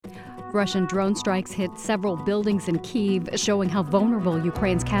Russian drone strikes hit several buildings in Kyiv, showing how vulnerable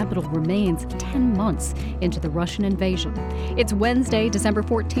Ukraine's capital remains 10 months into the Russian invasion. It's Wednesday, December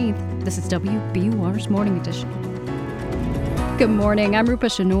 14th. This is WBUR's Morning Edition. Good morning. I'm Rupa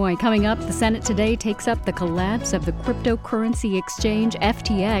Shenoy. Coming up, the Senate today takes up the collapse of the cryptocurrency exchange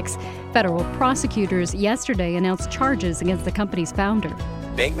FTX. Federal prosecutors yesterday announced charges against the company's founder.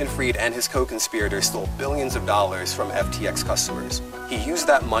 Bankman-Fried and his co-conspirators stole billions of dollars from FTX customers. He used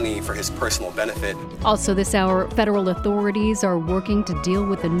that money for his personal benefit. Also this hour, federal authorities are working to deal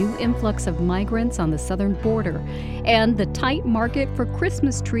with the new influx of migrants on the southern border and the tight market for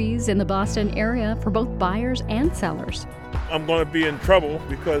Christmas trees in the Boston area for both buyers and sellers. I'm going to be in trouble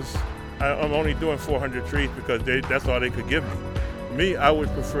because I'm only doing 400 trees because that's all they could give me. I would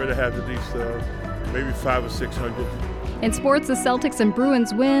prefer to have at least maybe 500 or 600. In sports, the Celtics and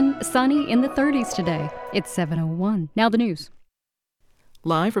Bruins win. Sunny in the 30s today. It's 7:01. Now the news.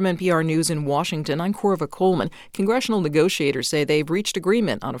 Live from NPR News in Washington, I'm Corva Coleman. Congressional negotiators say they've reached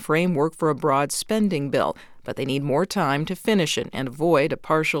agreement on a framework for a broad spending bill, but they need more time to finish it and avoid a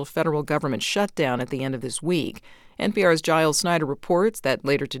partial federal government shutdown at the end of this week. NPR's Giles Snyder reports that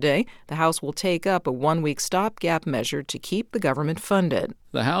later today, the House will take up a one-week stopgap measure to keep the government funded.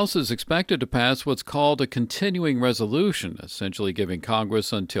 The House is expected to pass what's called a continuing resolution, essentially giving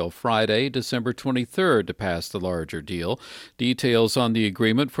Congress until Friday, December 23rd, to pass the larger deal. Details on the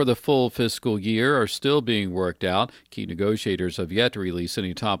agreement for the full fiscal year are still being worked out. Key negotiators have yet to release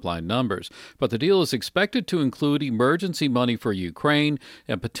any top-line numbers. But the deal is expected to include emergency money for Ukraine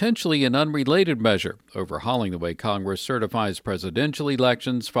and potentially an unrelated measure, overhauling the way Congress certifies presidential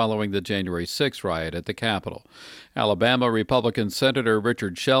elections following the January 6 riot at the Capitol. Alabama Republican Senator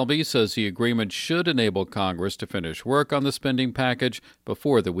Richard Shelby says the agreement should enable Congress to finish work on the spending package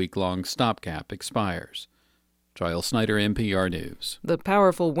before the week-long stopgap expires. Giles Snyder, NPR News. The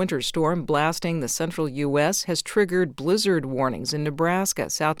powerful winter storm blasting the central U.S. has triggered blizzard warnings in Nebraska,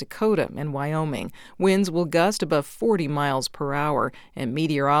 South Dakota, and Wyoming. Winds will gust above 40 miles per hour, and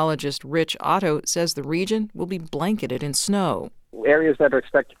meteorologist Rich Otto says the region will be blanketed in snow. Areas that are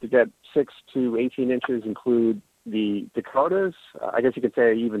expected to get 6 to 18 inches include the Dakotas, I guess you could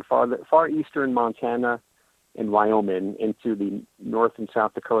say even far eastern Montana and Wyoming, into the North and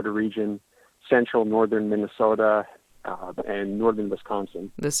South Dakota region, central northern Minnesota, and northern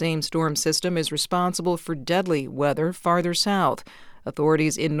Wisconsin. The same storm system is responsible for deadly weather farther south.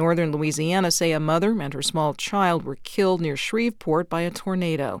 Authorities in northern Louisiana say a mother and her small child were killed near Shreveport by a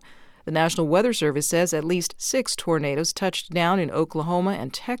tornado. The National Weather Service says at least 6 tornadoes touched down in Oklahoma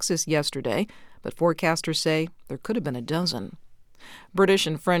and Texas yesterday, but forecasters say there could have been a dozen. British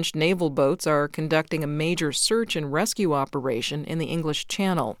and French naval boats are conducting a major search and rescue operation in the English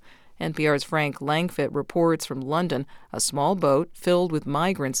Channel. NPR's Frank Langfitt reports from London a small boat filled with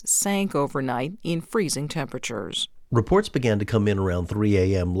migrants sank overnight in freezing temperatures. Reports began to come in around 3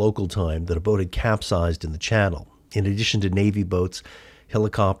 a.m. local time that a boat had capsized in the channel. In addition to Navy boats,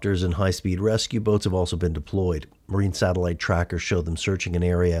 helicopters and high-speed rescue boats have also been deployed. Marine satellite trackers show them searching an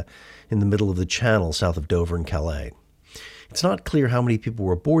area in the middle of the channel south of Dover and Calais. It's not clear how many people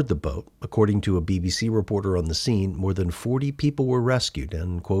were aboard the boat. According to a BBC reporter on the scene, more than 40 people were rescued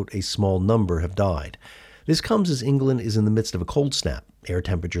and, quote, a small number have died. This comes as England is in the midst of a cold snap. Air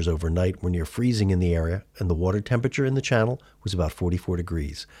temperatures overnight were near freezing in the area, and the water temperature in the channel was about 44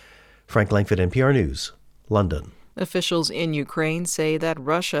 degrees. Frank Langfitt, NPR News, London. Officials in Ukraine say that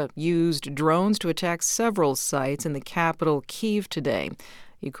Russia used drones to attack several sites in the capital, Kyiv, today.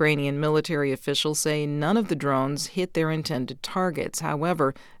 Ukrainian military officials say none of the drones hit their intended targets.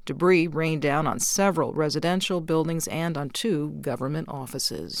 However, debris rained down on several residential buildings and on 2 government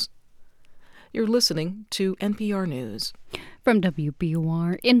offices. You're listening to NPR News. From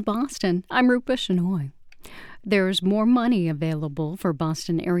WBUR in Boston, I'm Rupa Shenoy. There's more money available for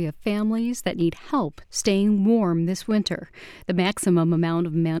Boston area families that need help staying warm this winter. The maximum amount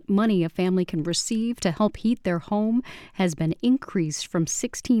of money a family can receive to help heat their home has been increased from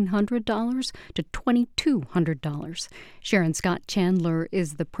 $1,600 to $2,200. Sharon Scott Chandler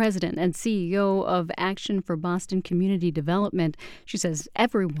is the president and CEO of Action for Boston Community Development. She says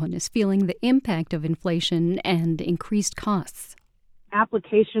everyone is feeling the impact of inflation and increased costs.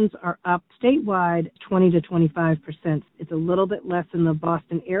 Applications are up statewide 20 to 25%. It's a little bit less in the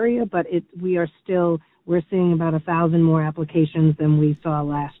Boston area, but we're seeing about 1,000 more applications than we saw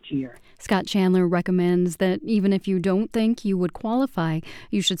last year. Scott Chandler recommends that even if you don't think you would qualify,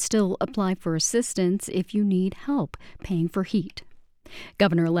 you should still apply for assistance if you need help paying for heat.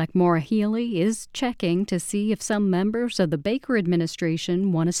 Governor-elect Maura Healey is checking to see if some members of the Baker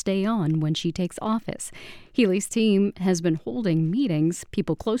administration want to stay on when she takes office. Healey's team has been holding meetings.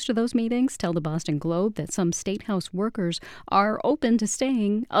 People close to those meetings tell the Boston Globe that some State House workers are open to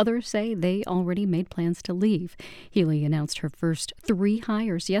staying. Others say they already made plans to leave. Healey announced her first 3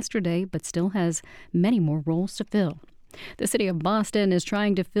 hires yesterday, but still has many more roles to fill. The city of Boston is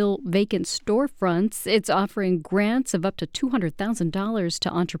trying to fill vacant storefronts. It's offering grants of up to $200,000 to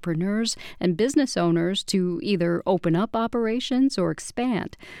entrepreneurs and business owners to either open up operations or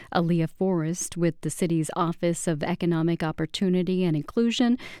expand. Aaliyah Forrest with the city's Office of Economic Opportunity and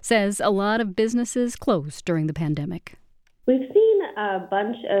Inclusion says a lot of businesses closed during the pandemic. We've seen a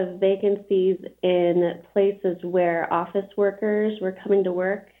bunch of vacancies in places where office workers were coming to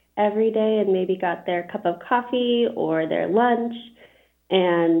work every day and maybe got their cup of coffee or their lunch,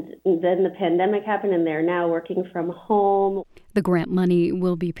 and then the pandemic happened and they're now working from home. The grant money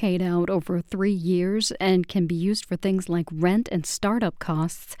will be paid out over 3 years and can be used for things like rent and startup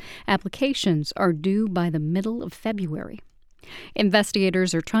costs. Applications are due by the middle of February.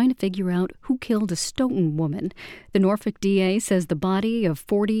 Investigators are trying to figure out who killed a Stoughton woman. The Norfolk DA says the body of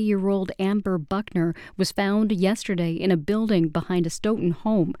 40-year-old Amber Buckner was found yesterday in a building behind a Stoughton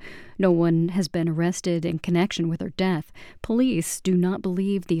home. No one has been arrested in connection with her death. Police do not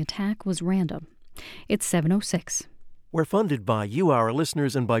believe the attack was random. It's 7:06. We're funded by you, our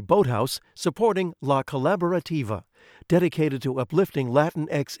listeners, and by Boathouse, supporting La Colaborativa, dedicated to uplifting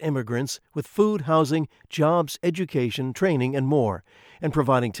Latinx immigrants with food, housing, jobs, education, training, and more, and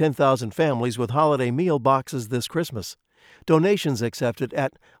providing 10,000 families with holiday meal boxes this Christmas. Donations accepted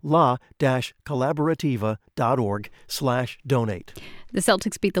at la-colaborativa.org/donate. The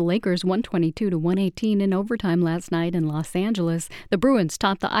Celtics beat the Lakers 122-118 in overtime last night in Los Angeles. The Bruins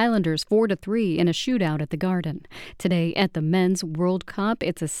topped the Islanders 4-3 in a shootout at the Garden. Today at the Men's World Cup,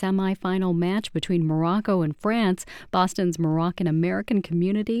 it's a semifinal match between Morocco and France. Boston's Moroccan-American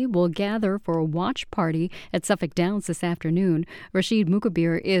community will gather for a watch party at Suffolk Downs this afternoon. Rashid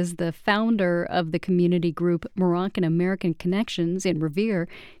Moukabir is the founder of the community group Moroccan-American Connections in Revere.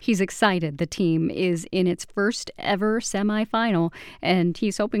 He's excited the team is in its first ever semifinal, and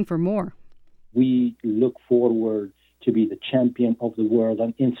he's hoping for more. We look forward to be the champion of the world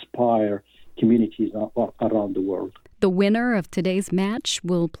and inspire communities around the world. The winner of today's match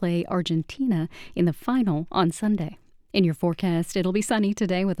will play Argentina in the final on Sunday. In your forecast, it'll be sunny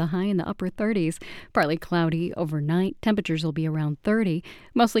today with a high in the upper 30s. Partly cloudy overnight. Temperatures will be around 30.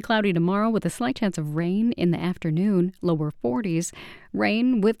 Mostly cloudy tomorrow with a slight chance of rain in the afternoon, lower 40s.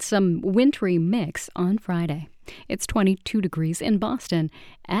 Rain with some wintry mix on Friday. It's 22 degrees in Boston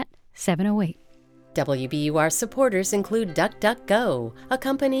at 7:08. WBUR supporters include DuckDuckGo, a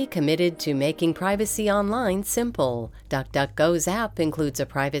company committed to making privacy online simple. DuckDuckGo's app includes a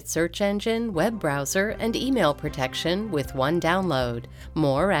private search engine, web browser, and email protection with one download.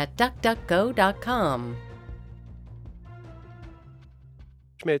 More at duckduckgo.com.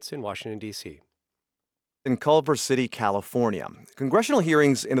 Schmitz in Washington, D.C. In Culver City, California, congressional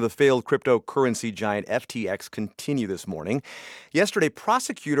hearings into the failed cryptocurrency giant FTX continue this morning. Yesterday,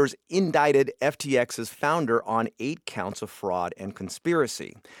 prosecutors indicted FTX's founder on 8 counts of fraud and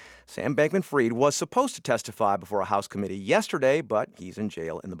conspiracy. Sam Bankman-Fried was supposed to testify before a House committee yesterday, but he's in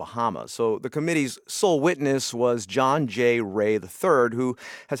jail in the Bahamas. So the committee's sole witness was John J. Ray III, who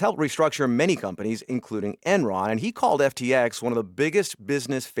has helped restructure many companies, including Enron, and he called FTX one of the biggest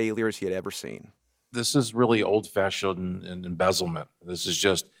business failures he had ever seen. This is really old-fashioned embezzlement. This is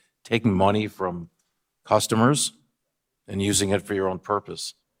just taking money from customers and using it for your own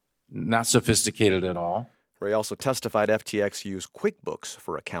purpose. Not sophisticated at all. Ray also testified FTX used QuickBooks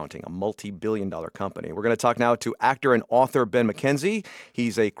for accounting, a multi-billion-dollar company. We're going to talk now to actor and author Ben McKenzie.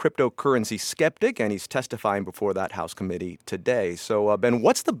 He's a cryptocurrency skeptic, and he's testifying before that House committee today. So, Ben,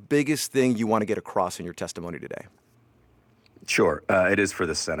 what's the biggest thing you want to get across in your testimony today? Sure. It is for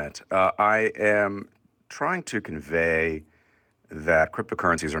the Senate. I am trying to convey that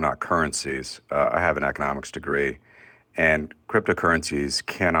cryptocurrencies are not currencies. I have an economics degree, and cryptocurrencies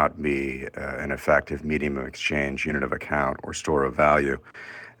cannot be an effective medium of exchange, unit of account, or store of value.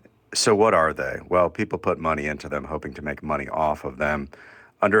 So what are they? Well, people put money into them hoping to make money off of them.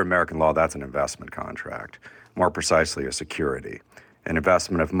 Under American law, that's an investment contract. More precisely, a security. An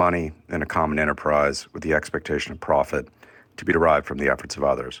investment of money in a common enterprise with the expectation of profit to be derived from the efforts of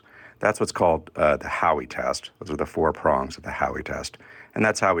others. That's what's called the Howey test. Those are the 4 prongs of the Howey test. And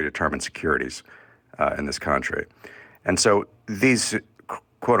that's how we determine securities in this country. And so these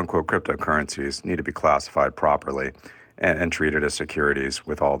quote-unquote cryptocurrencies need to be classified properly and treated as securities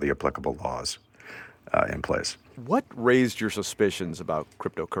with all the applicable laws in place. What raised your suspicions about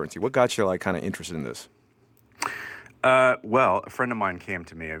cryptocurrency? What got you kind of interested in this? Well, a friend of mine came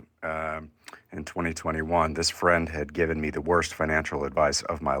to me in 2021. This friend had given me the worst financial advice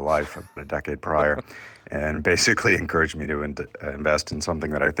of my life a decade prior and basically encouraged me to invest in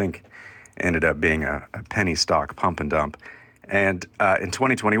something that I think ended up being a penny stock pump and dump. And in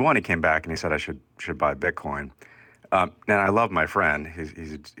 2021, he came back and he said I should buy Bitcoin. And I love my friend.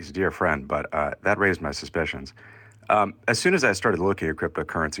 He's a dear friend, but that raised my suspicions. As soon as I started looking at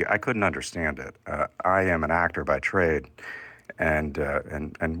cryptocurrency, I couldn't understand it. I am an actor by trade, and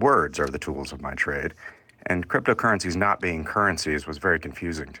words are the tools of my trade. And cryptocurrencies not being currencies was very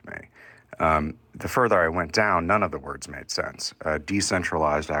confusing to me. The further I went down, none of the words made sense.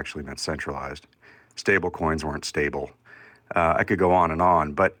 Decentralized actually meant centralized. Stable coins weren't stable. I could go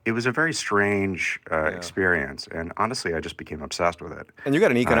on, but it was a very strange experience. And honestly, I just became obsessed with it. And you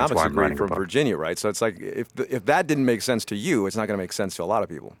got an economics degree from Virginia, right? So it's like if that didn't make sense to you, it's not going to make sense to a lot of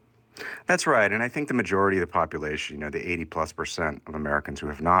people. That's right. And I think the majority of the population, the 80+% of Americans who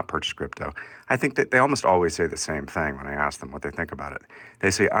have not purchased crypto, I think that they almost always say the same thing when I ask them what they think about it.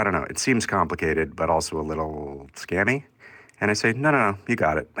 They say, I don't know, it seems complicated, but also a little scammy. And I say, no, you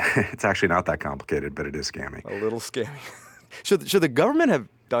got it. It's actually not that complicated, but it is scammy. A little scammy. Should the government have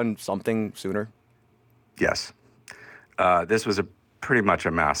done something sooner? Yes. This was pretty much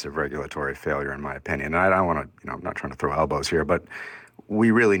a massive regulatory failure, in my opinion. And I don't want to, I'm not trying to throw elbows here, but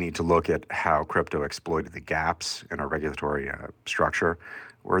we really need to look at how crypto exploited the gaps in our regulatory structure.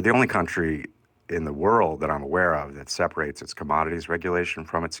 We're the only country in the world that I'm aware of that separates its commodities regulation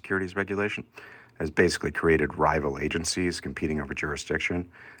from its securities regulation, has basically created rival agencies competing over jurisdiction.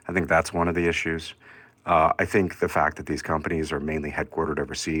 I think that's one of the issues. I think the fact that these companies are mainly headquartered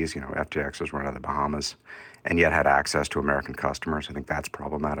overseas, FTX was run out of the Bahamas, and yet had access to American customers, I think that's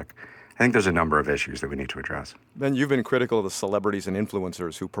problematic. I think there's a number of issues that we need to address. Ben, you've been critical of the celebrities and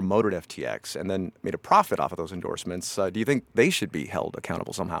influencers who promoted FTX and then made a profit off of those endorsements. Do you think they should be held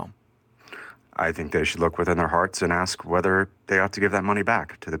accountable somehow? I think they should look within their hearts and ask whether they ought to give that money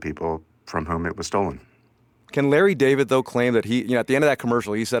back to the people from whom it was stolen. Can Larry David, though, claim that he, at the end of that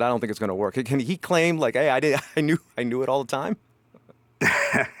commercial, he said, I don't think it's going to work. Can he claim, hey, I knew it all the time?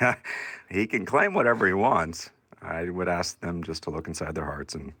 He can claim whatever he wants. I would ask them just to look inside their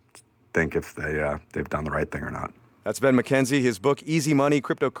hearts and think if they've done the right thing or not. That's Ben McKenzie. His book, Easy Money,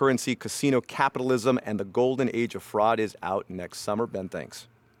 Cryptocurrency, Casino Capitalism, and the Golden Age of Fraud is out next summer. Ben, thanks.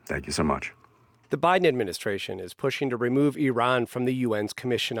 Thank you so much. The Biden administration is pushing to remove Iran from the UN's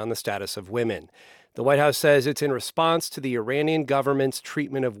Commission on the Status of Women. The White House says it's in response to the Iranian government's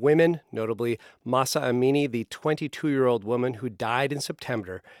treatment of women, notably Mahsa Amini, the 22-year-old woman who died in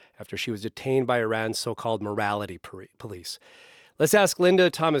September after she was detained by Iran's so-called morality police. Let's ask Linda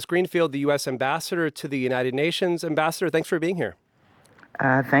Thomas-Greenfield, the U.S. ambassador to the United Nations. Ambassador, thanks for being here.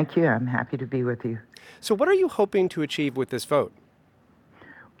 Thank you. I'm happy to be with you. So what are you hoping to achieve with this vote?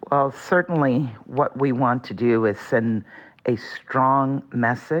 Well, certainly what we want to do is send a strong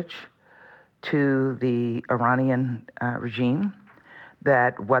message to the Iranian regime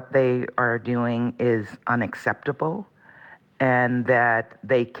that what they are doing is unacceptable and that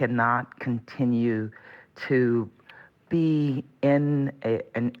they cannot continue to be in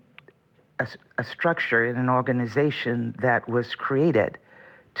a structure, in an organization that was created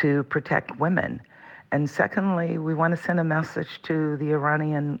to protect women. And secondly, we want to send a message to the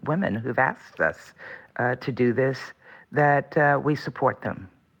Iranian women who've asked us to do this, that we support them.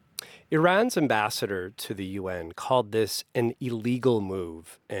 Iran's ambassador to the UN called this an illegal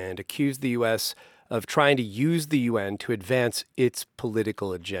move and accused the U.S. of trying to use the UN to advance its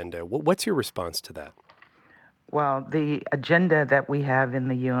political agenda. What's your response to that? Well, the agenda that we have in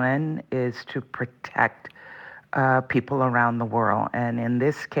the UN is to protect people around the world. And in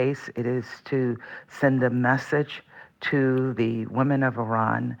this case, it is to send a message to the women of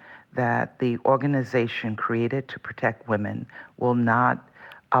Iran that the organization created to protect women will not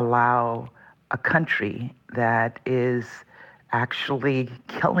allow a country that is actually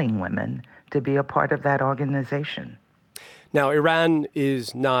killing women to be a part of that organization. Now, Iran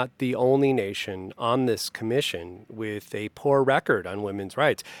is not the only nation on this commission with a poor record on women's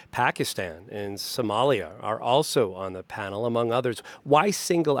rights. Pakistan and Somalia are also on the panel, among others. Why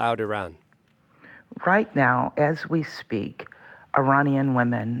single out Iran? Right now, as we speak, Iranian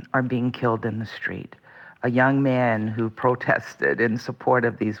women are being killed in the street. A young man who protested in support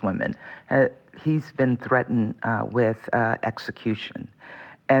of these women, he's been threatened with execution.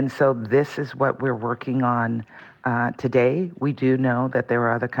 And so this is what we're working on today. We do know that there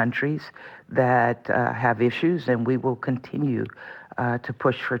are other countries that have issues, and we will continue to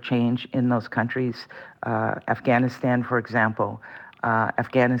push for change in those countries. Afghanistan, for example.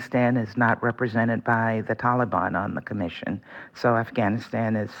 Afghanistan is not represented by the Taliban on the commission. So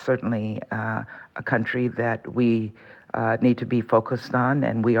Afghanistan is certainly a country that we need to be focused on,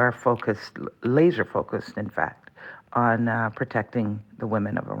 and we are focused, laser focused, in fact, on protecting the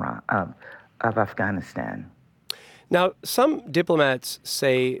women of Afghanistan. Now, some diplomats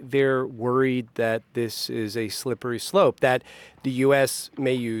say they're worried that this is a slippery slope, that the U.S.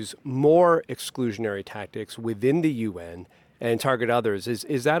 may use more exclusionary tactics within the UN and target others.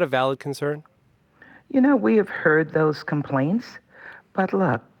 Is that a valid concern? You know, we have heard those complaints, but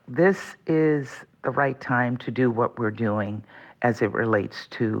look, this is the right time to do what we're doing as it relates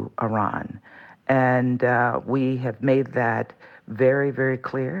to Iran. And we have made that very, very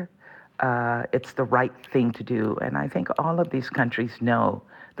clear. It's the right thing to do. And I think all of these countries know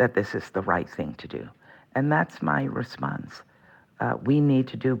that this is the right thing to do. And that's my response. We need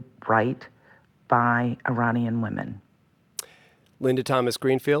to do right by Iranian women. Linda Thomas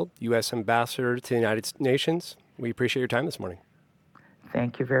Greenfield, U.S. Ambassador to the United Nations. We appreciate your time this morning.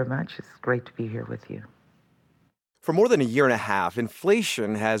 Thank you very much. It's great to be here with you. For more than a year and a half,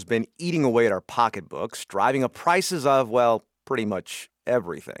 inflation has been eating away at our pocketbooks, driving up prices of, well, pretty much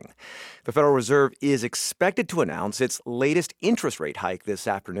everything. The Federal Reserve is expected to announce its latest interest rate hike this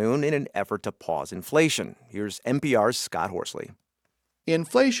afternoon in an effort to pause inflation. Here's NPR's Scott Horsley.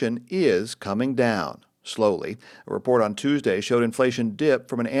 Inflation is coming down. Slowly. A report on Tuesday showed inflation dipped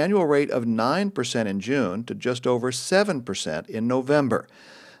from an annual rate of 9% in June to just over 7% in November.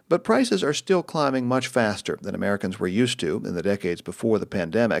 But prices are still climbing much faster than Americans were used to in the decades before the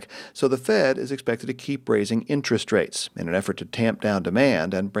pandemic, so the Fed is expected to keep raising interest rates in an effort to tamp down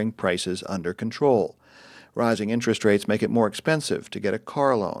demand and bring prices under control. Rising interest rates make it more expensive to get a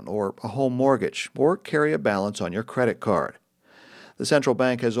car loan or a home mortgage or carry a balance on your credit card. The central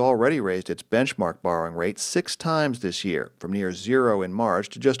bank has already raised its benchmark borrowing rate 6 times this year, from near zero in March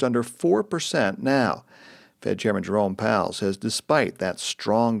to just under 4% now. Fed Chairman Jerome Powell says despite that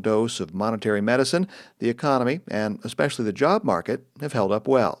strong dose of monetary medicine, the economy, and especially the job market, have held up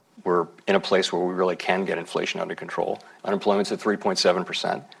well. We're in a place where we really can get inflation under control. Unemployment's at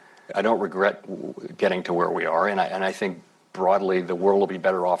 3.7%. I don't regret getting to where we are, and I think broadly the world will be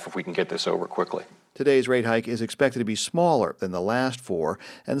better off if we can get this over quickly. Today's rate hike is expected to be smaller than the last 4,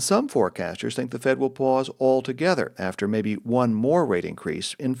 and some forecasters think the Fed will pause altogether after maybe one more rate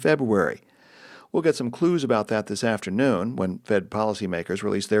increase in February. We'll get some clues about that this afternoon when Fed policymakers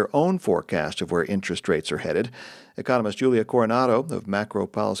release their own forecast of where interest rates are headed. Economist Julia Coronado of Macro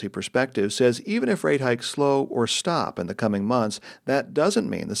Policy Perspective says even if rate hikes slow or stop in the coming months, that doesn't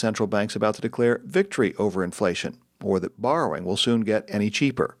mean the central bank's about to declare victory over inflation or that borrowing will soon get any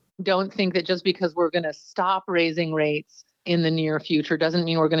cheaper. Don't think that just because we're going to stop raising rates in the near future doesn't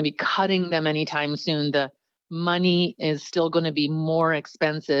mean we're going to be cutting them anytime soon. The money is still going to be more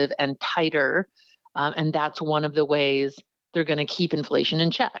expensive and tighter, and that's one of the ways they're going to keep inflation in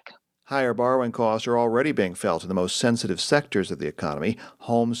check. Higher borrowing costs are already being felt in the most sensitive sectors of the economy.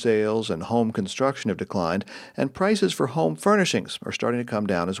 Home sales and home construction have declined, and prices for home furnishings are starting to come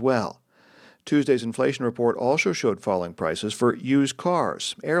down as well. Tuesday's inflation report also showed falling prices for used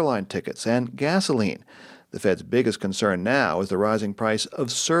cars, airline tickets, and gasoline. The Fed's biggest concern now is the rising price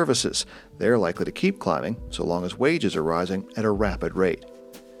of services. They're likely to keep climbing so long as wages are rising at a rapid rate.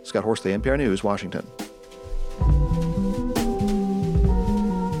 Scott Horsley, NPR News, Washington.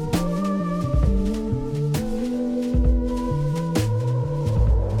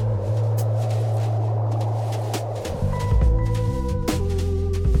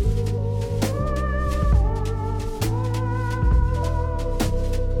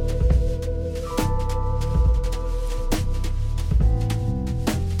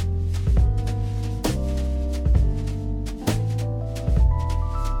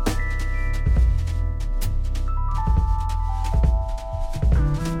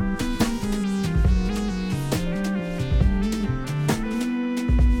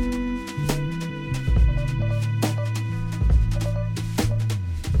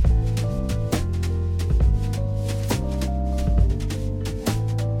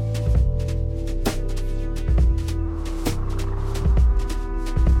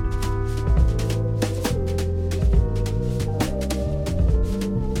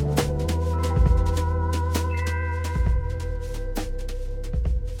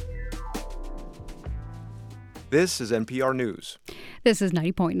 This is NPR News. This is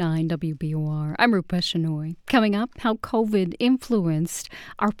 90.9 WBUR. I'm Rupa Shenoy. Coming up, how COVID influenced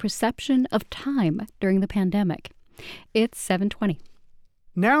our perception of time during the pandemic. It's 7:20.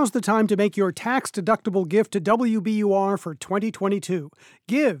 Now's the time to make your tax-deductible gift to WBUR for 2022.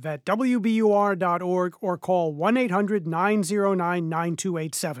 Give at WBUR.org or call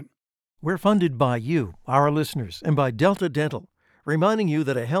 1-800-909-9287. We're funded by you, our listeners, and by Delta Dental, reminding you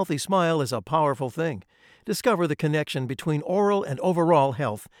that a healthy smile is a powerful thing. Discover the connection between oral and overall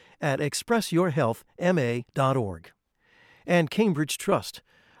health at expressyourhealthma.org. And Cambridge Trust,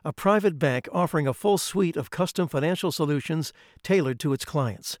 a private bank offering a full suite of custom financial solutions tailored to its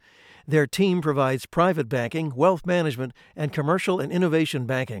clients. Their team provides private banking, wealth management, and commercial and innovation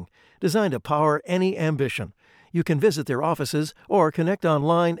banking designed to power any ambition. You can visit their offices or connect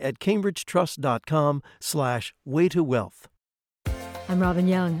online at cambridgetrust.com/waytowealth. I'm Robin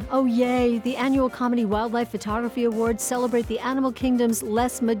Young. Oh, yay! The annual Comedy Wildlife Photography Awards celebrate the animal kingdom's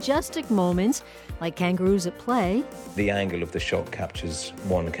less majestic moments, like kangaroos at play. The angle of the shot captures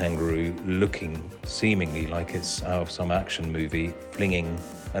one kangaroo looking seemingly like it's out of some action movie, flinging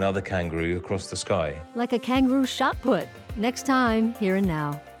another kangaroo across the sky. Like a kangaroo shot put. Next time, here and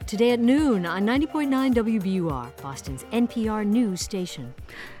now. Today at noon on 90.9 WBUR, Boston's NPR news station.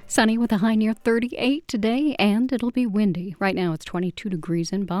 Sunny with a high near 38 today, and it'll be windy. Right now it's 22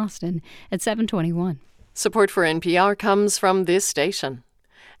 degrees in Boston at 7:21. Support for NPR comes from this station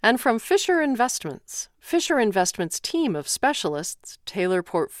and from Fisher Investments. Fisher Investments' team of specialists tailor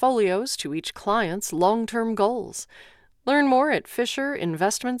portfolios to each client's long-term goals. Learn more at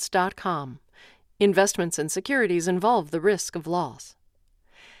FisherInvestments.com. Investments in securities involve the risk of loss.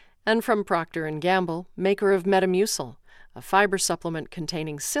 And from Procter & Gamble, maker of Metamucil, a fiber supplement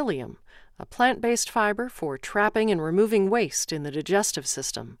containing psyllium, a plant-based fiber for trapping and removing waste in the digestive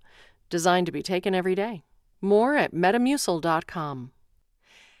system, designed to be taken every day. More at Metamucil.com.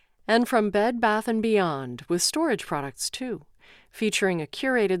 And from Bed Bath & Beyond, with storage products too, featuring a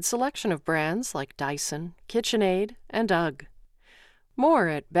curated selection of brands like Dyson, KitchenAid, and UGG. More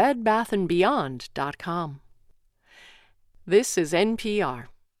at BedBathAndBeyond.com. This is NPR.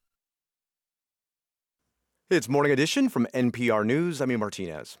 It's Morning Edition from NPR News. I'm Ian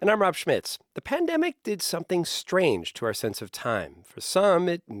Martinez. And I'm Rob Schmitz. The pandemic did something strange to our sense of time. For some,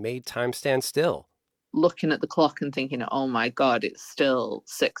 it made time stand still. Looking at the clock and thinking, oh my God, it's still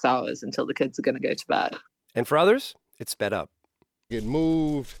 6 hours until the kids are going to go to bed. And for others, it sped up. It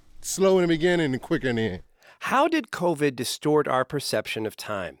moved slow in the beginning and quicker in the end. How did COVID distort our perception of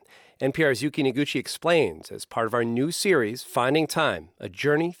time? NPR's Yuki Noguchi explains as part of our new series, Finding Time, a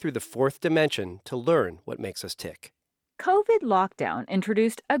journey through the fourth dimension to learn what makes us tick. COVID lockdown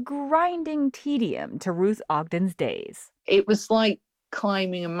introduced a grinding tedium to Ruth Ogden's days. It was like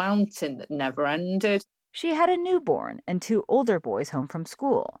climbing a mountain that never ended. She had a newborn and 2 older boys home from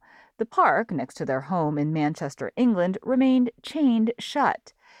school. The park next to their home in Manchester, England, remained chained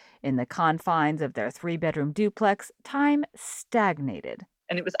shut. In the confines of their 3-bedroom duplex, time stagnated.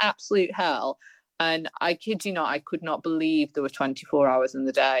 And it was absolute hell. And I kid you not, I could not believe there were 24 hours in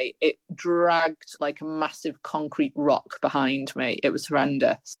the day. It dragged like a massive concrete rock behind me. It was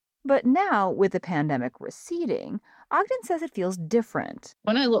horrendous. But now, with the pandemic receding, Ogden says it feels different.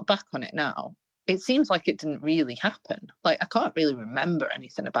 When I look back on it now, it seems like it didn't really happen. Like, I can't really remember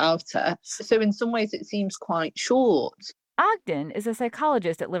anything about it. So in some ways, it seems quite short. Ogden is a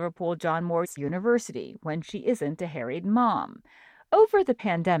psychologist at Liverpool John Moores University when she isn't a harried mom. Over the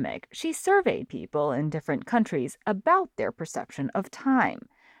pandemic, she surveyed people in different countries about their perception of time.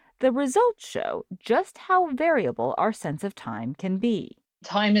 The results show just how variable our sense of time can be.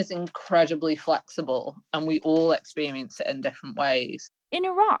 Time is incredibly flexible, and we all experience it in different ways. In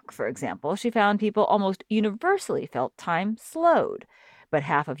Iraq, for example, she found people almost universally felt time slowed, but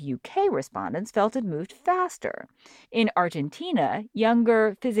half of UK respondents felt it moved faster. In Argentina,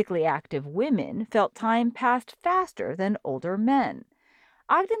 younger, physically active women felt time passed faster than older men.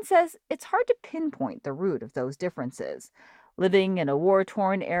 Ogden says it's hard to pinpoint the root of those differences. Living in a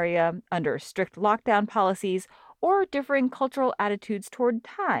war-torn area, under strict lockdown policies, or differing cultural attitudes toward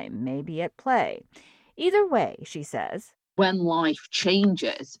time may be at play. Either way, she says, when life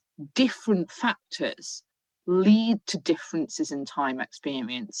changes, different factors lead to differences in time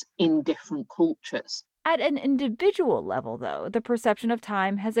experience in different cultures. At an individual level, though, the perception of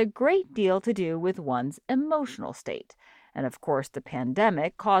time has a great deal to do with one's emotional state. And of course, the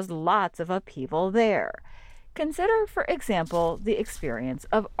pandemic caused lots of upheaval there. Consider, for example, the experience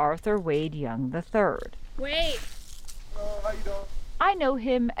of Arthur Wade Young III. Wade! Hello, how you doing? I know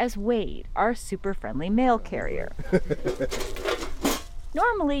him as Wade, our super-friendly mail carrier.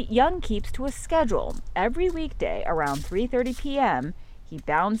 Normally, Young keeps to a schedule. Every weekday around 3:30 p.m., he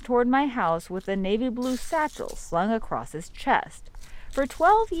bounds toward my house with a navy blue satchel slung across his chest. For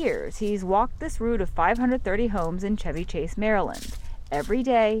 12 years, he's walked this route of 530 homes in Chevy Chase, Maryland. every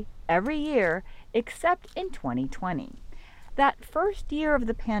day, every year, except in 2020. That first year of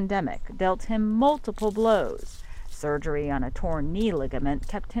the pandemic dealt him multiple blows. Surgery on a torn knee ligament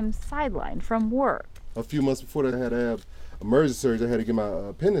kept him sidelined from work. A few months before that, I had to have emergency surgery. I had to get my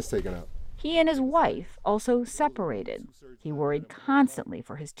appendix taken out. He and his wife also separated. He worried constantly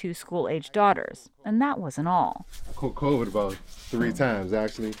for his 2 school-aged daughters, and that wasn't all. I caught COVID about 3 times,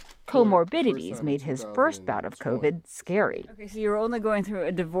 actually. Comorbidities made his first bout of COVID scary. Okay, so you were only going through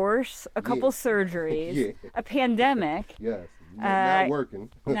a divorce, a couple surgeries, a pandemic. Yes, not working.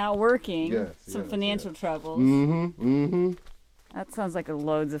 Not working. Yes, some financial troubles. That sounds like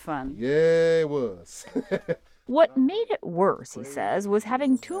loads of fun. Yeah, it was. What made it worse, he says, was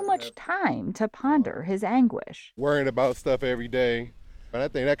having too much time to ponder his anguish. Worrying about stuff every day. And I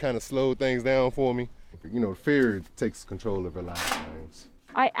think that kind of slowed things down for me. Fear takes control of a lot of things.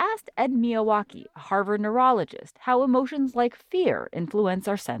 I asked Ed Miyawaki, a Harvard neurologist, how emotions like fear influence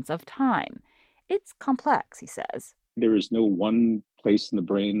our sense of time. It's complex, he says. There is no one place in the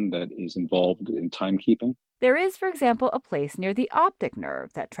brain that is involved in timekeeping. There is, for example, a place near the optic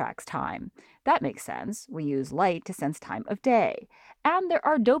nerve that tracks time. That makes sense. We use light to sense time of day. And there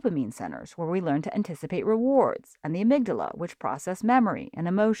are dopamine centers where we learn to anticipate rewards, and the amygdala, which process memory and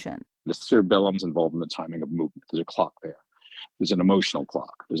emotion. The cerebellum's involved in the timing of movement. There's a clock there. There's an emotional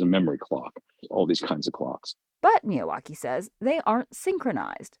clock. There's a memory clock. All these kinds of clocks. But, Miyawaki says, they aren't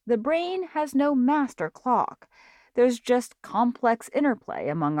synchronized. The brain has no master clock. There's just complex interplay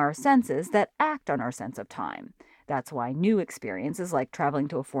among our senses that act on our sense of time. That's why new experiences like traveling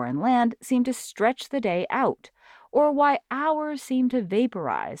to a foreign land seem to stretch the day out, or why hours seem to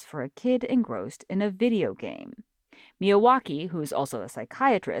vaporize for a kid engrossed in a video game. Miyawaki, who's also a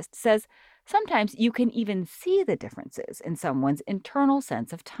psychiatrist, says sometimes you can even see the differences in someone's internal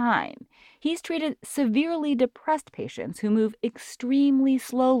sense of time. He's treated severely depressed patients who move extremely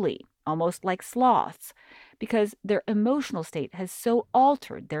slowly, almost like sloths, because their emotional state has so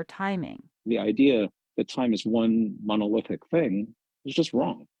altered their timing. The idea that time is one monolithic thing is just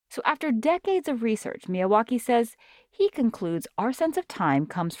wrong. So after decades of research, Miyawaki says he concludes our sense of time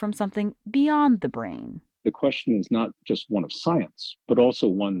comes from something beyond the brain. The question is not just one of science, but also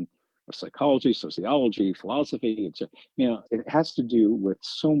one of psychology, sociology, philosophy. It has to do with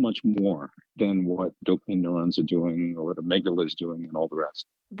so much more than what dopamine neurons are doing or what amygdala is doing and all the rest.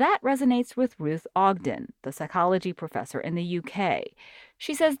 That resonates with Ruth Ogden, the psychology professor in the UK.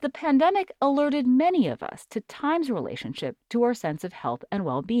 She says the pandemic alerted many of us to time's relationship to our sense of health and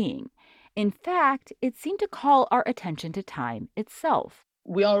well-being. In fact, it seemed to call our attention to time itself.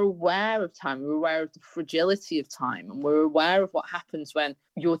 We are aware of time, we're aware of the fragility of time, and we're aware of what happens when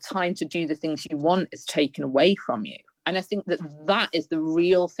your time to do the things you want is taken away from you. And I think that is the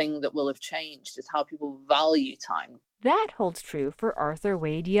real thing that will have changed, is how people value time. That holds true for Arthur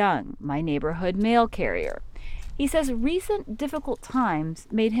Wade Young, my neighborhood mail carrier. He says recent difficult times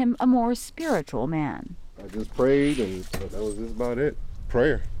made him a more spiritual man. I just prayed, and that was just about it.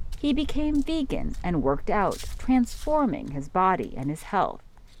 Prayer. He became vegan and worked out, transforming his body and his health.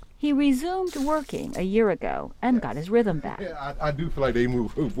 He resumed working a year ago and got his rhythm back. Yeah, I do feel like they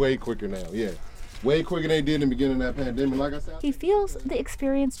move way quicker now, yeah. Way quicker than they did in the beginning of that pandemic, like I said. He feels the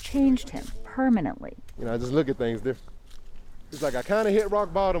experience changed him permanently. I just look at things different. It's like I kind of hit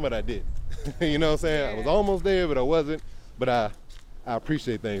rock bottom, but I didn't. You know what I'm saying? I was almost there, but I wasn't. But I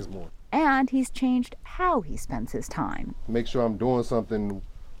appreciate things more. And he's changed how he spends his time. Make sure I'm doing something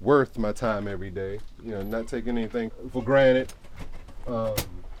worth my time every day, not taking anything for granted.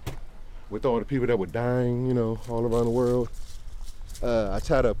 With all the people that were dying, all around the world, I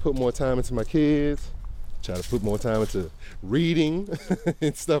try to put more time into my kids, try to put more time into reading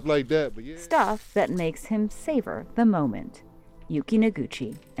and stuff like that. But yeah. Stuff that makes him savor the moment. Yuki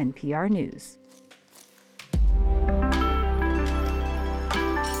Noguchi, NPR News.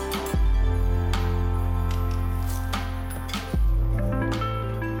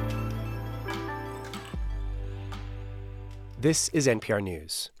 This is NPR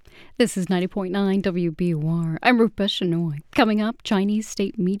News. This is 90.9 WBUR. I'm Rupa Shenoy. Coming up, Chinese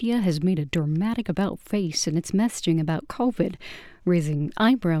state media has made a dramatic about-face in its messaging about COVID, raising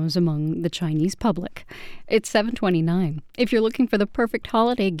eyebrows among the Chinese public. It's 7:29. If you're looking for the perfect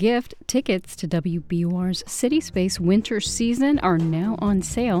holiday gift, tickets to WBUR's City Space winter season are now on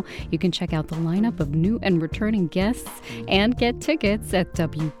sale. You can check out the lineup of new and returning guests and get tickets at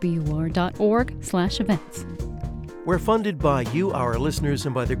wbur.org/events. We're funded by you, our listeners,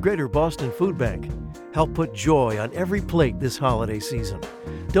 and by the Greater Boston Food Bank. Help put joy on every plate this holiday season.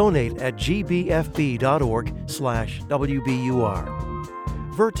 Donate at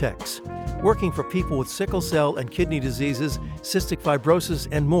gbfb.org/WBUR. Vertex. working for people with sickle cell and kidney diseases, cystic fibrosis,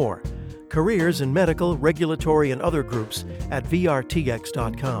 and more. Careers in medical, regulatory, and other groups at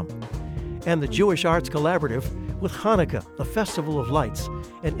vrtx.com. And the Jewish Arts Collaborative with Hanukkah, a festival of lights,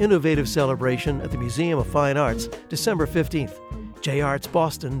 an innovative celebration at the Museum of Fine Arts, December 15th.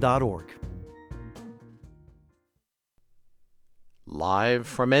 jartsboston.org. Live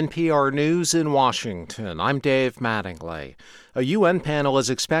from NPR News in Washington, I'm Dave Mattingly. A UN panel is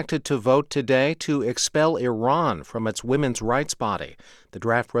expected to vote today to expel Iran from its women's rights body. The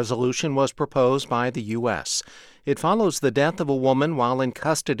draft resolution was proposed by the U.S. It follows the death of a woman while in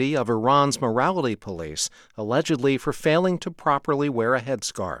custody of Iran's morality police, allegedly for failing to properly wear a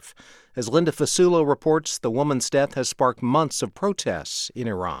headscarf. As Linda Fasulo reports, the woman's death has sparked months of protests in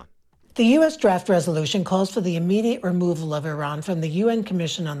Iran. The U.S. draft resolution calls for the immediate removal of Iran from the UN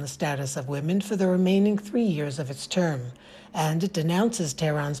Commission on the Status of Women for the remaining 3 years of its term, and it denounces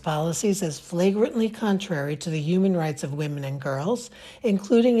Tehran's policies as flagrantly contrary to the human rights of women and girls,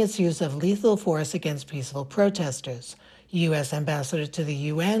 including its use of lethal force against peaceful protesters. U.S. Ambassador to the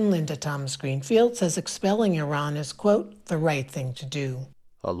UN, Linda Thomas-Greenfield, says expelling Iran is, quote, the right thing to do.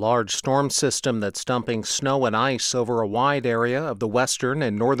 A large storm system that's dumping snow and ice over a wide area of the western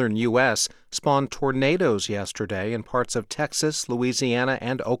and northern U.S. spawned tornadoes yesterday in parts of Texas, Louisiana,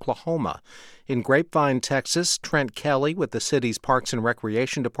 and Oklahoma. In Grapevine, Texas, Trent Kelly with the city's Parks and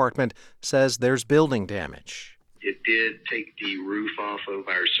Recreation Department says there's building damage. It did take the roof off of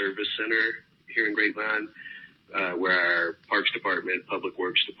our service center here in Grapevine, where our Parks Department, Public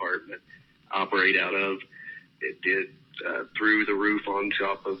Works Department operate out of. It did threw the roof on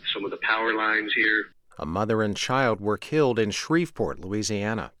top of some of the power lines here. A mother and child were killed in Shreveport,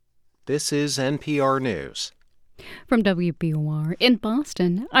 Louisiana. This is NPR News. From WBOR in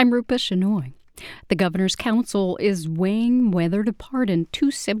Boston, I'm Rupa Shenoy. The Governor's Council is weighing whether to pardon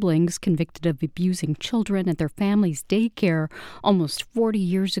 2 siblings convicted of abusing children at their family's daycare almost 40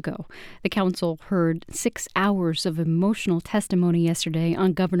 years ago. The council heard 6 hours of emotional testimony yesterday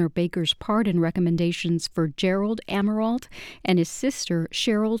on Governor Baker's pardon recommendations for Gerald Amirault and his sister,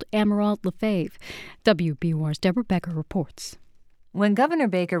 Cheryl Amirault Lefebvre. WBOR's Deborah Becker reports. When Governor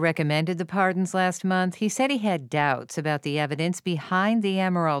Baker recommended the pardons last month, he said he had doubts about the evidence behind the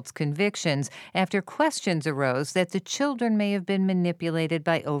Amirault's convictions after questions arose that the children may have been manipulated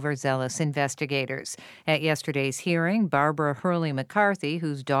by overzealous investigators. At yesterday's hearing, Barbara Hurley McCarthy,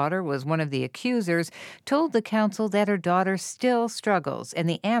 whose daughter was one of the accusers, told the council that her daughter still struggles and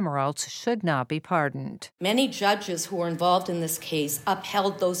the Amiraults should not be pardoned. Many judges who were involved in this case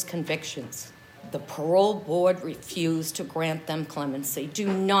upheld those convictions. The parole board refused to grant them clemency. Do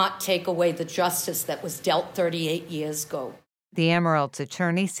not take away the justice that was dealt 38 years ago. The Amirault's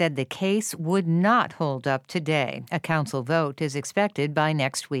attorney said the case would not hold up today. A council vote is expected by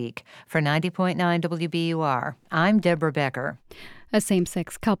next week. For 90.9 WBUR, I'm Deborah Becker. A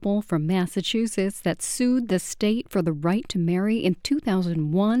same-sex couple from Massachusetts that sued the state for the right to marry in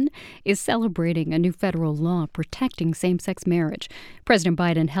 2001 is celebrating a new federal law protecting same-sex marriage. President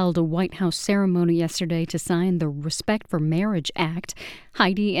Biden held a White House ceremony yesterday to sign the Respect for Marriage Act.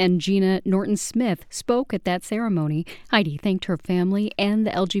 Heidi and Gina Norton-Smith spoke at that ceremony. Heidi thanked her family and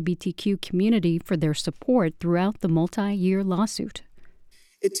the LGBTQ community for their support throughout the multi-year lawsuit.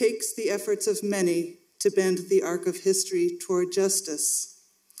 It takes the efforts of many to bend the arc of history toward justice.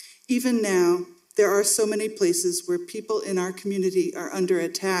 Even now, there are so many places where people in our community are under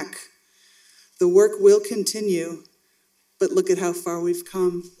attack. The work will continue, but look at how far we've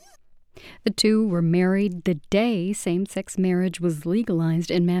come. The two were married the day same-sex marriage was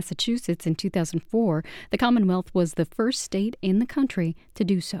legalized in Massachusetts in 2004. The Commonwealth was the first state in the country to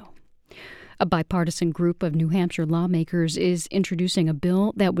do so. A bipartisan group of New Hampshire lawmakers is introducing a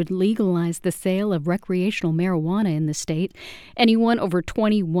bill that would legalize the sale of recreational marijuana in the state. Anyone over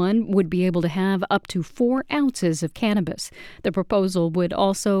 21 would be able to have up to 4 ounces of cannabis. The proposal would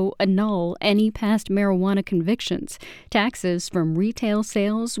also annul any past marijuana convictions. Taxes from retail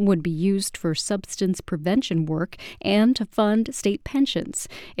sales would be used for substance prevention work and to fund state pensions.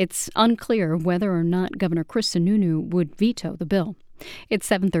 It's unclear whether or not Governor Chris Sununu would veto the bill. It's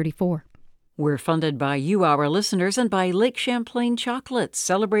 7:34. We're funded by you, our listeners, and by Lake Champlain Chocolates,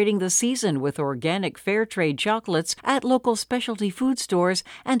 celebrating the season with organic fair trade chocolates at local specialty food stores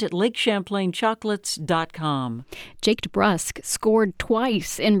and at lakechamplainchocolates.com. Jake DeBrusk scored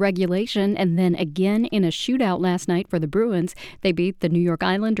twice in regulation and then again in a shootout last night for the Bruins. They beat the New York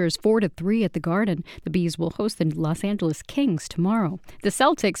Islanders 4-3 at the Garden. The Bees will host the Los Angeles Kings tomorrow. The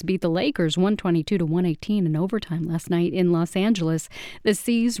Celtics beat the Lakers 122-118 in overtime last night in Los Angeles. The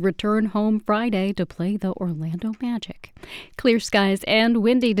Seas return home Friday to play the Orlando Magic. Clear skies and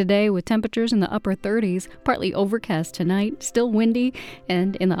windy today with temperatures in the upper 30s. Partly overcast tonight, still windy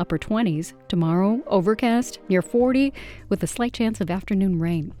and in the upper 20s. Tomorrow, overcast near 40 with a slight chance of afternoon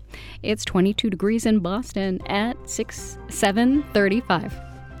rain. It's 22 degrees in Boston at 7:35.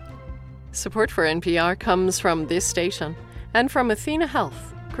 Support for NPR comes from this station and from Athena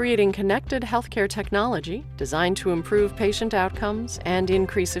Health, creating connected healthcare technology designed to improve patient outcomes and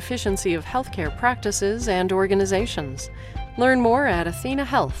increase efficiency of healthcare practices and organizations. Learn more at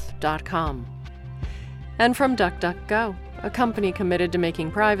athenahealth.com. And from DuckDuckGo, a company committed to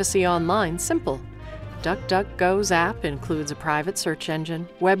making privacy online simple. DuckDuckGo's app includes a private search engine,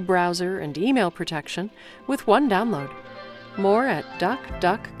 web browser, and email protection with one download. More at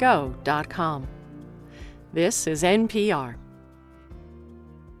duckduckgo.com. This is NPR.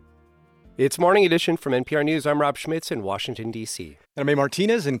 It's Morning Edition from NPR News. I'm Rob Schmitz in Washington, D.C. And I'm May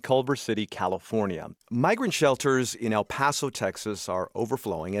Martinez in Culver City, California. Migrant shelters in El Paso, Texas are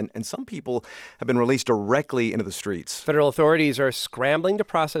overflowing, and some people have been released directly into the streets. Federal authorities are scrambling to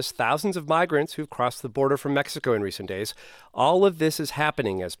process thousands of migrants who've crossed the border from Mexico in recent days. All of this is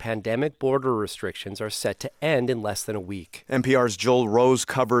happening as pandemic border restrictions are set to end in less than a week. NPR's Joel Rose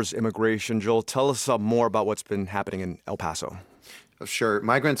covers immigration. Joel, tell us more about what's been happening in El Paso. Sure.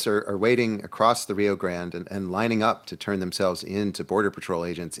 Migrants are waiting across the Rio Grande and lining up to turn themselves into Border Patrol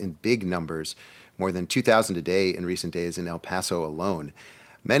agents in big numbers, more than 2,000 a day in recent days in El Paso alone.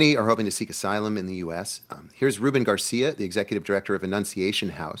 Many are hoping to seek asylum in the U.S. Here's Ruben Garcia, the executive director of Annunciation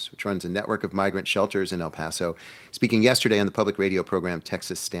House, which runs a network of migrant shelters in El Paso, speaking yesterday on the public radio program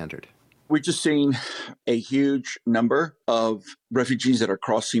Texas Standard. We're just seeing a huge number of refugees that are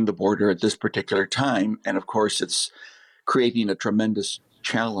crossing the border at this particular time. And of course, it's creating a tremendous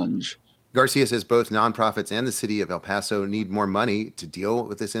challenge. Garcia says both nonprofits and the city of El Paso need more money to deal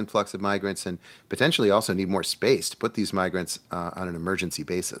with this influx of migrants and potentially also need more space to put these migrants on an emergency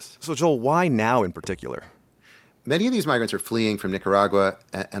basis. So, Joel, why now in particular? Many of these migrants are fleeing from Nicaragua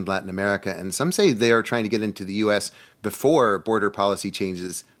and Latin America, and some say they are trying to get into the U.S. before border policy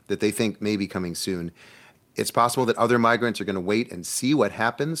changes that they think may be coming soon. It's possible that other migrants are going to wait and see what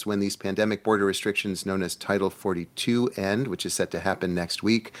happens when these pandemic border restrictions known as Title 42 end, which is set to happen next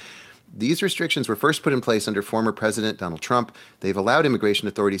week. These restrictions were first put in place under former President Donald Trump. They've allowed immigration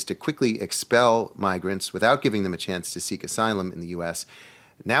authorities to quickly expel migrants without giving them a chance to seek asylum in the U.S.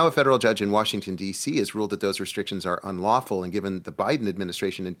 Now a federal judge in Washington, D.C. has ruled that those restrictions are unlawful and given the Biden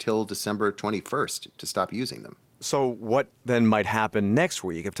administration until December 21st to stop using them. So what then might happen next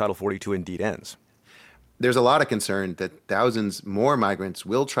week if Title 42 indeed ends? There's a lot of concern that thousands more migrants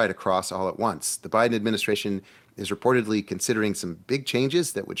will try to cross all at once. The Biden administration is reportedly considering some big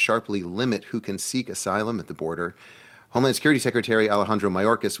changes that would sharply limit who can seek asylum at the border. Homeland Security Secretary Alejandro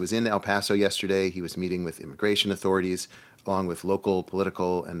Mayorkas was in El Paso yesterday. He was meeting with immigration authorities, along with local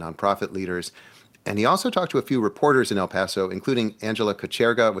political and nonprofit leaders. And he also talked to a few reporters in El Paso, including Angela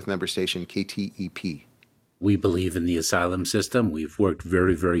Kocherga with member station KTEP. We believe in the asylum system. We've worked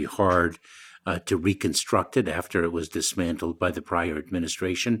very, very hard to reconstruct it after it was dismantled by the prior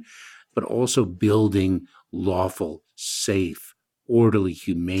administration, but also building lawful, safe, orderly,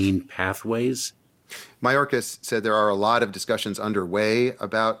 humane pathways. Mayorkas said there are a lot of discussions underway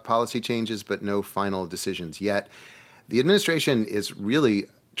about policy changes, but no final decisions yet. The administration is really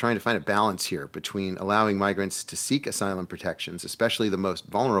trying to find a balance here between allowing migrants to seek asylum protections, especially the most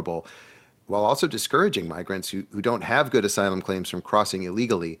vulnerable, while also discouraging migrants who don't have good asylum claims from crossing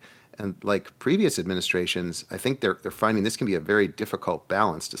illegally. And like previous administrations, I think they're finding this can be a very difficult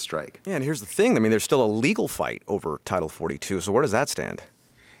balance to strike. Yeah, and here's the thing. I mean, there's still a legal fight over Title 42. So where does that stand?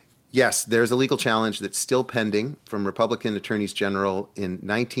 Yes, there's a legal challenge that's still pending from Republican attorneys general in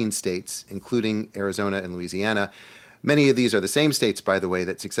 19 states, including Arizona and Louisiana. Many of these are the same states, by the way,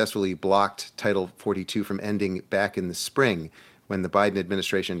 that successfully blocked Title 42 from ending back in the spring when the Biden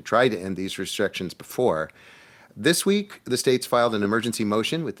administration tried to end these restrictions before. This week, the states filed an emergency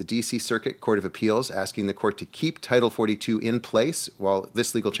motion with the D.C. Circuit Court of Appeals asking the court to keep Title 42 in place while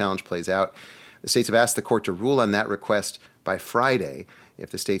this legal challenge plays out. The states have asked the court to rule on that request by Friday. If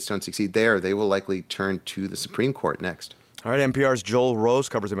the states don't succeed there, they will likely turn to the Supreme Court next. All right, NPR's Joel Rose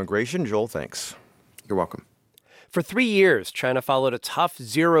covers immigration. Joel, thanks. You're welcome. For 3 years, China followed a tough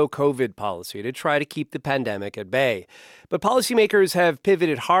zero-COVID policy to try to keep the pandemic at bay. But policymakers have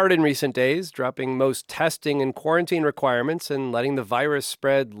pivoted hard in recent days, dropping most testing and quarantine requirements and letting the virus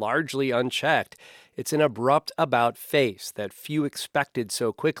spread largely unchecked. It's an abrupt about-face that few expected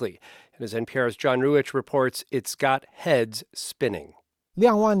so quickly. And as NPR's John Ruich reports, it's got heads spinning.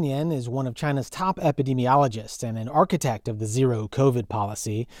 Liang Wannian is one of China's top epidemiologists and an architect of the zero-COVID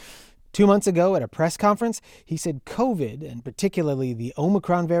policy. 2 months ago at a press conference, he said COVID, and particularly the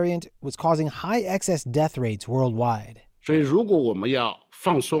Omicron variant, was causing high excess death rates worldwide. If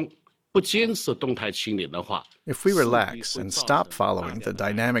we relax and stop following the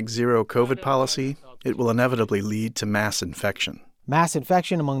dynamic zero COVID policy, it will inevitably lead to mass infection. Mass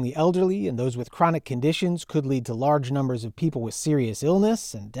infection among the elderly and those with chronic conditions could lead to large numbers of people with serious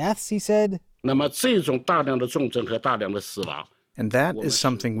illness and deaths, he said. And that is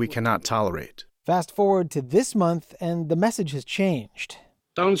something we cannot tolerate. Fast forward to this month, and the message has changed.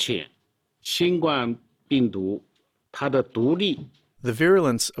 The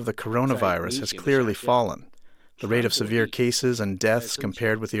virulence of the coronavirus has clearly fallen. The rate of severe cases and deaths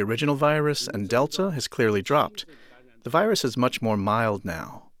compared with the original virus and Delta has clearly dropped. The virus is much more mild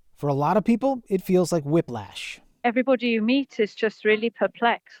now. For a lot of people, it feels like whiplash. Everybody you meet is just really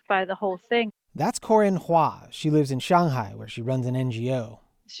perplexed by the whole thing. That's Corinne Hua. She lives in Shanghai, where she runs an NGO.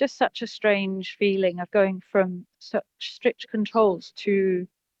 It's just such a strange feeling of going from such strict controls to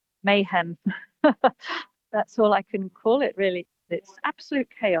mayhem. That's all I can call it, really. It's absolute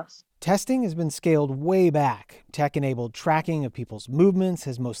chaos. Testing has been scaled way back. Tech-enabled tracking of people's movements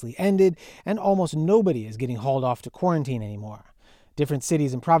has mostly ended, and almost nobody is getting hauled off to quarantine anymore. Different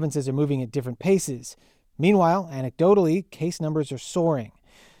cities and provinces are moving at different paces. Meanwhile, anecdotally, case numbers are soaring.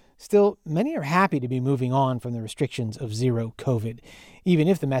 Still, many are happy to be moving on from the restrictions of zero COVID, even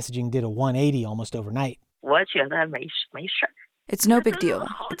if the messaging did a 180 almost overnight. It's no big deal.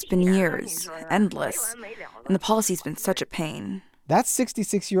 It's been years, endless, and the policy's been such a pain. That's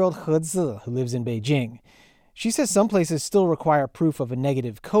 66-year-old He Zi, who lives in Beijing. She says some places still require proof of a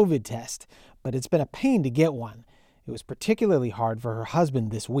negative COVID test, but it's been a pain to get one. It was particularly hard for her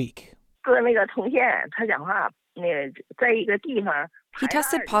husband this week. He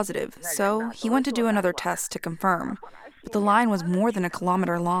tested positive, so he went to do another test to confirm, but the line was more than a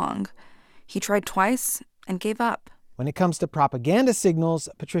kilometer long. He tried twice and gave up. When it comes to propaganda signals,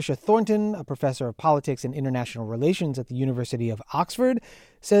 Patricia Thornton, a professor of politics and international relations at the University of Oxford,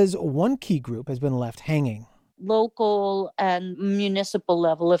 says one key group has been left hanging. Local and municipal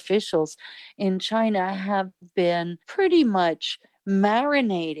level officials in China have been pretty much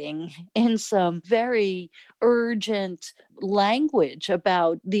marinating in some very urgent language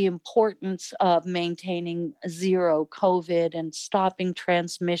about the importance of maintaining zero COVID and stopping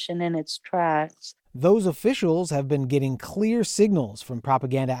transmission in its tracks. Those officials have been getting clear signals from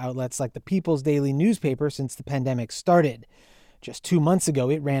propaganda outlets like the People's Daily newspaper since the pandemic started. Just 2 months ago,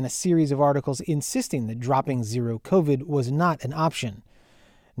 it ran a series of articles insisting that dropping zero COVID was not an option.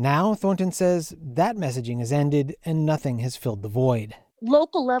 Now, Thornton says that messaging has ended and nothing has filled the void.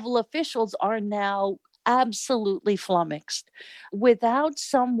 Local level officials are now absolutely flummoxed. Without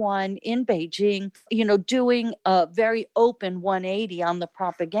someone in Beijing, doing a very open 180 on the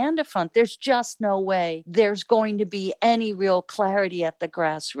propaganda front, there's just no way there's going to be any real clarity at the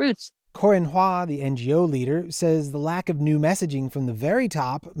grassroots. Corinne Hua, the NGO leader, says the lack of new messaging from the very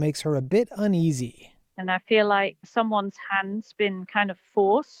top makes her a bit uneasy. And I feel like someone's hand's been kind of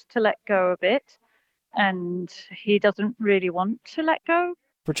forced to let go a bit, and he doesn't really want to let go.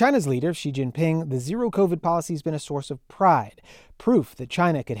 For China's leader, Xi Jinping, the zero COVID policy has been a source of pride, proof that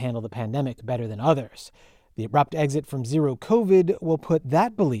China could handle the pandemic better than others. The abrupt exit from zero COVID will put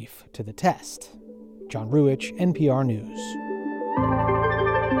that belief to the test. John Ruich, NPR News.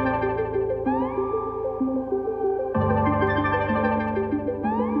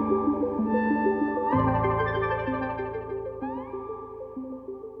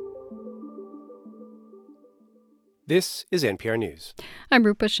 This is NPR News. I'm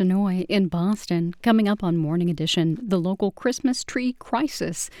Rupa Shenoy in Boston. Coming up on Morning Edition, the local Christmas tree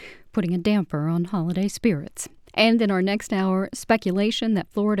crisis, putting a damper on holiday spirits. And in our next hour, speculation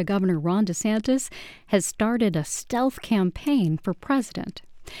that Florida Governor Ron DeSantis has started a stealth campaign for president.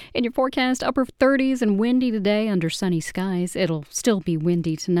 In your forecast, upper 30s and windy today under sunny skies. It'll still be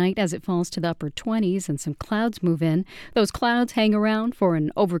windy tonight as it falls to the upper 20s and some clouds move in. Those clouds hang around for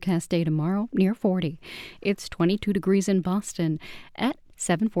an overcast day tomorrow, near 40. It's 22 degrees in Boston at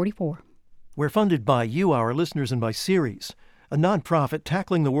 7:44. We're funded by you, our listeners, and by Ceres, a nonprofit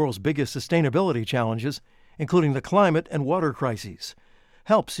tackling the world's biggest sustainability challenges, including the climate and water crises.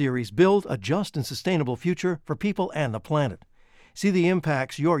 Help Ceres build a just and sustainable future for people and the planet. See the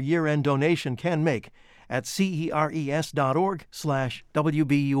impacts your year-end donation can make at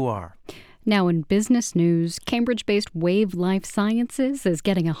ceres.org/WBUR. Now in business news, Cambridge-based Wave Life Sciences is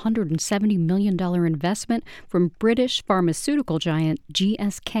getting a $170 million investment from British pharmaceutical giant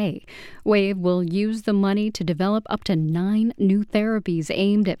GSK. Wave will use the money to develop up to 9 new therapies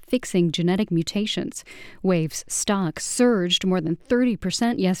aimed at fixing genetic mutations. Wave's stock surged more than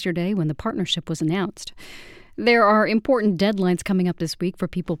 30% yesterday when the partnership was announced. There are important deadlines coming up this week for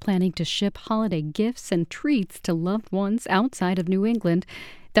people planning to ship holiday gifts and treats to loved ones outside of New England.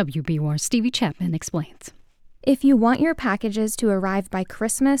 WBUR's Stevie Chapman explains. If you want your packages to arrive by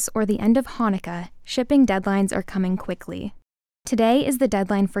Christmas or the end of Hanukkah, shipping deadlines are coming quickly. Today is the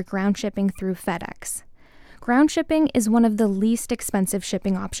deadline for ground shipping through FedEx. Ground shipping is one of the least expensive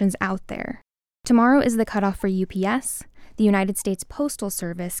shipping options out there. Tomorrow is the cutoff for UPS. The United States Postal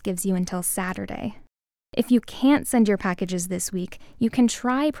Service gives you until Saturday. If you can't send your packages this week, you can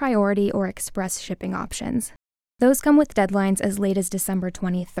try priority or express shipping options. Those come with deadlines as late as December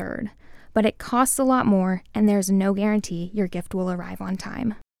 23rd, but it costs a lot more and there's no guarantee your gift will arrive on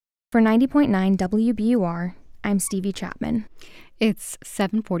time. For 90.9 WBUR, I'm Stevie Chapman. It's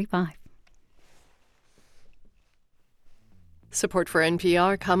 7:45. Support for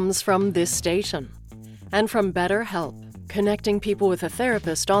NPR comes from this station and from BetterHelp, connecting people with a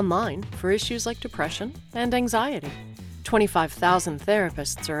therapist online for issues like depression and anxiety. 25,000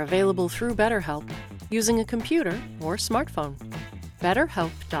 therapists are available through BetterHelp using a computer or smartphone.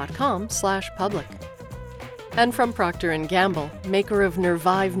 BetterHelp.com/public. And from Procter & Gamble, maker of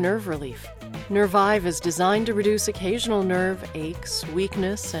Nervive Nerve Relief. Nervive is designed to reduce occasional nerve aches,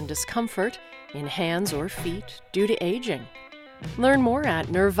 weakness, and discomfort in hands or feet due to aging. Learn more at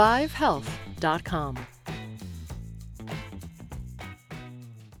nervivehealth.com.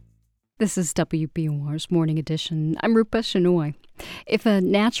 This is WBUR's Morning Edition. I'm Rupa Shenoy. If a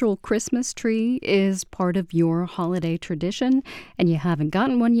natural Christmas tree is part of your holiday tradition and you haven't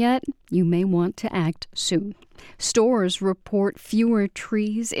gotten one yet, you may want to act soon. Stores report fewer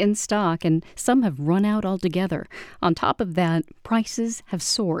trees in stock, and some have run out altogether. On top of that, prices have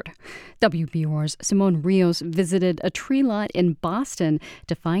soared. WBUR's Simone Rios visited a tree lot in Boston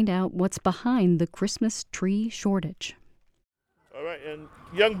to find out what's behind the Christmas tree shortage. All right, and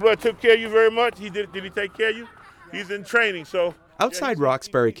Youngblood took care of you very much. Did he take care of you? He's in training, so. Outside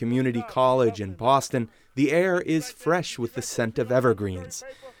Roxbury Community College in Boston, the air is fresh with the scent of evergreens.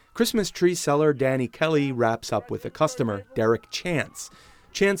 Christmas tree seller Danny Kelly wraps up with a customer, Derek Chance.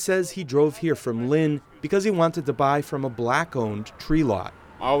 Chance says he drove here from Lynn because he wanted to buy from a black-owned tree lot.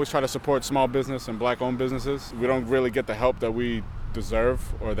 I always try to support small business and black-owned businesses. We don't really get the help that we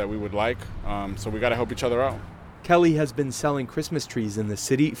deserve or that we would like, so we got to help each other out. Kelly has been selling Christmas trees in the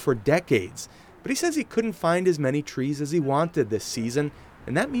city for decades, but he says he couldn't find as many trees as he wanted this season,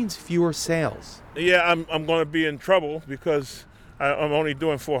 and that means fewer sales. Yeah, I'm going to be in trouble because I'm only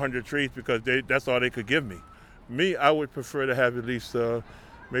doing 400 trees because that's all they could give me. Me, I would prefer to have at least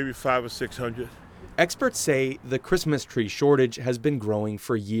maybe 500 or 600. Experts say the Christmas tree shortage has been growing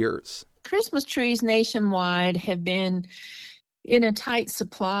for years. Christmas trees nationwide have been in a tight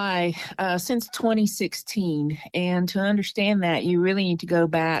supply since 2016. And to understand that, you really need to go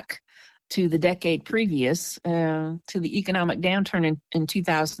back to the decade previous, to the economic downturn in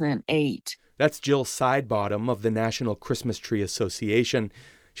 2008. That's Jill Sidebottom of the National Christmas Tree Association.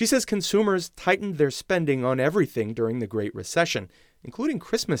 She says consumers tightened their spending on everything during the Great Recession, including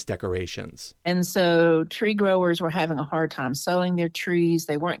Christmas decorations. And so tree growers were having a hard time selling their trees.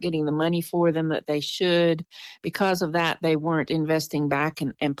 They weren't getting the money for them that they should. Because of that, they weren't investing back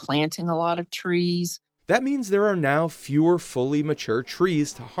and planting a lot of trees. That means there are now fewer fully mature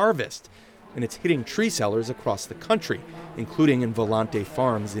trees to harvest, and it's hitting tree sellers across the country, including in Volante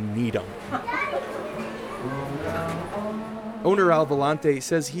Farms in Needham. Owner Al Volante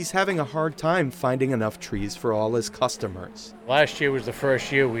says he's having a hard time finding enough trees for all his customers. Last year was the first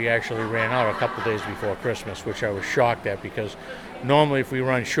year we actually ran out a couple days before Christmas, which I was shocked at because normally if we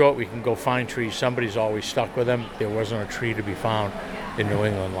run short, we can go find trees. Somebody's always stuck with them. There wasn't a tree to be found in New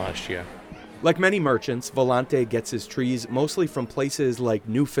England last year. Like many merchants, Volante gets his trees mostly from places like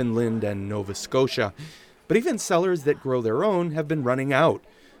Newfoundland and Nova Scotia. But even sellers that grow their own have been running out.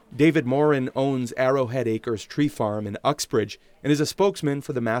 David Morin owns Arrowhead Acres Tree Farm in Uxbridge and is a spokesman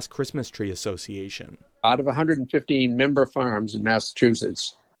for the Mass Christmas Tree Association. Out of 115 member farms in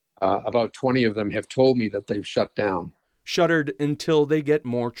Massachusetts, about 20 of them have told me that they've shut down. Shuttered until they get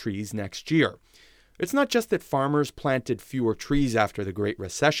more trees next year. It's not just that farmers planted fewer trees after the Great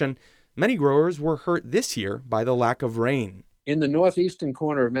Recession. Many growers were hurt this year by the lack of rain. In the northeastern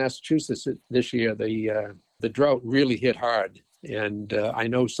corner of Massachusetts this year, the drought really hit hard. And I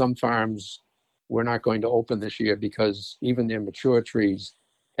know some farms were not going to open this year because even their mature trees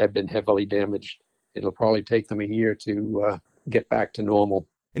have been heavily damaged. It'll probably take them a year to get back to normal.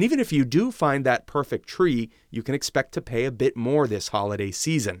 And even if you do find that perfect tree, you can expect to pay a bit more this holiday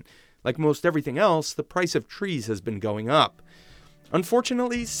season. Like most everything else, the price of trees has been going up.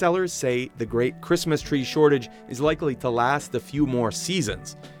 Unfortunately, sellers say the great Christmas tree shortage is likely to last a few more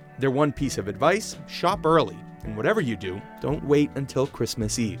seasons. Their one piece of advice: shop early. And whatever you do, don't wait until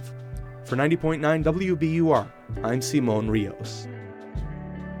Christmas Eve. For 90.9 WBUR, I'm Simon Rios.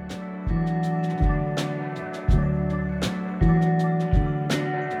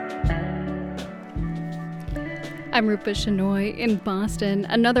 I'm Rupa Shenoy in Boston.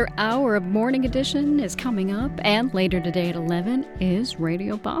 Another hour of Morning Edition is coming up, and later today at 11 is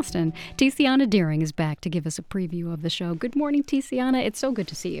Radio Boston. Tiziana Deering is back to give us a preview of the show. Good morning, Tiziana. It's so good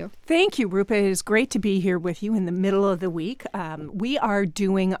to see you. Thank you, Rupa. It is great to be here with you in the middle of the week. We are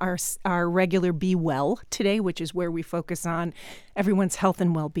doing our regular Be Well today, which is where we focus on everyone's health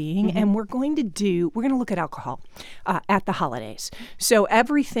and well-being, and we're going to look at alcohol at the holidays. So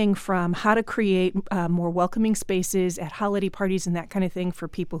everything from how to create more welcoming spaces at holiday parties and that kind of thing for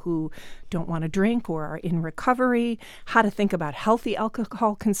people who don't want to drink or are in recovery, how to think about healthy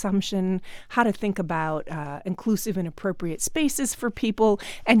alcohol consumption, how to think about inclusive and appropriate spaces for people,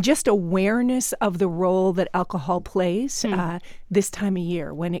 and just awareness of the role that alcohol plays this time of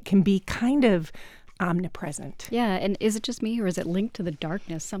year when it can be kind of omnipresent. Yeah, and is it just me or is it linked to the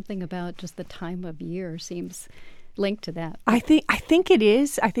darkness? Something about just the time of year seems linked to that. I think it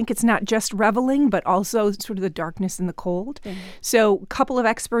is. I think it's not just reveling, but also sort of the darkness and the cold. So a couple of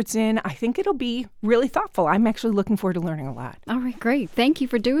experts in. I think it'll be really thoughtful. I'm actually looking forward to learning a lot. All right, great. Thank you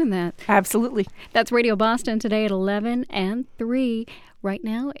for doing that. Absolutely. That's Radio Boston today at 11 and 3. Right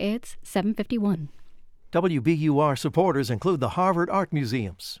now, it's 7:51. WBUR supporters include the Harvard Art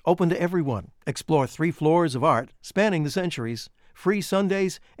Museums, open to everyone. Explore 3 floors of art spanning the centuries, free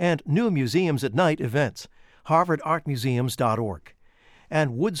Sundays, and new Museums at Night events. HarvardArtMuseums.org.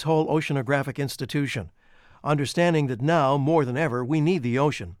 And Woods Hole Oceanographic Institution, understanding that now, more than ever, we need the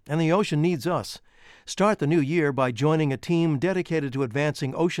ocean, and the ocean needs us. Start the new year by joining a team dedicated to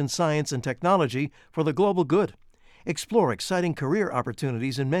advancing ocean science and technology for the global good. Explore exciting career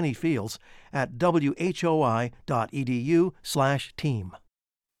opportunities in many fields at whoi.edu/team.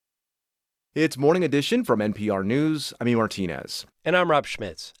 It's Morning Edition from NPR News. I'm E. Martinez. And I'm Rob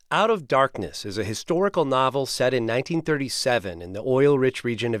Schmitz. Out of Darkness is a historical novel set in 1937 in the oil-rich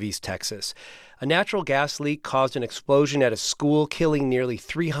region of East Texas. A natural gas leak caused an explosion at a school, killing nearly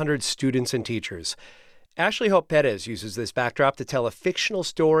 300 students and teachers. Ashley Hope Perez uses this backdrop to tell a fictional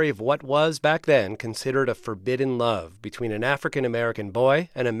story of what was, back then, considered a forbidden love between an African-American boy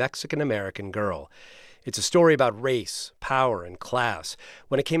and a Mexican-American girl. It's a story about race, power, and class.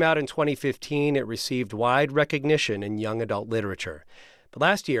 When it came out in 2015, it received wide recognition in young adult literature. But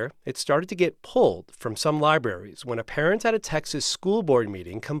last year, it started to get pulled from some libraries when a parent at a Texas school board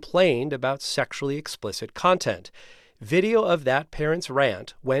meeting complained about sexually explicit content. Video of that parent's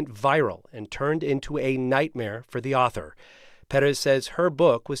rant went viral and turned into a nightmare for the author. Perez says her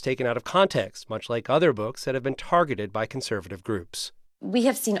book was taken out of context, much like other books that have been targeted by conservative groups. We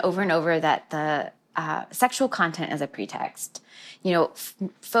have seen over and over that the sexual content is a pretext. You know,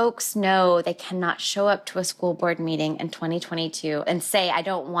 folks know they cannot show up to a school board meeting in 2022 and say, I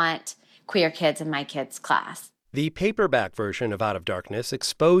don't want queer kids in my kids' class. The paperback version of Out of Darkness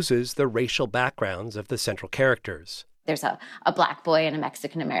exposes the racial backgrounds of the central characters. There's a black boy and a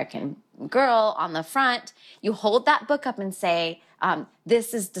Mexican-American girl on the front. You hold that book up and say,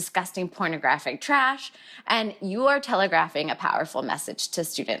 this is disgusting pornographic trash, and you are telegraphing a powerful message to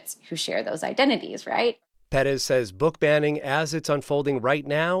students who share those identities, right? Perez says book banning as it's unfolding right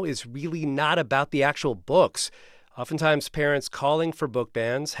now is really not about the actual books. Oftentimes, parents calling for book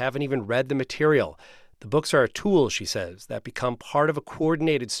bans haven't even read the material. The books are a tool, she says, that become part of a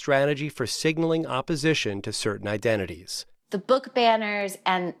coordinated strategy for signaling opposition to certain identities. The book banners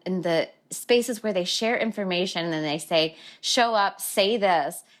and the spaces where they share information and they say, show up, say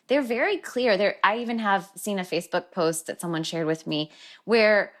this, they're very clear. I even have seen a Facebook post that someone shared with me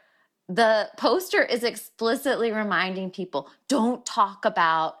where the poster is explicitly reminding people, don't talk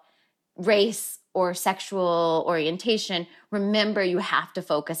about race or sexual orientation. Remember, you have to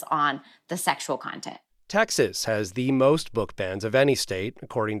focus on the sexual content. Texas has the most book bans of any state,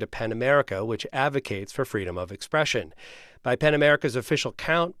 according to PEN America, which advocates for freedom of expression. By PEN America's official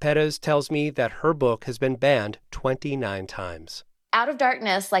count, Perez tells me that her book has been banned 29 times. Out of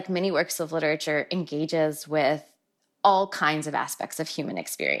Darkness, like many works of literature, engages with all kinds of aspects of human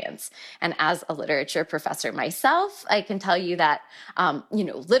experience. And as a literature professor myself, I can tell you that,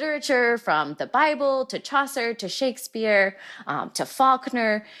 literature from the Bible to Chaucer to Shakespeare to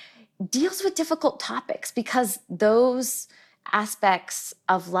Faulkner deals with difficult topics because those aspects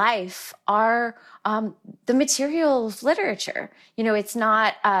of life are the material of literature. It's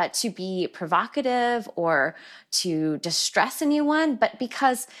not to be provocative or to distress anyone, but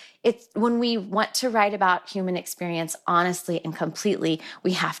because it's when we want to write about human experience honestly and completely,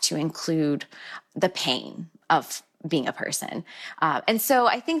 we have to include the pain of being a person. And so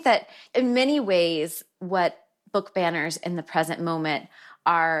I think that in many ways, what book banners in the present moment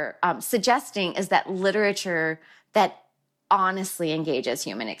are suggesting is that literature that honestly engages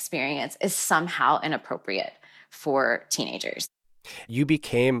human experience is somehow inappropriate for teenagers. You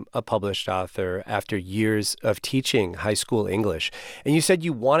became a published author after years of teaching high school English. And you said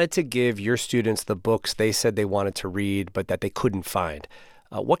you wanted to give your students the books they said they wanted to read, but that they couldn't find.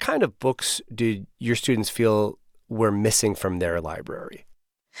 What kind of books did your students feel were missing from their library?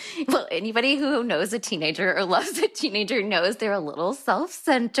 Well, anybody who knows a teenager or loves a teenager knows they're a little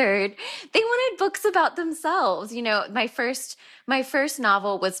self-centered. They wanted books about themselves. My first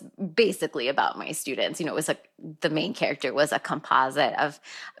novel was basically about my students. It was the main character was a composite of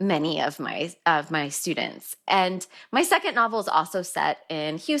many of my students. And my second novel is also set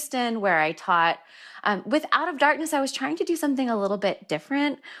in Houston, where I taught. With Out of Darkness, I was trying to do something a little bit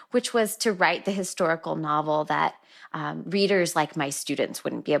different, which was to write the historical novel that readers like my students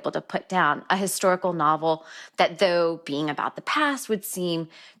wouldn't be able to put down. A historical novel that, though being about the past, would seem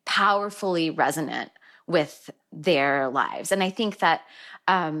powerfully resonant with their lives. And I think that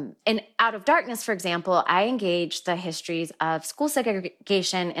in Out of Darkness, for example, I engaged the histories of school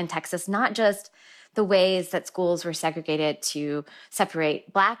segregation in Texas, not just the ways that schools were segregated to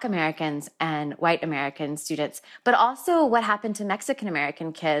separate Black Americans and white American students, but also what happened to Mexican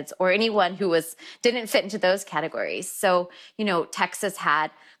American kids or anyone who didn't fit into those categories. So, Texas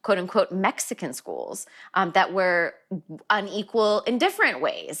had quote unquote Mexican schools that were unequal in different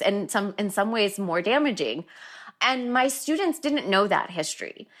ways and in some ways more damaging. And my students didn't know that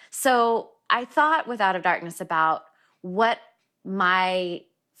history. So I thought with Out of Darkness about what my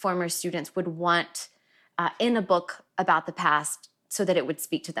former students would want in a book about the past so that it would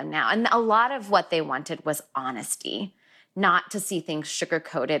speak to them now. And a lot of what they wanted was honesty, not to see things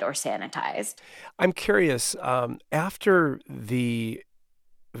sugar-coated or sanitized. I'm curious, after the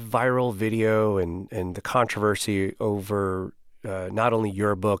viral video and the controversy over not only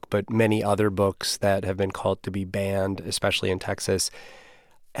your book, but many other books that have been called to be banned, especially in Texas,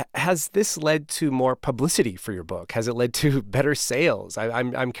 has this led to more publicity for your book? Has it led to better sales?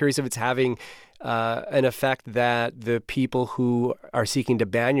 I'm curious if it's having an effect that the people who are seeking to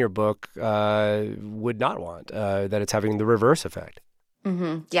ban your book would not want, that it's having the reverse effect.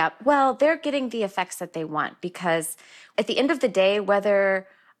 Mm-hmm. Yeah. Well, they're getting the effects that they want because at the end of the day, whether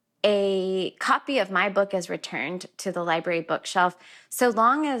a copy of my book is returned to the library bookshelf, so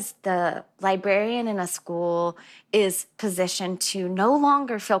long as the librarian in a school is positioned to no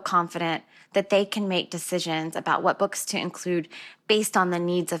longer feel confident that they can make decisions about what books to include based on the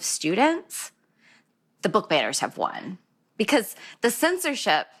needs of students, the book banners have won. Because the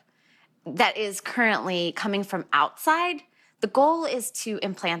censorship that is currently coming from outside, the goal is to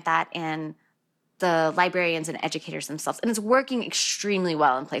implant that in the librarians and educators themselves. And it's working extremely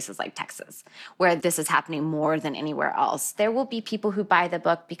well in places like Texas, where this is happening more than anywhere else. There will be people who buy the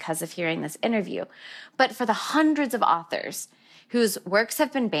book because of hearing this interview. But for the hundreds of authors whose works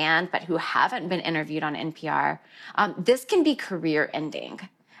have been banned but who haven't been interviewed on NPR, this can be career-ending.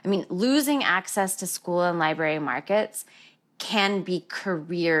 I mean, losing access to school and library markets can be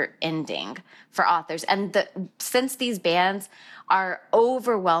career-ending for authors. And since these bans are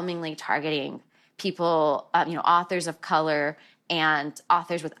overwhelmingly targeting people, authors of color and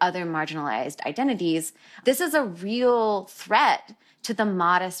authors with other marginalized identities, this is a real threat to the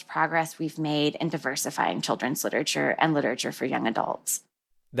modest progress we've made in diversifying children's literature and literature for young adults.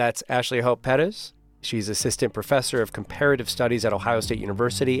 That's Ashley Hope Pettis. She's assistant professor of comparative studies at Ohio State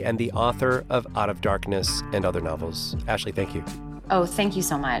University and the author of Out of Darkness and other novels. Ashley, thank you. Oh, thank you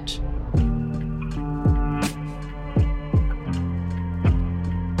so much.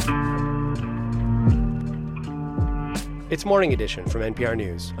 It's Morning Edition from NPR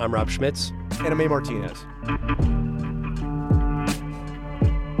News. I'm Rob Schmitz. And I'm A. Martinez.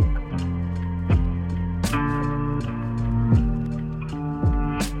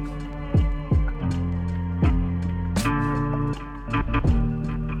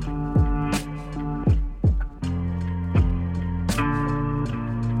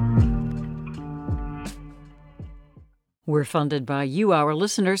 We're funded by you, our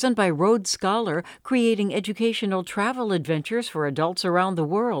listeners, and by Road Scholar, creating educational travel adventures for adults around the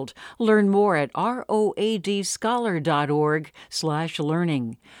world. Learn more at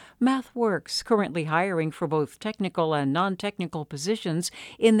roadscholar.org/learning. MathWorks, currently hiring for both technical and non-technical positions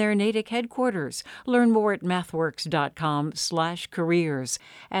in their Natick headquarters. Learn more at mathworks.com/careers.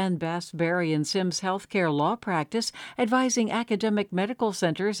 And Bass, Berry & Sims Healthcare Law Practice, advising academic medical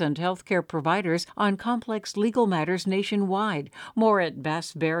centers and healthcare providers on complex legal matters nationwide. More at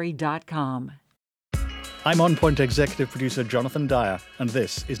bassberry.com. I'm On Point executive producer Jonathan Dyer, and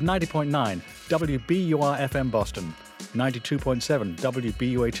this is 90.9 WBUR FM Boston, 92.7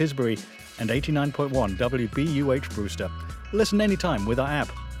 WBUH Tisbury, and 89.1 WBUH Brewster. Listen anytime with our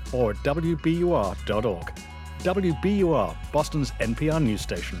app or at WBUR.org. WBUR, Boston's NPR news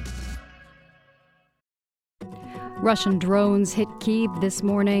station. Russian drones hit Kyiv this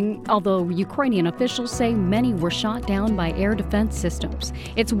morning, although Ukrainian officials say many were shot down by air defense systems.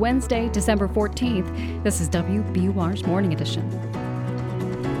 It's Wednesday, December 14th. This is WBUR's Morning Edition.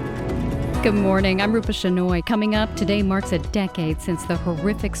 Good morning. I'm Rupa Shenoy. Coming up, today marks a decade since the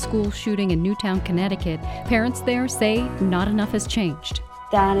horrific school shooting in Newtown, Connecticut. Parents there say not enough has changed.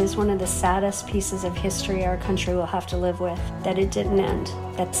 That is one of the saddest pieces of history our country will have to live with, that it didn't end,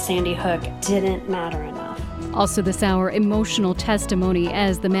 that Sandy Hook didn't matter enough. Also this hour, emotional testimony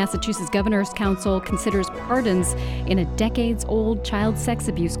as the Massachusetts Governor's Council considers pardons in a decades-old child sex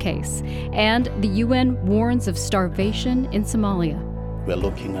abuse case. And the UN warns of starvation in Somalia. We're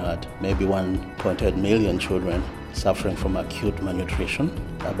looking at maybe 1.8 million children suffering from acute malnutrition.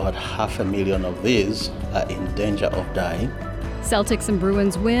 About 500,000 of these are in danger of dying. Celtics and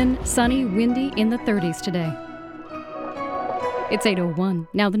Bruins win, sunny, windy in the 30s today. It's 8:01.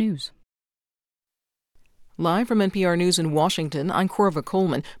 Now the news. Live from NPR News in Washington, I'm Corva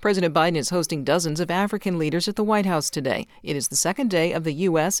Coleman. President Biden is hosting dozens of African leaders at the White House today. It is the second day of the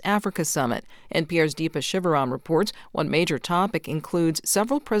U.S.-Africa Summit. NPR's Deepa Shivaram reports one major topic includes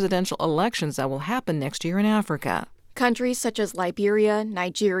several presidential elections that will happen next year in Africa. Countries such as Liberia,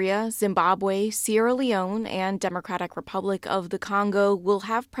 Nigeria, Zimbabwe, Sierra Leone, and Democratic Republic of the Congo will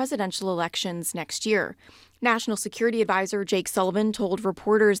have presidential elections next year. National Security Advisor Jake Sullivan told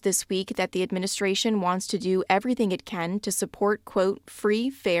reporters this week that the administration wants to do everything it can to support, quote,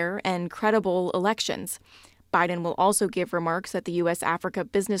 free, fair, and credible elections. Biden will also give remarks at the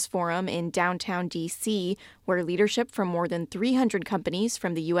U.S.-Africa Business Forum in downtown D.C., where leadership from more than 300 companies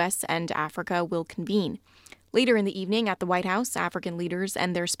from the U.S. and Africa will convene. Later in the evening at the White House, African leaders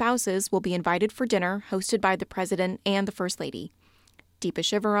and their spouses will be invited for dinner hosted by the President and the First Lady. Deepa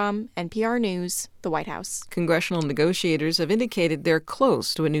Shivaram, NPR News, the White House. Congressional negotiators have indicated they're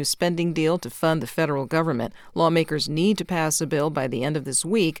close to a new spending deal to fund the federal government. Lawmakers need to pass a bill by the end of this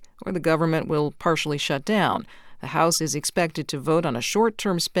week, or the government will partially shut down. The House is expected to vote on a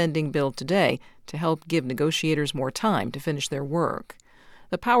short-term spending bill today to help give negotiators more time to finish their work.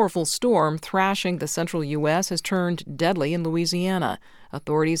 The powerful storm thrashing the central U.S. has turned deadly in Louisiana.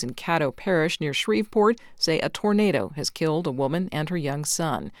 Authorities in Caddo Parish near Shreveport say a tornado has killed a woman and her young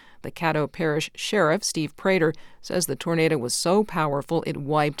son. The Caddo Parish Sheriff, Steve Prater, says the tornado was so powerful it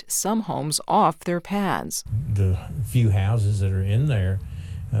wiped some homes off their paths. The few houses that are in there,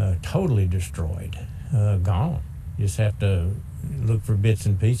 totally destroyed, gone. You just have to look for bits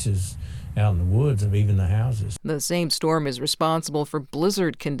and pieces out in the woods of even the houses. The same storm is responsible for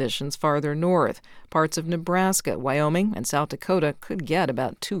blizzard conditions farther north. Parts of Nebraska, Wyoming, and South Dakota could get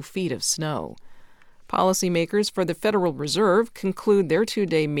about 2 feet of snow. Policymakers for the Federal Reserve conclude their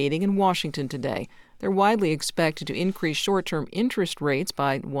two-day meeting in Washington today. They're widely expected to increase short-term interest rates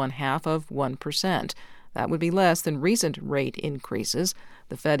by 0.5%. That would be less than recent rate increases.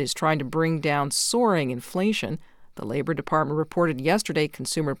 The Fed is trying to bring down soaring inflation. The Labor Department reported yesterday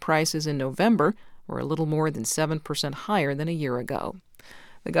consumer prices in November were a little more than 7% higher than a year ago.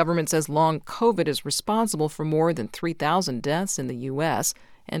 The government says long COVID is responsible for more than 3,000 deaths in the U.S.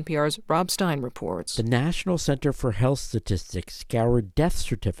 NPR's Rob Stein reports. The National Center for Health Statistics scoured death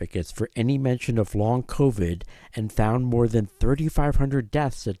certificates for any mention of long COVID and found more than 3,500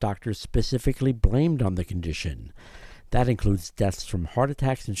 deaths that doctors specifically blamed on the condition. That includes deaths from heart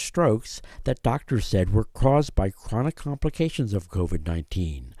attacks and strokes that doctors said were caused by chronic complications of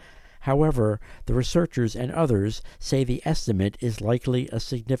COVID-19. However, the researchers and others say the estimate is likely a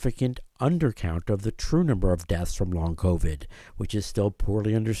significant undercount of the true number of deaths from long COVID, which is still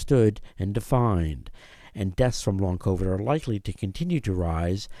poorly understood and defined. And deaths from long COVID are likely to continue to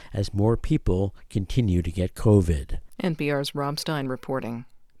rise as more people continue to get COVID. NPR's Rob Stein reporting.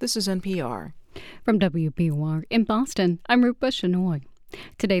 This is NPR. From WBUR in Boston, I'm Rupa Shenoy.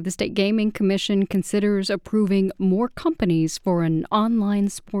 Today, the State Gaming Commission considers approving more companies for an online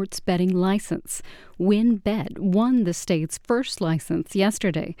sports betting license. WynnBET won the state's first license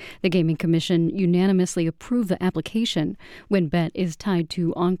yesterday. The Gaming Commission unanimously approved the application. WynnBET is tied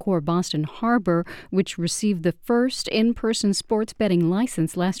to Encore Boston Harbor, which received the first in-person sports betting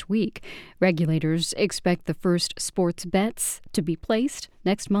license last week. Regulators expect the first sports bets to be placed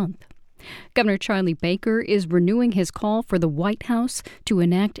next month. Governor Charlie Baker is renewing his call for the White House to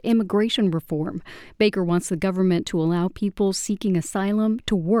enact immigration reform. Baker wants the government to allow people seeking asylum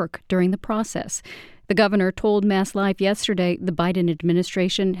to work during the process. The governor told Mass Live yesterday the Biden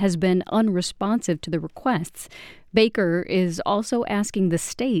administration has been unresponsive to the requests. Baker is also asking the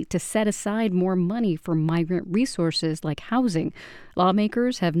state to set aside more money for migrant resources like housing.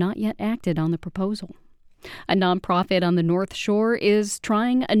 Lawmakers have not yet acted on the proposal. A nonprofit on the North Shore is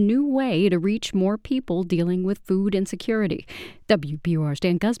trying a new way to reach more people dealing with food insecurity. WBUR's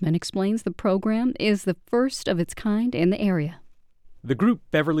Dan Guzman explains the program is the first of its kind in the area. The group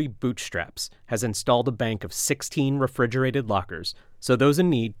Beverly Bootstraps has installed a bank of 16 refrigerated lockers so those in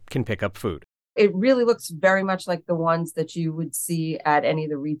need can pick up food. It really looks very much like the ones that you would see at any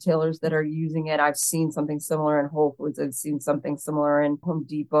of the retailers that are using it. I've seen something similar in Whole Foods. I've seen something similar in Home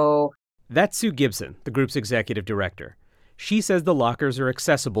Depot. That's Sue Gibson, the group's executive director. She says the lockers are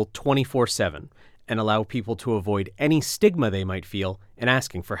accessible 24/7 and allow people to avoid any stigma they might feel in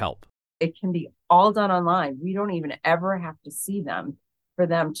asking for help. It can be all done online. We don't even ever have to see them for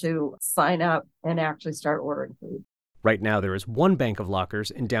them to sign up and actually start ordering food. Right now, there is one bank of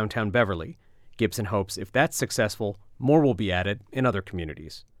lockers in downtown Beverly. Gibson hopes if that's successful, more will be added in other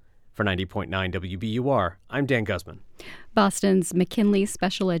communities. For 90.9 WBUR, I'm Dan Guzman. Boston's McKinley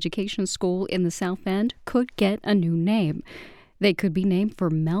Special Education School in the South End could get a new name. They could be named for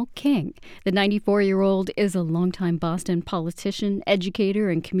Mel King. The 94-year-old is a longtime Boston politician, educator,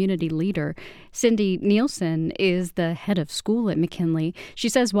 and community leader. Cindy Nielsen is the head of school at McKinley. She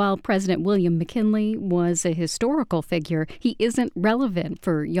says while President William McKinley was a historical figure, he isn't relevant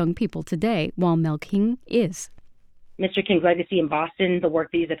for young people today, while Mel King is. Mr. King's legacy in Boston, the work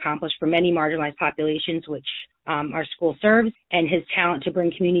that he's accomplished for many marginalized populations, which our school serves, and his talent to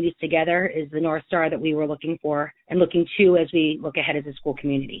bring communities together is the North Star that we were looking for and looking to as we look ahead as a school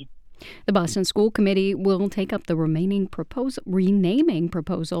community. The Boston School Committee will take up the renaming proposal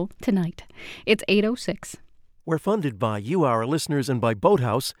tonight. It's 8:06. We're funded by you, our listeners, and by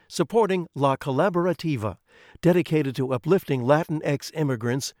Boathouse, supporting La Collaborativa, dedicated to uplifting Latinx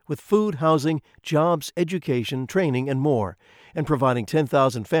immigrants with food, housing, jobs, education, training, and more, and providing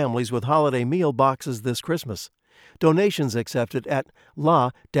 10,000 families with holiday meal boxes this Christmas. Donations accepted at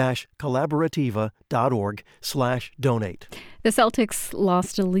la-collaborativa.org/donate. The Celtics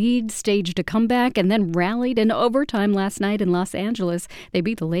lost a lead, staged a comeback, and then rallied in overtime last night in Los Angeles. They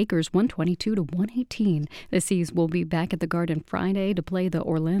beat the Lakers 122-118. The C's will be back at the Garden Friday to play the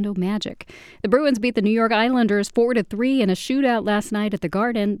Orlando Magic. The Bruins beat the New York Islanders 4-3 in a shootout last night at the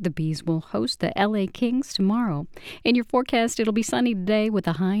Garden. The Bees will host the LA Kings tomorrow. In your forecast, it'll be sunny today with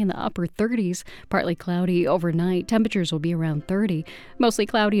a high in the upper 30s, partly cloudy overnight. Temperatures will be around 30. Mostly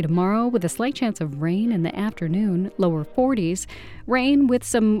cloudy tomorrow with a slight chance of rain in the afternoon, lower 40s. Rain with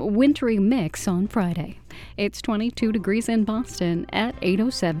some wintry mix on Friday. It's 22 degrees in Boston at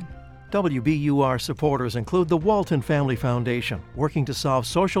 8:07. WBUR supporters include the Walton Family Foundation, working to solve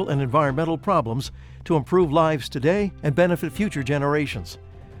social and environmental problems to improve lives today and benefit future generations.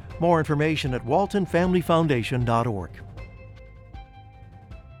 More information at waltonfamilyfoundation.org.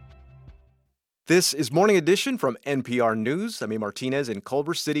 This is Morning Edition from NPR News. I'm A. Martinez in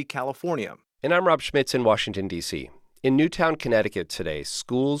Culver City, California. And I'm Rob Schmitz in Washington, D.C. In Newtown, Connecticut today,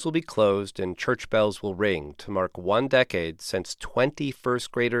 schools will be closed and church bells will ring to mark 1 decade since 20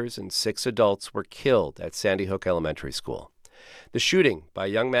 first graders and 6 adults were killed at Sandy Hook Elementary School. The shooting by a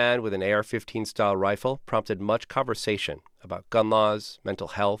young man with an AR-15 style rifle prompted much conversation about gun laws, mental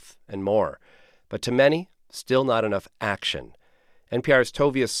health, and more. But to many, still not enough action. NPR's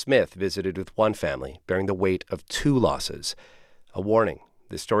Tovia Smith visited with one family bearing the weight of 2 losses. A warning,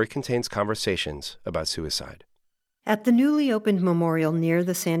 this story contains conversations about suicide. At the newly opened memorial near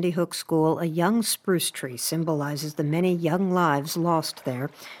the Sandy Hook School, a young spruce tree symbolizes the many young lives lost there.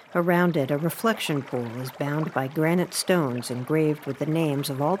 Around it, a reflection pool is bound by granite stones engraved with the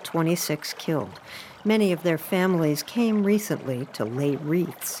names of all 26 killed. Many of their families came recently to lay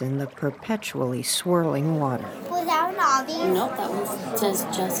wreaths in the perpetually swirling water. Was that one all these? Nope, that one says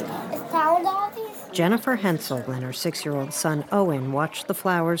Jessica. Is that one all these? Jennifer Hensel and her 6-year-old son Owen watched the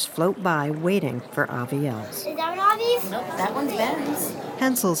flowers float by waiting for Aviel's. Is that one Avi's? Nope, that one's Ben's.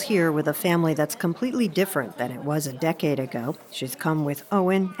 Hensel's here with a family that's completely different than it was a decade ago. She's come with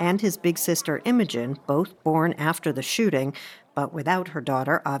Owen and his big sister Imogen, both born after the shooting, but without her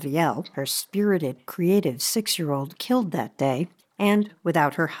daughter Aviel, her spirited, creative 6-year-old killed that day, and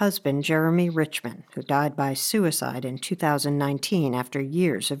without her husband Jeremy Richmond, who died by suicide in 2019 after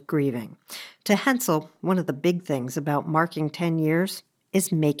years of grieving. To Hensel, one of the big things about marking 10 years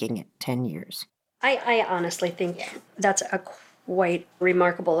is making it 10 years. I honestly think that's a quite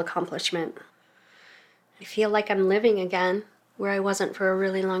remarkable accomplishment. I feel like I'm living again where I wasn't for a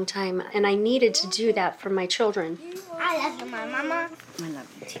really long time, and I needed to do that for my children. I love you, my mama. I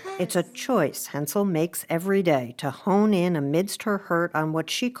love you too. It's a choice Hensel makes every day to hone in amidst her hurt on what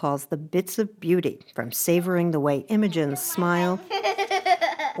she calls the bits of beauty, from savoring the way Imogen's smile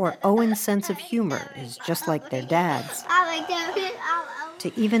or Owen's sense of humor is just like their dad's,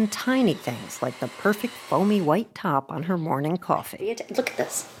 to even tiny things like the perfect foamy white top on her morning coffee. Look at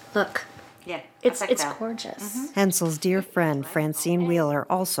this. Look. Yeah, it's gorgeous. Hensel's dear friend Francine Wheeler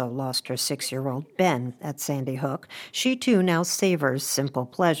also lost her 6-year-old Ben at Sandy Hook. She too now savors simple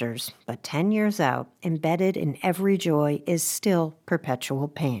pleasures, but 10 years out, embedded in every joy is still perpetual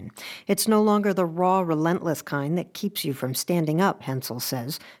pain. It's no longer the raw, relentless kind that keeps you from standing up, Hensel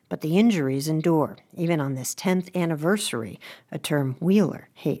says, but the injuries endure, even on this 10th anniversary, a term Wheeler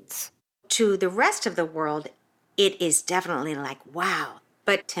hates. To the rest of the world, it is definitely like, wow.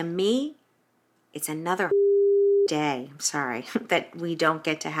 But to me, it's another day, I'm sorry, that we don't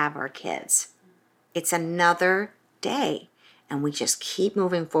get to have our kids. It's another day, and we just keep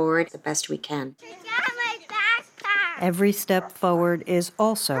moving forward the best we can. Every step forward is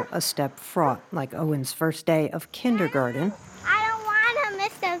also a step fraught, like Owen's first day of kindergarten. I don't want to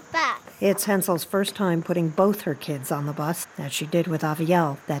miss the bus. It's Hensel's first time putting both her kids on the bus, as she did with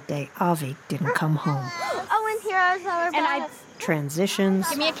Aviel that day Avi didn't come home. Owen's heroes are bus. Transitions.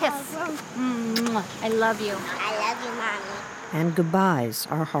 Give me a kiss. I love you. I love you, Mommy. And goodbyes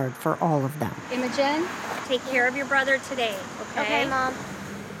are hard for all of them. Imogen, take care of your brother today, okay? Okay, Mom.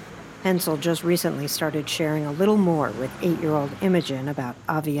 Hensel just recently started sharing a little more with 8-year-old Imogen about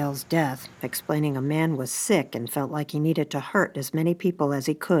Aviel's death, explaining a man was sick and felt like he needed to hurt as many people as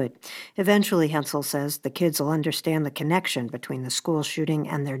he could. Eventually, Hensel says, the kids will understand the connection between the school shooting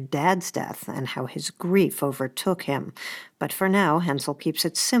and their dad's death and how his grief overtook him. But for now, Hensel keeps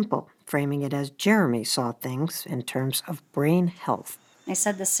it simple, framing it as Jeremy saw things in terms of brain health. I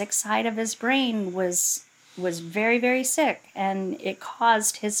said the sick side of his brain was very, very sick, and it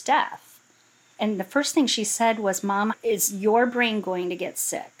caused his death. And the first thing she said was, Mom, is your brain going to get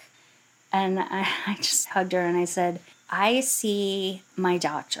sick? And I just hugged her and I said, I see my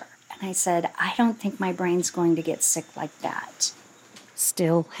doctor. And I said, I don't think my brain's going to get sick like that.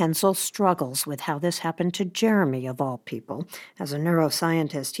 Still, Hensel struggles with how this happened to Jeremy, of all people. As a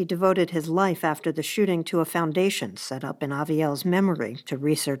neuroscientist, he devoted his life after the shooting to a foundation set up in Aviel's memory to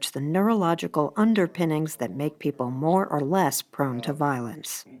research the neurological underpinnings that make people more or less prone to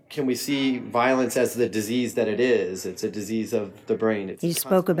violence. Can we see violence as the disease that it is? It's a disease of the brain. He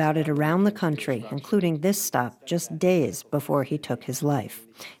spoke about it around the country, including this stop just days before he took his life.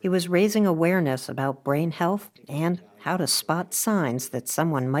 He was raising awareness about brain health and how to spot signs that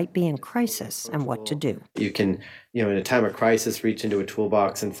someone might be in crisis and what to do. You can, in a time of crisis, reach into a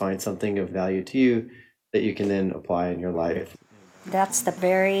toolbox and find something of value to you that you can then apply in your life. That's the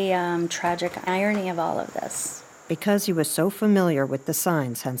very tragic irony of all of this. Because he was so familiar with the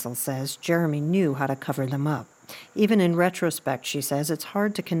signs, Hensel says, Jeremy knew how to cover them up. Even in retrospect, she says, it's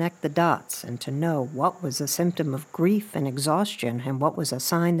hard to connect the dots and to know what was a symptom of grief and exhaustion and what was a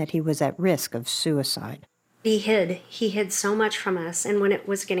sign that he was at risk of suicide. He hid so much from us, and when it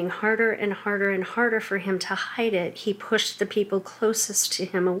was getting harder and harder and harder for him to hide it, he pushed the people closest to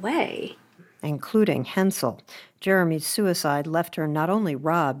him away. Including Hensel. Jeremy's suicide left her not only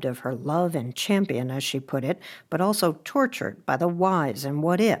robbed of her love and champion, as she put it, but also tortured by the whys and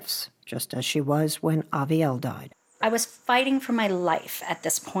what-ifs, just as she was when Aviel died. I was fighting for my life at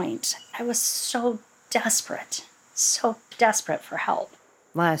this point. I was so desperate for help.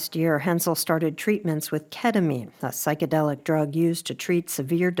 Last year, Hensel started treatments with ketamine, a psychedelic drug used to treat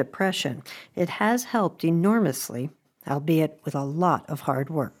severe depression. It has helped enormously, albeit with a lot of hard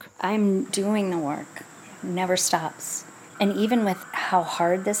work. I'm doing the work. It never stops. And even with how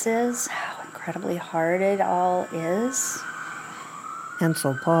hard this is, how incredibly hard it all is.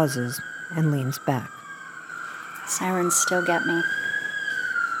 Hensel pauses and leans back. Sirens still get me.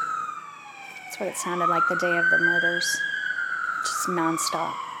 That's what it sounded like the day of the murders. Just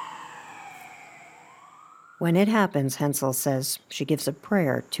nonstop. When it happens, Hensel says, she gives a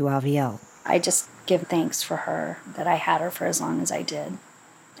prayer to Avielle. I just give thanks for her, that I had her for as long as I did.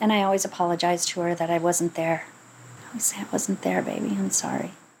 And I always apologize to her that I wasn't there. I always say I wasn't there, baby. I'm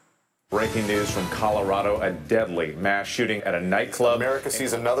sorry. Breaking news from Colorado, a deadly mass shooting at a nightclub. America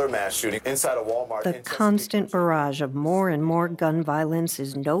sees another mass shooting inside a Walmart. The constant barrage of more and more gun violence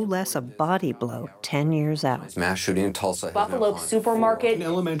is no less a body blow 10 years out. Mass shooting in Tulsa. Buffalo Supermarket. An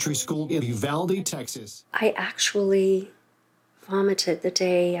elementary school in Uvalde, Texas. I actually vomited the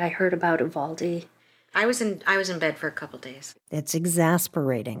day I heard about Uvalde. I was in bed for a couple days. It's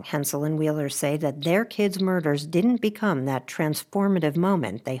exasperating, Hensel and Wheeler say, that their kids' murders didn't become that transformative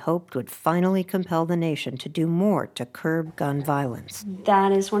moment they hoped would finally compel the nation to do more to curb gun violence.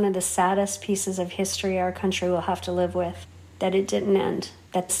 That is one of the saddest pieces of history our country will have to live with, that it didn't end,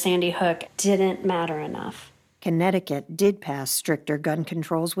 that Sandy Hook didn't matter enough. Connecticut did pass stricter gun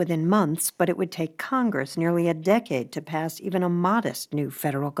controls within months, but it would take Congress nearly a decade to pass even a modest new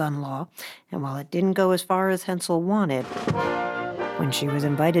federal gun law. And while it didn't go as far as Hensel wanted, when she was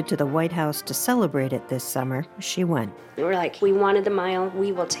invited to the White House to celebrate it this summer, she went. We were like, we wanted the mile,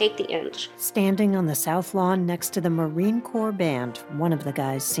 we will take the inch. Standing on the South Lawn next to the Marine Corps band, one of the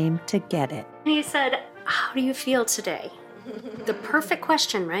guys seemed to get it. He said, how do you feel today? The perfect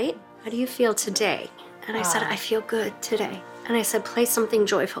question, right? How do you feel today? And I said, I feel good today. And I said, play something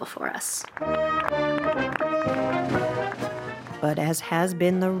joyful for us. But as has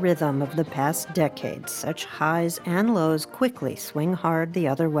been the rhythm of the past decades, such highs and lows quickly swing hard the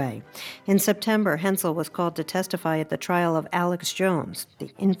other way. In September, Hensel was called to testify at the trial of Alex Jones,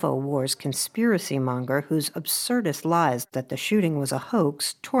 the InfoWars conspiracy monger whose absurdist lies that the shooting was a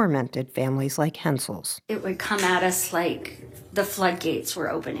hoax tormented families like Hensel's. It would come at us like the floodgates were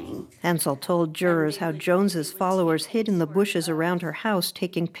opening. Hensel told jurors how Jones's followers hid in the bushes around her house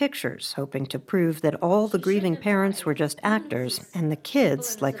taking pictures, hoping to prove that all the grieving parents were just actors, and the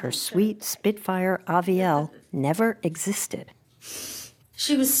kids, like her sweet Spitfire Avielle, never existed.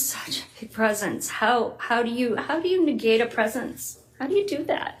 She was such a big presence. How do you negate a presence? How do you do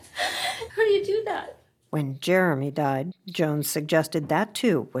that? How do you do that? When Jeremy died, Jones suggested that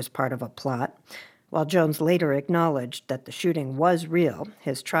too was part of a plot. While Jones later acknowledged that the shooting was real,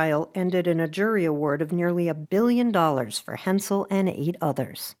 his trial ended in a jury award of nearly $1 billion for Hensel and 8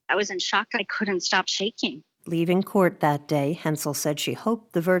 others. I was in shock. I couldn't stop shaking. Leaving court that day, Hensel said she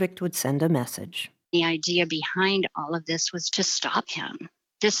hoped the verdict would send a message. The idea behind all of this was to stop him.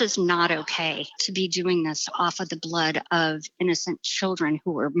 This is not okay to be doing this off of the blood of innocent children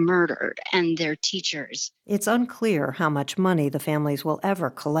who were murdered and their teachers. It's unclear how much money the families will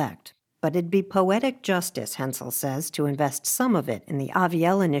ever collect. But it'd be poetic justice, Hensel says, to invest some of it in the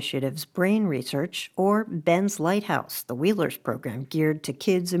Avielle Initiative's brain research or Ben's Lighthouse, the Wheelers program geared to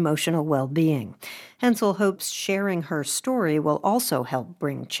kids' emotional well-being. Hensel hopes sharing her story will also help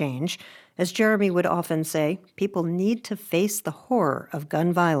bring change. As Jeremy would often say, people need to face the horror of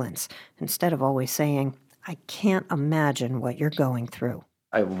gun violence instead of always saying, I can't imagine what you're going through.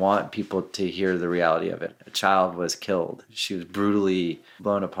 I want people to hear the reality of it. A child was killed. She was brutally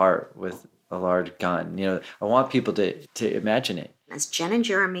blown apart with a large gun. I want people to imagine it. As Jen and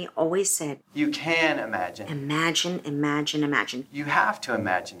Jeremy always said, you can imagine. Imagine, imagine, imagine. You have to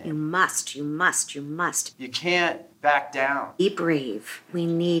imagine it. You must, you must, you must. You can't back down. Be brave. We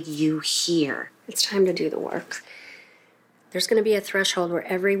need you here. It's time to do the work. There's going to be a threshold where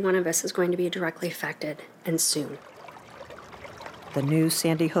every one of us is going to be directly affected, and soon. The new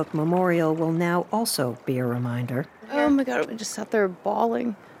Sandy Hook Memorial will now also be a reminder. Oh my God, we just sat there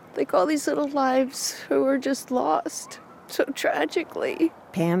bawling. Like all these little lives who were just lost so tragically.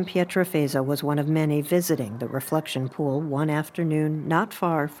 Pam Pietrafesa was one of many visiting the reflection pool one afternoon not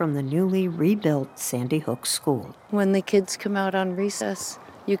far from the newly rebuilt Sandy Hook School. When the kids come out on recess,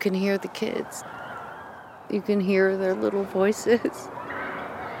 you can hear the kids. You can hear their little voices.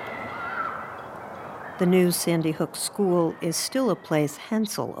 The new Sandy Hook School is still a place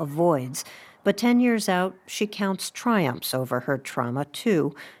Hensel avoids, but 10 years out, she counts triumphs over her trauma,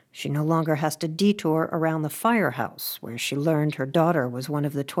 too. She no longer has to detour around the firehouse, where she learned her daughter was one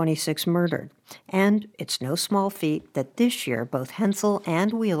of the 26 murdered. And it's no small feat that this year both Hensel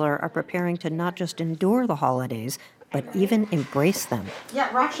and Wheeler are preparing to not just endure the holidays, but even embrace them.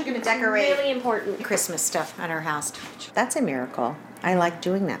 Yeah, we're actually going to decorate really important Christmas stuff on our house. That's a miracle. I like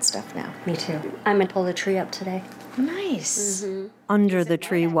doing that stuff now. Me too. I'm going to pull the tree up today. Nice. Mm-hmm. Under the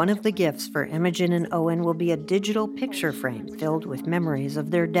tree, one of the gifts for Imogen and Owen will be a digital picture frame filled with memories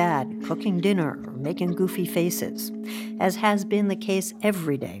of their dad cooking dinner or making goofy faces. As has been the case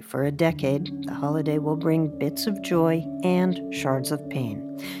every day for a decade, the holiday will bring bits of joy and shards of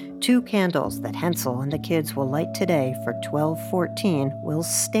pain. 2 candles that Hensel and the kids will light today for 12/14 will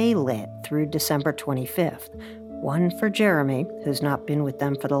stay lit through December 25th. One for Jeremy, who's not been with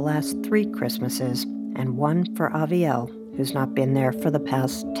them for the last 3 Christmases, and one for Aviel, who's not been there for the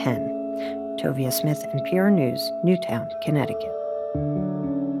past 10. Tovia Smith, NPR News, Newtown, Connecticut.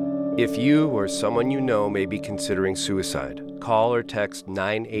 If you or someone you know may be considering suicide, call or text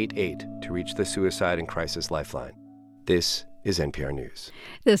 988 to reach the Suicide and Crisis Lifeline. This is NPR News.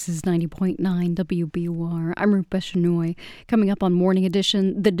 This is 90.9 WBUR. I'm Rupa Shenoy. Coming up on Morning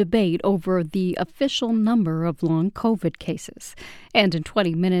Edition, the debate over the official number of long COVID cases. And in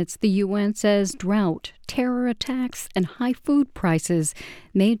 20 minutes, the UN says drought, terror attacks, and high food prices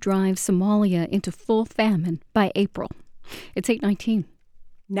may drive Somalia into full famine by April. It's 8:19.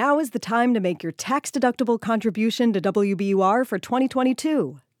 Now is the time to make your tax-deductible contribution to WBUR for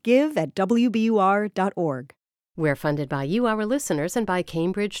 2022. Give at WBUR.org. We're funded by you, our listeners, and by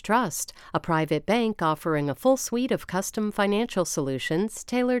Cambridge Trust, a private bank offering a full suite of custom financial solutions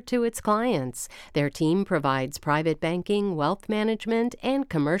tailored to its clients. Their team provides private banking, wealth management, and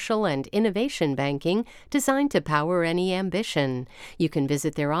commercial and innovation banking designed to power any ambition. You can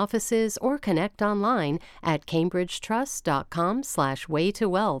visit their offices or connect online at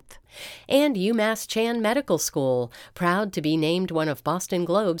cambridgetrust.com/way-to-wealth. And UMass Chan Medical School, proud to be named one of Boston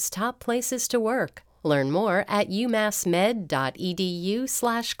Globe's top places to work. Learn more at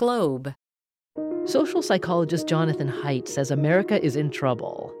umassmed.edu/globe. Social psychologist Jonathan Haidt says America is in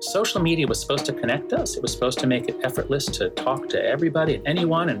trouble. Social media was supposed to connect us. It was supposed to make it effortless to talk to everybody and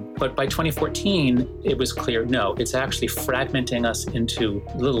anyone. But by 2014, it was clear, no, it's actually fragmenting us into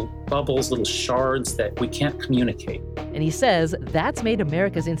little bubbles, little shards that we can't communicate. And he says that's made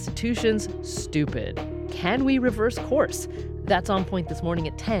America's institutions stupid. Can we reverse course? That's On Point this morning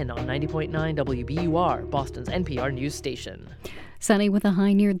at 10 on 90.9 WBUR, Boston's NPR news station. Sunny with a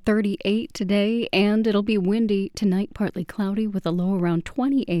high near 38 today, and it'll be windy tonight, partly cloudy with a low around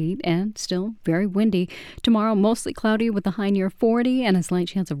 28, and still very windy. Tomorrow, mostly cloudy with a high near 40 and a slight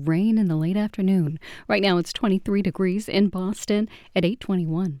chance of rain in the late afternoon. Right now, it's 23 degrees in Boston at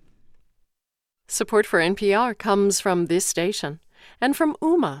 8:21. Support for NPR comes from this station and from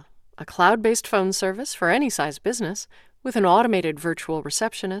Ooma, a cloud-based phone service for any size business with an automated virtual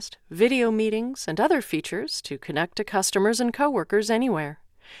receptionist, video meetings, and other features to connect to customers and coworkers anywhere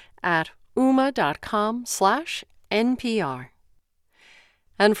at ooma.com/NPR.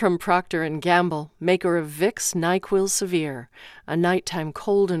 And from Procter & Gamble, maker of Vicks NyQuil Severe, a nighttime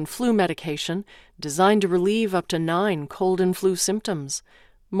cold and flu medication designed to relieve up to 9 cold and flu symptoms.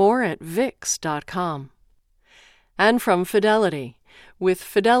 More at Vicks.com. And from Fidelity. With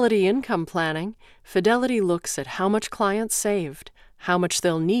Fidelity Income Planning, Fidelity looks at how much clients saved, how much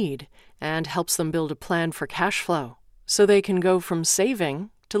they'll need, and helps them build a plan for cash flow so they can go from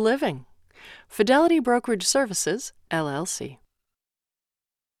saving to living. Fidelity Brokerage Services, LLC.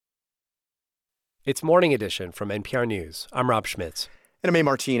 It's Morning Edition from NPR News. I'm Rob Schmitz. And I'm A.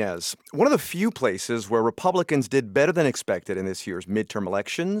 Martinez. One of the few places where Republicans did better than expected in this year's midterm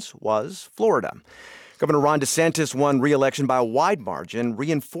elections was Florida. Governor Ron DeSantis won re-election by a wide margin,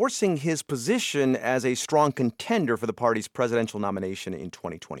 reinforcing his position as a strong contender for the party's presidential nomination in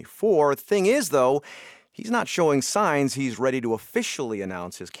 2024. Thing is, though, he's not showing signs he's ready to officially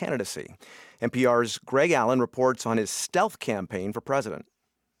announce his candidacy. NPR's Greg Allen reports on his stealth campaign for president.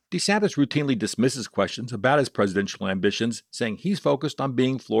 DeSantis routinely dismisses questions about his presidential ambitions, saying he's focused on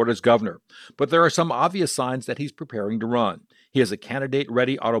being Florida's governor. But there are some obvious signs that he's preparing to run. He has a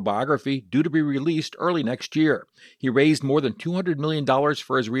candidate-ready autobiography due to be released early next year. He raised more than $200 million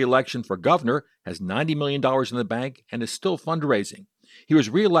for his re-election for governor, has $90 million in the bank, and is still fundraising. He was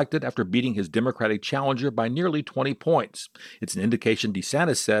re-elected after beating his Democratic challenger by nearly 20 points. It's an indication,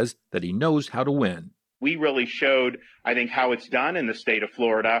 DeSantis says, that he knows how to win. We really showed, I think, how it's done in the state of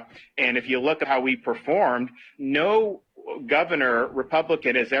Florida. And if you look at how we performed, no governor,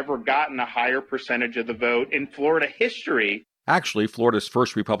 Republican, has ever gotten a higher percentage of the vote in Florida history. Actually, Florida's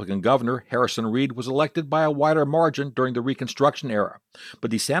first Republican governor, Harrison Reed, was elected by a wider margin during the Reconstruction era.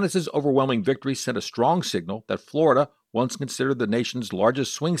 But DeSantis' overwhelming victory sent a strong signal that Florida, once considered the nation's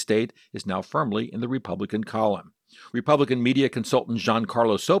largest swing state, is now firmly in the Republican column. Republican media consultant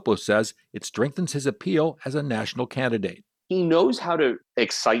Giancarlo Sopo says it strengthens his appeal as a national candidate. He knows how to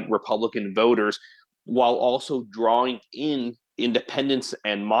excite Republican voters while also drawing in independents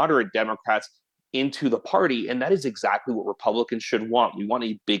and moderate Democrats into the party, and that is exactly what Republicans should want. We want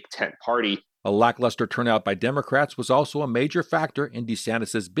a big tent party. A lackluster turnout by Democrats was also a major factor in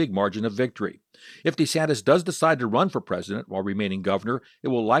DeSantis' big margin of victory. If DeSantis does decide to run for president while remaining governor, it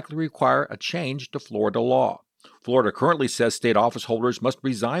will likely require a change to Florida law. Florida currently says state office holders must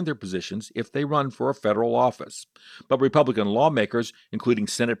resign their positions if they run for a federal office. But Republican lawmakers, including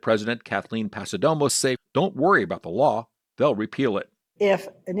Senate President Kathleen Papadopoulos, say don't worry about the law, they'll repeal it. If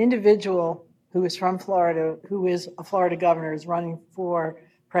an individual who is from Florida, who is a Florida governor, is running for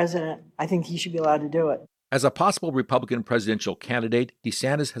president, I think he should be allowed to do it. As a possible Republican presidential candidate,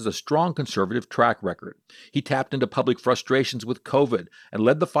 DeSantis has a strong conservative track record. He tapped into public frustrations with COVID and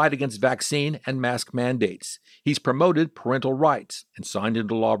led the fight against vaccine and mask mandates. He's promoted parental rights and signed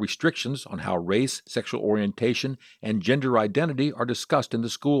into law restrictions on how race, sexual orientation, and gender identity are discussed in the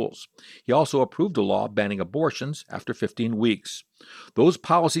schools. He also approved a law banning abortions after 15 weeks. Those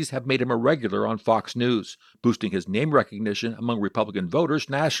policies have made him a regular on Fox News, boosting his name recognition among Republican voters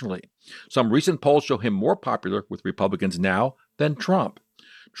nationally. Some recent polls show him more popular with Republicans now than Trump.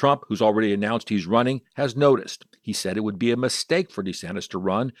 Trump, who's already announced he's running, has noticed. He said it would be a mistake for DeSantis to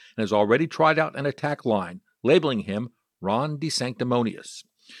run and has already tried out an attack line, labeling him Ron DeSanctimonious.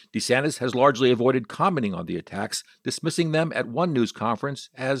 DeSantis has largely avoided commenting on the attacks, dismissing them at one news conference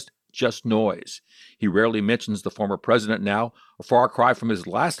as just noise. He rarely mentions the former president now, a far cry from his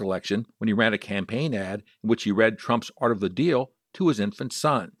last election when he ran a campaign ad in which he read Trump's Art of the Deal to his infant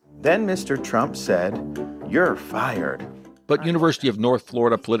son. Then Mr. Trump said, "You're fired." But University of North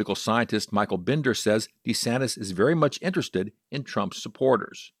Florida political scientist Michael Binder says DeSantis is very much interested in Trump's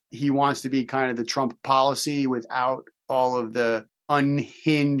supporters. He wants to be kind of the Trump policy without all of the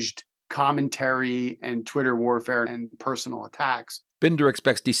unhinged commentary and Twitter warfare and personal attacks. Binder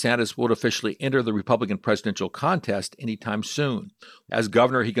expects DeSantis won't officially enter the Republican presidential contest anytime soon. As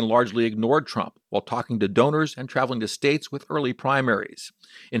governor, he can largely ignore Trump while talking to donors and traveling to states with early primaries.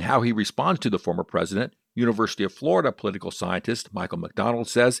 In how he responds to the former president, University of Florida political scientist Michael McDonald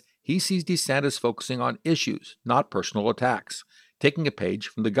says he sees DeSantis focusing on issues, not personal attacks, taking a page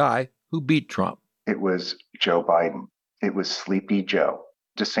from the guy who beat Trump. It was Joe Biden. It was Sleepy Joe.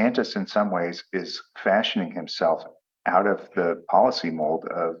 DeSantis, in some ways, is fashioning himself out of the policy mold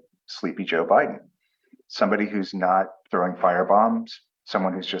of Sleepy Joe Biden. Somebody who's not throwing firebombs,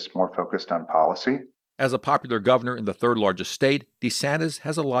 someone who's just more focused on policy. As a popular governor in the third largest state, DeSantis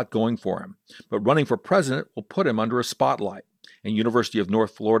has a lot going for him, but running for president will put him under a spotlight. And University of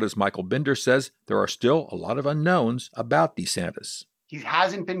North Florida's Michael Binder says there are still a lot of unknowns about DeSantis. He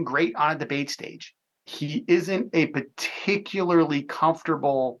hasn't been great on a debate stage. He isn't a particularly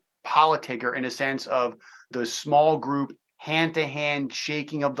comfortable politicker in a sense of the small group, hand-to-hand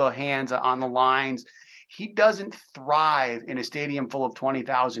shaking of the hands on the lines. He doesn't thrive in a stadium full of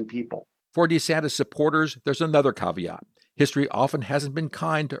 20,000 people. For DeSantis supporters, there's another caveat. History often hasn't been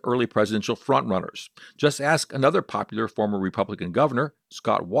kind to early presidential frontrunners. Just ask another popular former Republican governor,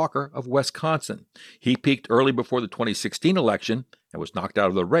 Scott Walker of Wisconsin. He peaked early before the 2016 election and was knocked out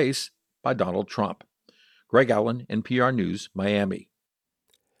of the race by Donald Trump. Greg Allen, NPR News, Miami.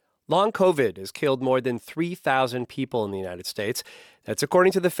 Long COVID has killed more than 3,000 people in the United States. That's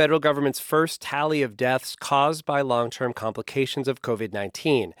according to the federal government's first tally of deaths caused by long-term complications of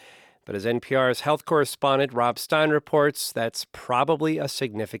COVID-19. But as NPR's health correspondent Rob Stein reports, that's probably a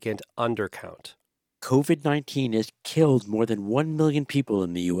significant undercount. COVID-19 has killed more than 1 million people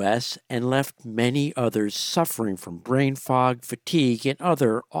in the U.S. and left many others suffering from brain fog, fatigue, and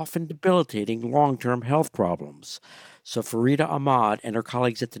other often debilitating long-term health problems. So Farida Ahmad and her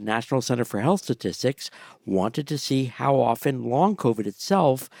colleagues at the National Center for Health Statistics wanted to see how often long COVID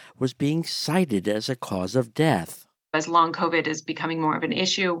itself was being cited as a cause of death. As long COVID is becoming more of an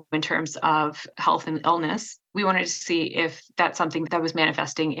issue in terms of health and illness, we wanted to see if that's something that was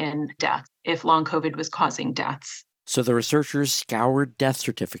manifesting in death, if long COVID was causing deaths. So the researchers scoured death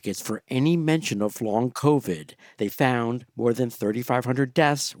certificates for any mention of long COVID. They found more than 3,500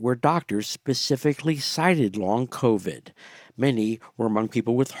 deaths where doctors specifically cited long COVID. Many were among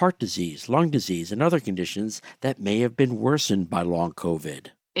people with heart disease, lung disease, and other conditions that may have been worsened by long COVID.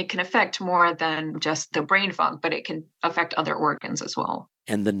 It can affect more than just the brain fog, but it can affect other organs as well.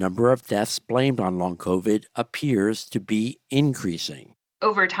 And the number of deaths blamed on long COVID appears to be increasing.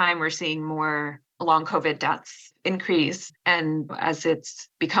 Over time, we're seeing more long COVID deaths increase. And as it's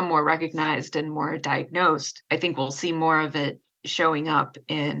become more recognized and more diagnosed, I think we'll see more of it showing up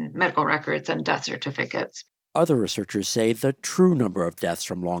in medical records and death certificates. Other researchers say the true number of deaths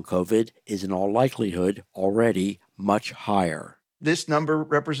from long COVID is in all likelihood already much higher. This number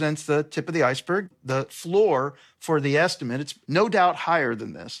represents the tip of the iceberg, the floor for the estimate. It's no doubt higher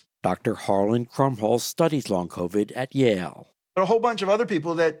than this. Dr. Harlan Krumholz studies long COVID at Yale. A whole bunch of other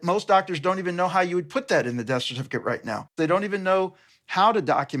people that most doctors don't even know how you would put that in the death certificate right now. They don't even know how to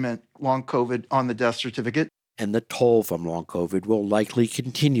document long COVID on the death certificate. And the toll from long COVID will likely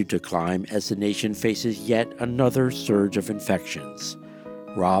continue to climb as the nation faces yet another surge of infections.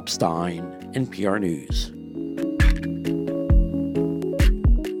 Rob Stein, NPR News.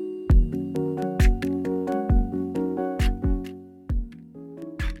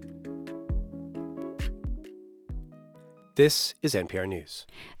 This is NPR News.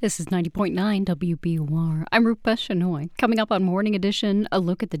 This is 90.9 WBUR. I'm Rupesh Shenoy. Coming up on Morning Edition, a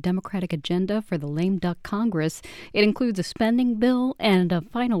look at the Democratic agenda for the lame duck Congress. It includes a spending bill and a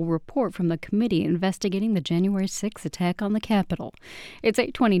final report from the committee investigating the January 6th attack on the Capitol. It's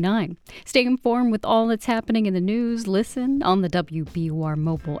 8:29. Stay informed with all that's happening in the news. Listen on the WBUR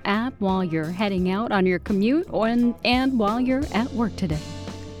mobile app while you're heading out on your commute and while you're at work today.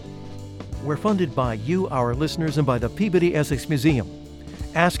 We're funded by you, our listeners, and by the Peabody Essex Museum,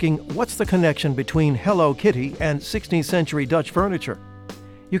 asking what's the connection between Hello Kitty and 16th century Dutch furniture?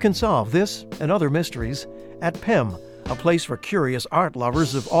 You can solve this and other mysteries at PEM, a place for curious art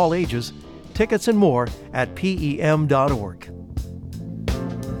lovers of all ages. Tickets and more at PEM.org.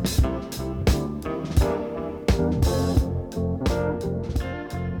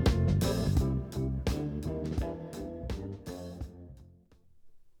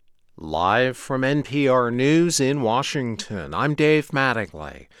 Live from NPR News in Washington, I'm Dave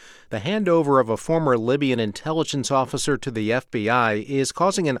Mattingly. The handover of a former Libyan intelligence officer to the FBI is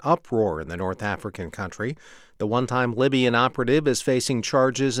causing an uproar in the North African country. The one-time Libyan operative is facing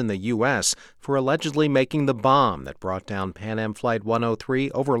charges in the U.S. for allegedly making the bomb that brought down Pan Am Flight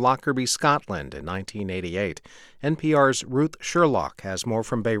 103 over Lockerbie, Scotland in 1988. NPR's Ruth Sherlock has more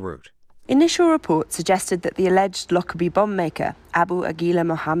from Beirut. Initial reports suggested that the alleged Lockerbie bomb maker, Abu Aguila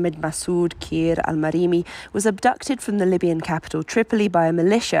Mohammed Massoud Kir al-Marimi, was abducted from the Libyan capital Tripoli by a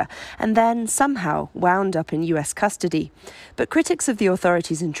militia and then somehow wound up in U.S. custody. But critics of the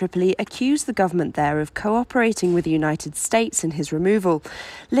authorities in Tripoli accuse the government there of cooperating with the United States in his removal.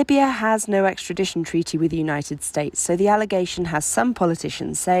 Libya has no extradition treaty with the United States, so the allegation has some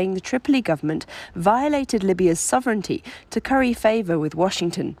politicians saying the Tripoli government violated Libya's sovereignty to curry favour with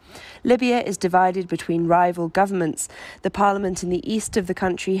Washington. Libya is divided between rival governments. The parliament in the east of the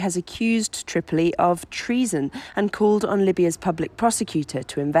country has accused Tripoli of treason and called on Libya's public prosecutor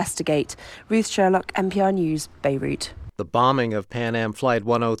to investigate. Ruth Sherlock, NPR News, Beirut. The bombing of Pan Am Flight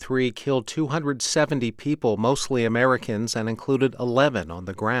 103 killed 270 people, mostly Americans, and included 11 on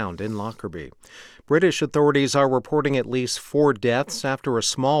the ground in Lockerbie. British authorities are reporting at least 4 deaths after a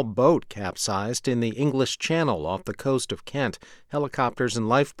small boat capsized in the English Channel off the coast of Kent. Helicopters and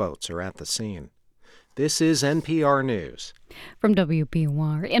lifeboats are at the scene. This is NPR News. From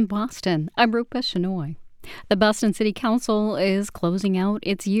WBUR in Boston, I'm Rupesh Shenoy. The Boston City Council is closing out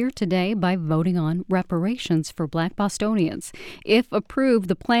its year today by voting on reparations for Black Bostonians. If approved,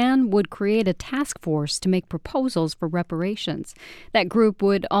 the plan would create a task force to make proposals for reparations. That group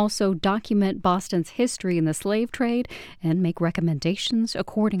would also document Boston's history in the slave trade and make recommendations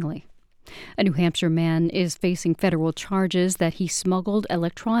accordingly. A New Hampshire man is facing federal charges that he smuggled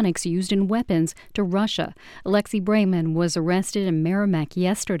electronics used in weapons to Russia. Alexei Brayman was arrested in Merrimack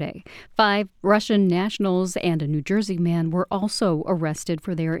yesterday. 5 Russian nationals and a New Jersey man were also arrested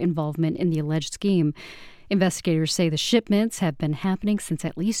for their involvement in the alleged scheme. Investigators say the shipments have been happening since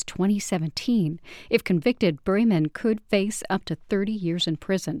at least 2017. If convicted, Brayman could face up to 30 years in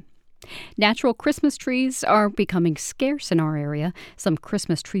prison. Natural Christmas trees are becoming scarce in our area. Some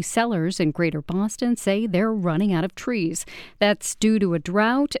Christmas tree sellers in Greater Boston say they're running out of trees. That's due to a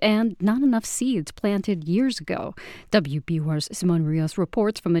drought and not enough seeds planted years ago. WBUR's Simone Rios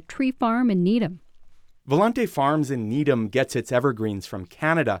reports from a tree farm in Needham. Volante Farms in Needham gets its evergreens from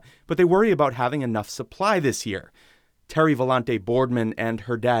Canada, but they worry about having enough supply this year. Terry Volante Boardman and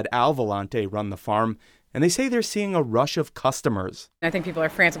her dad Al Volante run the farm, and they say they're seeing a rush of customers. I think people are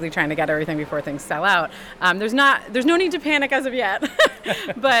frantically trying to get everything before things sell out. There's no need to panic as of yet,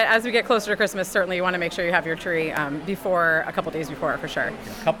 but as we get closer to Christmas, certainly you want to make sure you have your tree before a couple days before for sure.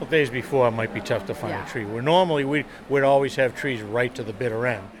 A couple days before it might be tough to find a tree. Where normally we'd always have trees right to the bitter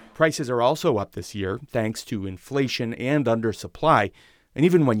end. Prices are also up this year thanks to inflation and undersupply, and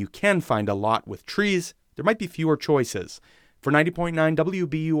even when you can find a lot with trees, there might be fewer choices. For 90.9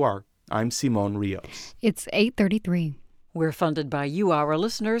 WBUR, I'm Simone Rios. It's 8:33. We're funded by you, our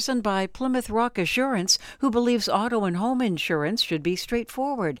listeners, and by Plymouth Rock Assurance, who believes auto and home insurance should be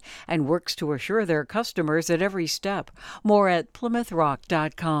straightforward and works to assure their customers at every step. More at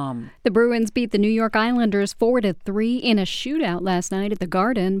PlymouthRock.com. The Bruins beat the New York Islanders 4-3 in a shootout last night at the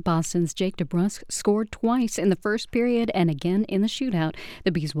Garden. Boston's Jake DeBrusk scored twice in the first period and again in the shootout.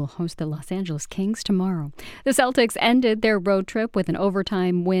 The Bees will host the Los Angeles Kings tomorrow. The Celtics ended their road trip with an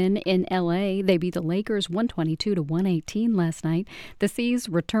overtime win in L.A. They beat the Lakers 122-118 last night. The C's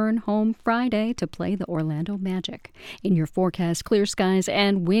return home Friday to play the Orlando Magic. In your forecast, clear skies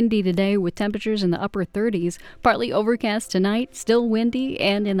and windy today with temperatures in the upper 30s. Partly overcast tonight, still windy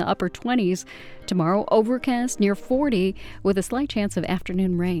and in the upper 20s. Tomorrow, overcast near 40 with a slight chance of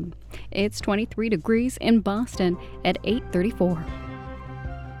afternoon rain. It's 23 degrees in Boston at 8:34.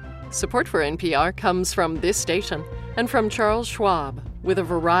 Support for NPR comes from this station and from Charles Schwab. With a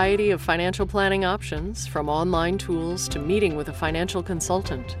variety of financial planning options, from online tools to meeting with a financial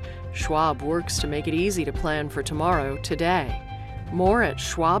consultant, Schwab works to make it easy to plan for tomorrow, today. More at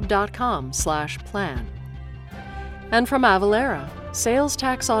schwab.com/plan. And from Avalara, sales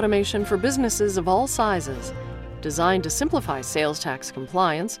tax automation for businesses of all sizes, designed to simplify sales tax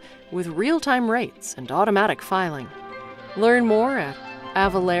compliance with real-time rates and automatic filing. Learn more at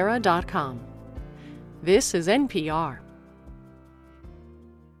avalara.com. This is NPR.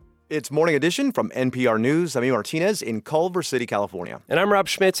 It's Morning Edition from NPR News. I'm E. Martinez in Culver City, California. And I'm Rob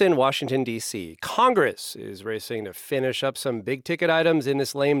Schmitz in Washington, D.C. Congress is racing to finish up some big-ticket items in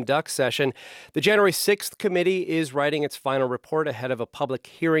this lame duck session. The January 6th committee is writing its final report ahead of a public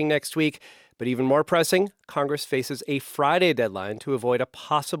hearing next week. But even more pressing, Congress faces a Friday deadline to avoid a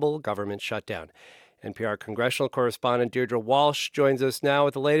possible government shutdown. NPR congressional correspondent Deirdre Walsh joins us now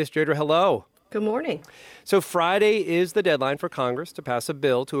with the latest. Deirdre, hello. Good morning. So Friday is the deadline for Congress to pass a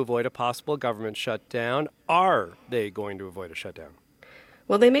bill to avoid a possible government shutdown. Are they going to avoid a shutdown?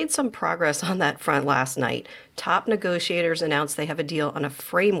 Well, they made some progress on that front last night. Top negotiators announced they have a deal on a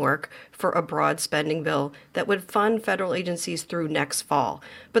framework for a broad spending bill that would fund federal agencies through next fall.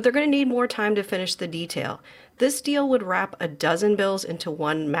 But they're going to need more time to finish the detail. This deal would wrap a dozen bills into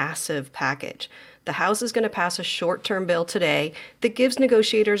one massive package. The House is going to pass a short-term bill today that gives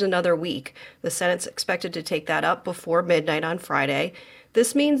negotiators another week. The Senate's expected to take that up before midnight on Friday.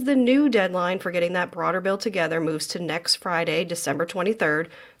 This means the new deadline for getting that broader bill together moves to next Friday, December 23rd.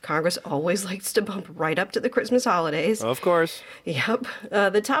 Congress always likes to bump right up to the Christmas holidays. Of course. Yep.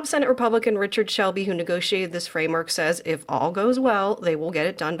 The top Senate Republican, Richard Shelby, who negotiated this framework, says if all goes well, they will get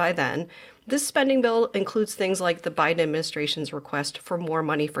it done by then. This spending bill includes things like the Biden administration's request for more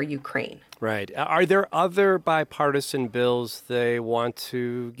money for Ukraine. Right. Are there other bipartisan bills they want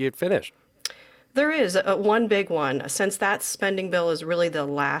to get finished? There is one big one. Since that spending bill is really the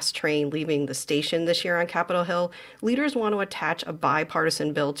last train leaving the station this year on Capitol Hill, leaders want to attach a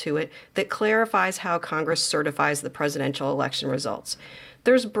bipartisan bill to it that clarifies how Congress certifies the presidential election results.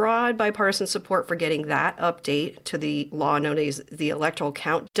 There's broad bipartisan support for getting that update to the law known as the electoral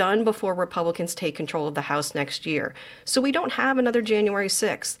count done before Republicans take control of the House next year. So we don't have another January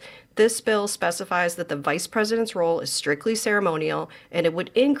 6th. This bill specifies that the vice president's role is strictly ceremonial, and it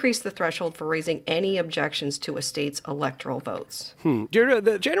would increase the threshold for raising any objections to a state's electoral votes.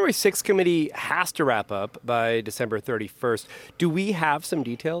 The January 6th committee has to wrap up by December 31st. Do we have some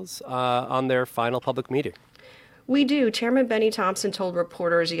details on their final public meeting? We do. Chairman Benny Thompson told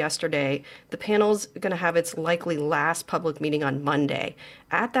reporters yesterday the panel's going to have its likely last public meeting on Monday.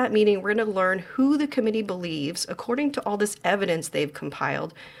 At that meeting, we're going to learn who the committee believes, according to all this evidence they've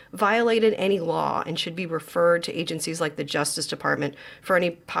compiled, violated any law and should be referred to agencies like the Justice Department for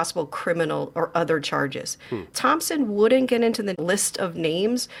any possible criminal or other charges. Thompson wouldn't get into the list of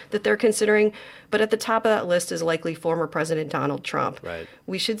names that they're considering, but at the top of that list is likely former President Donald Trump. Right.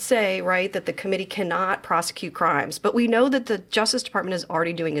 We should say, right, that the committee cannot prosecute crimes, but we know that the Justice Department is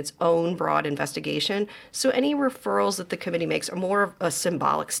already doing its own broad investigation, so any referrals that the committee makes are more of a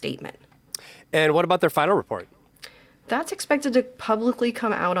symbolic statement. And what about their final report? That's expected to publicly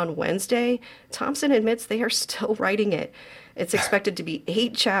come out on Wednesday. Thompson admits they are still writing it. It's expected to be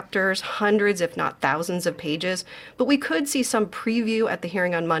 8 chapters, hundreds, if not thousands of pages. But we could see some preview at the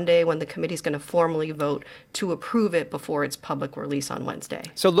hearing on Monday when the committee's going to formally vote to approve it before its public release on Wednesday.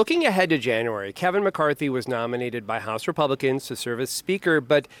 So looking ahead to January, Kevin McCarthy was nominated by House Republicans to serve as Speaker.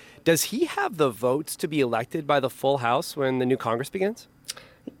 But does he have the votes to be elected by the full House when the new Congress begins?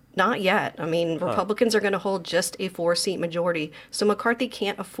 Not yet. I mean, Republicans are going to hold just a 4-seat majority, so McCarthy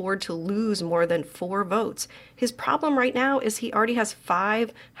can't afford to lose more than 4 votes. His problem right now is he already has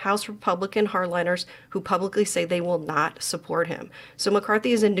 5 House Republican hardliners who publicly say they will not support him. So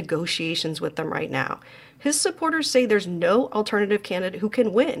McCarthy is in negotiations with them right now. His supporters say there's no alternative candidate who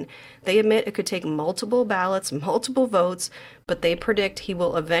can win. They admit it could take multiple ballots, multiple votes, but they predict he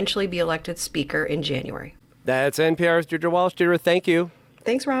will eventually be elected Speaker in January. That's NPR's Deirdre Walsh. Deirdre, thank you.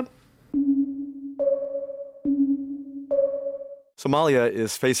 Thanks, Rob. Somalia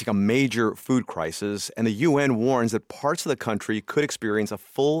is facing a major food crisis, and the UN warns that parts of the country could experience a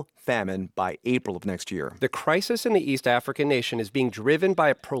full famine by April of next year. The crisis in the East African nation is being driven by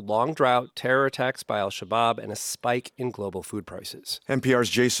a prolonged drought, terror attacks by al-Shabaab, and a spike in global food prices.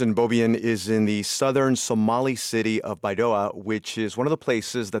 NPR's Jason Bobian is in the southern Somali city of Baidoa, which is one of the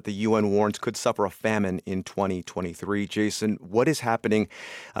places that the UN warns could suffer a famine in 2023. Jason, what is happening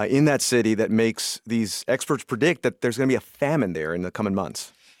in that city that makes these experts predict that there's going to be a famine there in the coming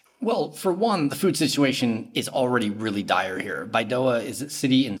months? Well, for one, the food situation is already really dire here. Baidoa is a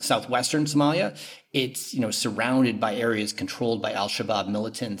city in southwestern Somalia. It's, surrounded by areas controlled by al-Shabaab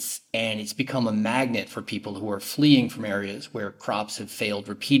militants, and it's become a magnet for people who are fleeing from areas where crops have failed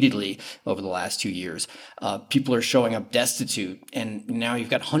repeatedly over the last 2 years. People are showing up destitute, and now you've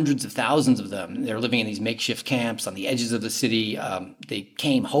got hundreds of thousands of them. They're living in these makeshift camps on the edges of the city. They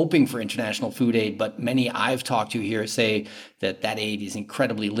came hoping for international food aid, but many I've talked to here say that aid is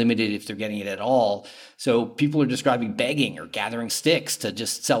incredibly limited if they're getting it at all. So people are describing begging or gathering sticks to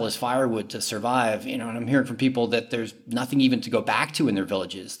just sell as firewood to survive. And I'm hearing from people that there's nothing even to go back to in their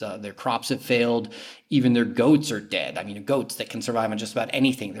villages. Their crops have failed. Even their goats are dead. I mean, goats that can survive on just about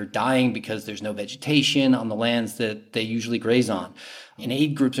anything. They're dying because there's no vegetation on the lands that they usually graze on. And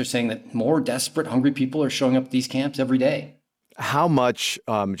aid groups are saying that more desperate, hungry people are showing up at these camps every day. How much,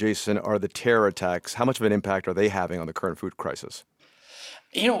 Jason, are the terror attacks, how much of an impact are they having on the current food crisis?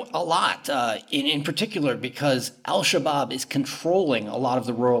 A lot, in particular because al-Shabaab is controlling a lot of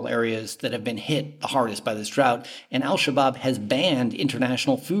the rural areas that have been hit the hardest by this drought. And al-Shabaab has banned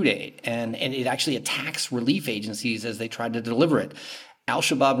international food aid, and it actually attacks relief agencies as they try to deliver it.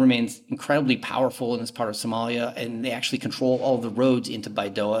 Al-Shabaab remains incredibly powerful in this part of Somalia, and they actually control all the roads into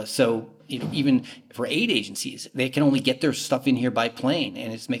Baidoa. So, even for aid agencies, they can only get their stuff in here by plane,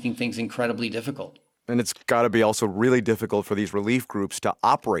 and it's making things incredibly difficult. And it's got to be also really difficult for these relief groups to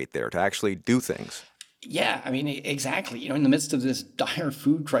operate there, to actually do things. Yeah, I mean, exactly. In the midst of this dire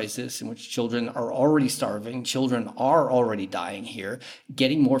food crisis in which children are already starving, children are already dying here,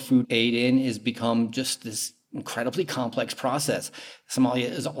 getting more food aid in has become just this incredibly complex process.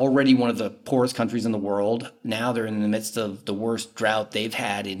 Somalia is already one of the poorest countries in the world. Now they're in the midst of the worst drought they've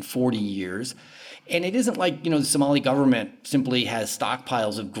had in 40 years. And it isn't like, the Somali government simply has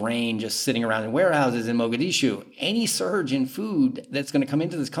stockpiles of grain just sitting around in warehouses in Mogadishu. Any surge in food that's going to come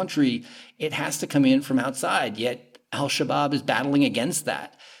into this country, it has to come in from outside. Yet al-Shabaab is battling against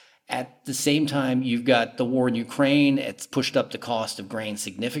that. At the same time, you've got the war in Ukraine. It's pushed up the cost of grain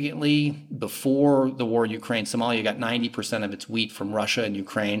significantly. Before the war in Ukraine, Somalia got 90% of its wheat from Russia and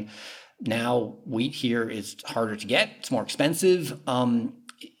Ukraine. Now, wheat here is harder to get. It's more expensive.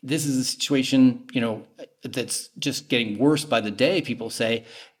 This is a situation, that's just getting worse by the day, people say.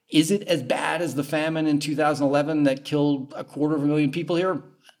 Is it as bad as the famine in 2011 that killed 250,000 people here?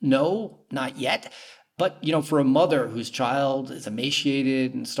 No, not yet. But, for a mother whose child is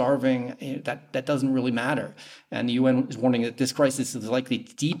emaciated and starving, that doesn't really matter. And the UN is warning that this crisis is likely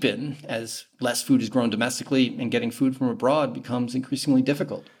to deepen as less food is grown domestically and getting food from abroad becomes increasingly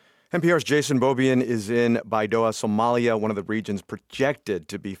difficult. NPR's Jason Bobian is in Baidoa, Somalia, one of the regions projected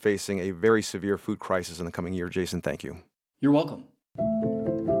to be facing a very severe food crisis in the coming year. Jason, thank you. You're welcome.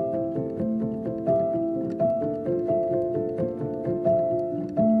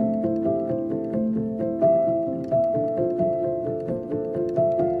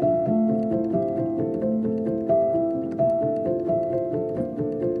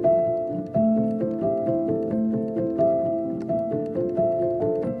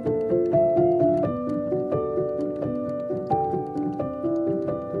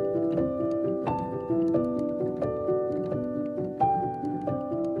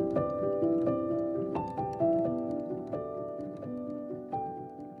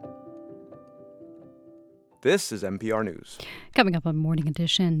 This is NPR News. Coming up on Morning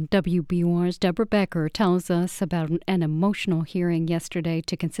Edition, WBUR's Deborah Becker tells us about an emotional hearing yesterday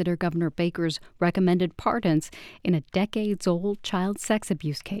to consider Governor Baker's recommended pardons in a decades-old child sex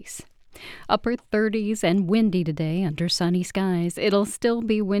abuse case. Upper 30s and windy today under sunny skies. It'll still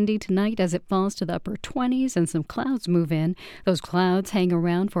be windy tonight as it falls to the upper 20s and some clouds move in. Those clouds hang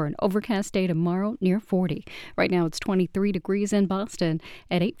around for an overcast day tomorrow near 40. Right now it's 23 degrees in Boston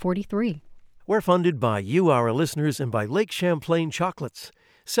at 8:43. We're funded by you, our listeners, and by Lake Champlain Chocolates,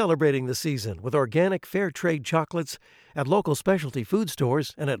 celebrating the season with organic fair trade chocolates at local specialty food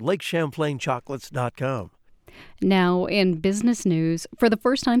stores and at lakechamplainchocolates.com. Now, in business news, for the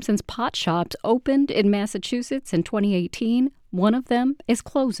first time since pot shops opened in Massachusetts in 2018, one of them is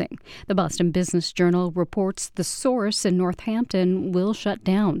closing. The Boston Business Journal reports the Source in Northampton will shut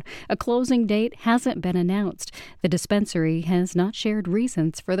down. A closing date hasn't been announced. The dispensary has not shared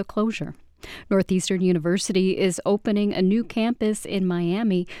reasons for the closure. Northeastern University is opening a new campus in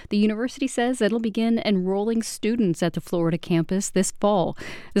Miami. The university says it'll begin enrolling students at the Florida campus this fall.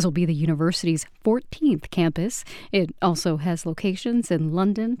 This will be the university's 14th campus. It also has locations in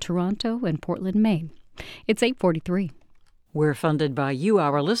London, Toronto, and Portland, Maine. It's 8:43. We're funded by you,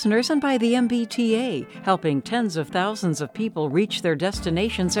 our listeners, and by the MBTA, helping tens of thousands of people reach their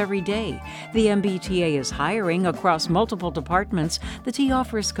destinations every day. The MBTA is hiring across multiple departments. The T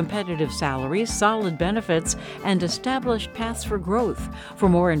offers competitive salaries, solid benefits, and established paths for growth. For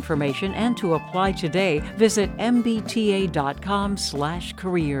more information and to apply today, visit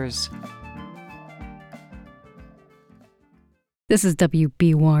mbta.com/careers. This is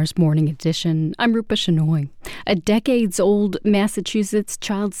WBUR's Morning Edition. I'm Rupa Shenoy. A decades-old Massachusetts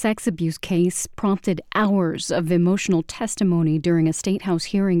child sex abuse case prompted hours of emotional testimony during a State House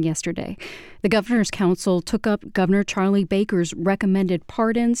hearing yesterday. The Governor's Council took up Governor Charlie Baker's recommended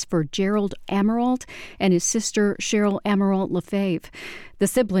pardons for Gerald Amirault and his sister Cheryl Amirault Lefebvre. The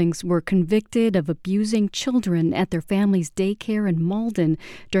siblings were convicted of abusing children at their family's daycare in Malden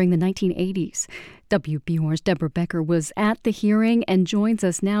during the 1980s. WBUR's Deborah Becker was at the hearing and joins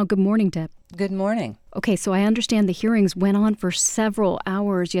us now. Good morning, Deb. Good morning. Okay, so I understand the hearings went on for several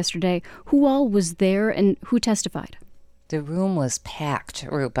hours yesterday. Who all was there and who testified? The room was packed,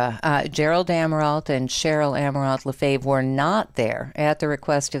 Rupa. Gerald Amirault and Cheryl Amirault Lefebvre were not there at the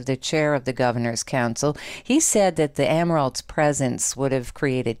request of the chair of the Governor's Council. He said that the Amiraults' presence would have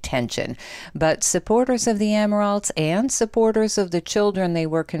created tension. But supporters of the Amiraults and supporters of the children they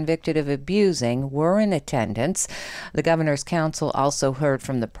were convicted of abusing were in attendance. The Governor's Council also heard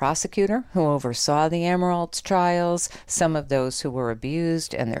from the prosecutor who oversaw the Amiraults' trials, some of those who were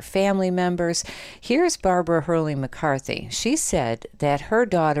abused, and their family members. Here's Barbara Hurley-McCarthy. She said that her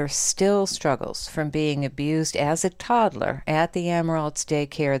daughter still struggles from being abused as a toddler at the Amiraults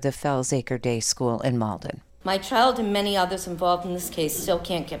daycare, the Fells Acre Day School in Malden. My child and many others involved in this case still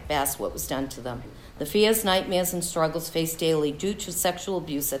can't get past what was done to them. The fears, nightmares, and struggles faced daily due to sexual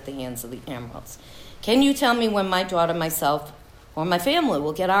abuse at the hands of the Amiraults. Can you tell me when my daughter, myself, or my family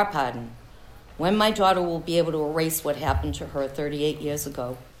will get our pardon? When my daughter will be able to erase what happened to her 38 years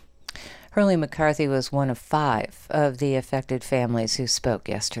ago? Hurley-McCarthy was one of 5 of the affected families who spoke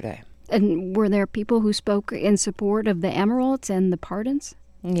yesterday. And were there people who spoke in support of the Amiraults and the pardons?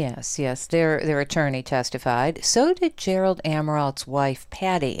 Yes. Their attorney testified. So did Gerald Amirault's wife,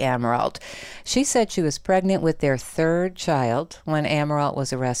 Patty Amirault. She said she was pregnant with their 3rd child when Amirault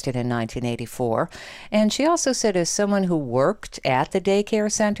was arrested in 1984. And she also said, as someone who worked at the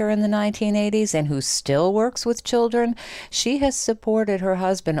daycare center in the 1980s and who still works with children, she has supported her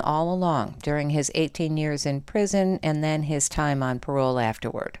husband all along during his 18 years in prison and then his time on parole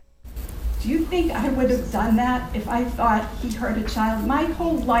afterward. Do you think I would have done that if I thought he hurt a child? My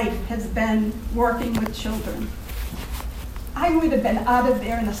whole life has been working with children. I would have been out of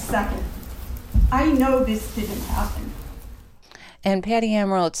there in a second. I know this didn't happen. And Patty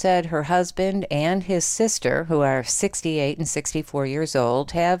Amirault said her husband and his sister, who are 68 and 64 years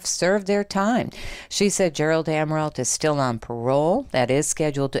old, have served their time. She said Gerald Amirault is still on parole. That is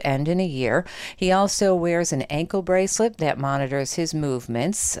scheduled to end in a year. He also wears an ankle bracelet that monitors his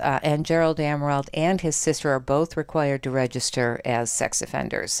movements. And Gerald Amirault and his sister are both required to register as sex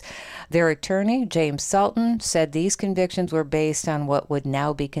offenders. Their attorney, James Sultan, said these convictions were based on what would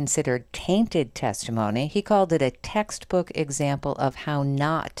now be considered tainted testimony. He called it a textbook example of how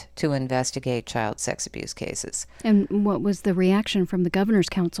not to investigate child sex abuse cases. And what was the reaction from the Governor's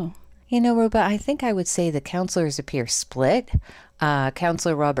Council? You know, Ruba, I think I would say the counselors appear split.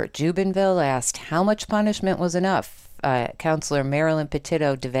 Counselor Robert Jubinville asked how much punishment was enough. Counselor Marilyn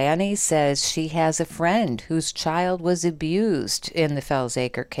Petitto Devaney says she has a friend whose child was abused in the Fells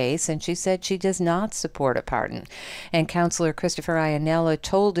Acre case, and she said she does not support a pardon. And Counselor Christopher Iannella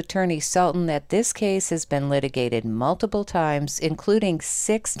told Attorney Sultan that this case has been litigated multiple times, including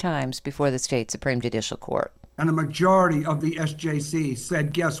 6 times before the state Supreme Judicial Court. and a majority of the SJC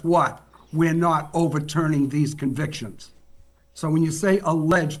said, guess what? We're not overturning these convictions. So when you say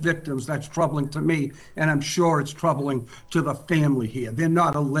alleged victims, that's troubling to me, and I'm sure it's troubling to the family here. They're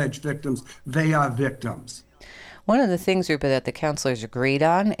not alleged victims, they are victims. One of the things, Rupa, that the counselors agreed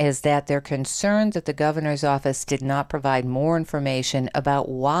on is that they're concerned that the governor's office did not provide more information about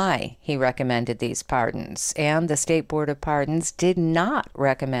why he recommended these pardons. And the State Board of Pardons did not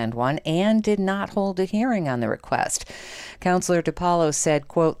recommend one and did not hold a hearing on the request. Counselor DiPaolo said,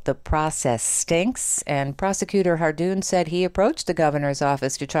 quote, the process stinks. And Prosecutor Hardoon said he approached the governor's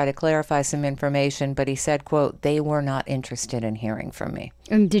office to try to clarify some information, but he said, quote, they were not interested in hearing from me.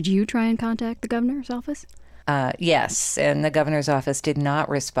 And did you try and contact the governor's office? Yes, and the governor's office did not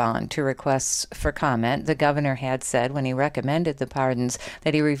respond to requests for comment. The governor had said when he recommended the pardons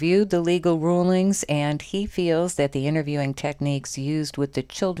that he reviewed the legal rulings, and he feels that the interviewing techniques used with the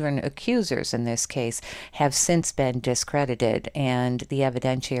children accusers in this case have since been discredited, and the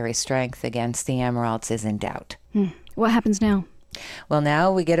evidentiary strength against the Emeralds is in doubt. What happens now? Well,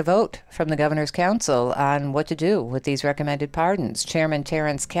 now we get a vote from the Governor's Council on what to do with these recommended pardons. Chairman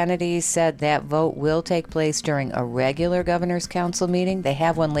Terrence Kennedy said that vote will take place during a regular Governor's Council meeting. They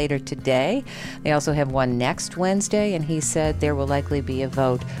have one later today. They also have one next Wednesday, and he said there will likely be a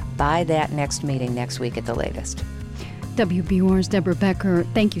vote by that next meeting next week at the latest. WBUR's Deborah Becker,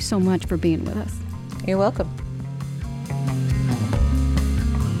 thank you so much for being with us. You're welcome.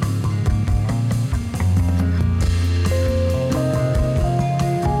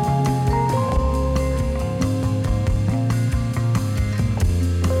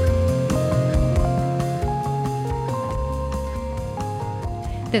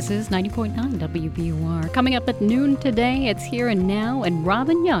 This is 90.9 WBUR. Coming up at noon today, it's Here and Now, and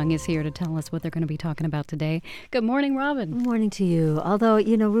Robin Young is here to tell us what they're going to be talking about today. Good morning, Robin. Good morning to you. Although,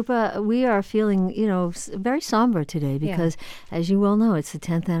 Rupa, we are feeling, very somber today because, as you well know, it's the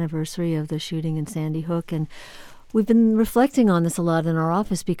 10th anniversary of the shooting in Sandy Hook, and we've been reflecting on this a lot in our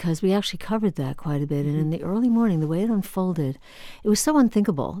office because we actually covered that quite a bit. And in the early morning, the way it unfolded, it was so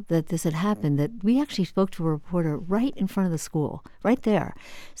unthinkable that this had happened that we actually spoke to a reporter right in front of the school, right there,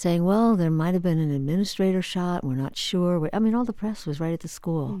 saying, well, there might have been an administrator shot. We're not sure. All the press was right at the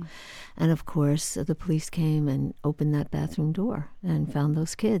school. And, of course, the police came and opened that bathroom door and found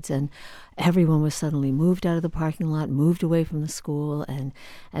those kids. And everyone was suddenly moved out of the parking lot, moved away from the school. And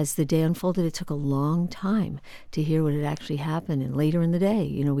as the day unfolded, it took a long time to hear what had actually happened. And later in the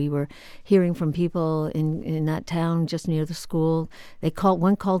day, we were hearing from people in that town just near the school.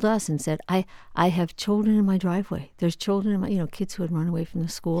 One called us and said, I have children in my driveway. There's children in my, kids who had run away from the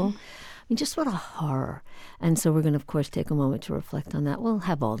school. Just what a horror. And so we're going to, of course, take a moment to reflect on that. We'll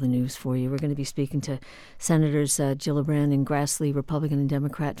have all the news for you. We're going to be speaking to Senators Gillibrand and Grassley, Republican and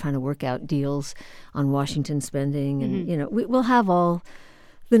Democrat, trying to work out deals on Washington spending. And, we'll have all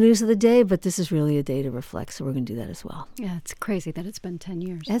the news of the day, but this is really a day to reflect, so we're going to do that as well. Yeah, it's crazy that it's been 10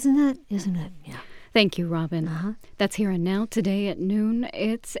 years. Isn't it? Yeah. Thank you, Robin. That's Here and Now. Today at noon,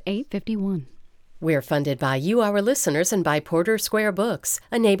 it's 8:51. We're funded by you, our listeners, and by Porter Square Books,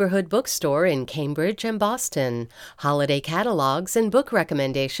 a neighborhood bookstore in Cambridge and Boston. Holiday catalogs and book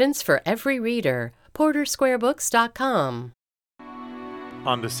recommendations for every reader. PorterSquareBooks.com.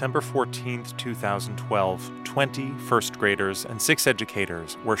 On December 14, 2012, 20 first graders and 6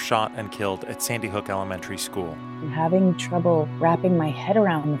 educators were shot and killed at Sandy Hook Elementary School. I'm having trouble wrapping my head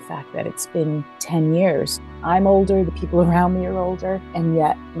around the fact that it's been 10 years. I'm older, the people around me are older, and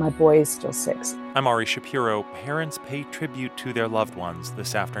yet my boy is still 6. I'm Ari Shapiro. Parents pay tribute to their loved ones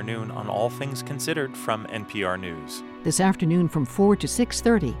this afternoon on All Things Considered from NPR News. This afternoon from 4 to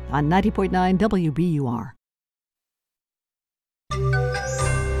 6:30 on 90.9 WBUR.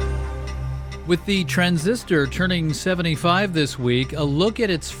 With the Transistor turning 75 this week, a look at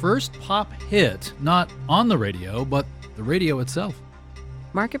its first pop hit, not on the radio, but the radio itself.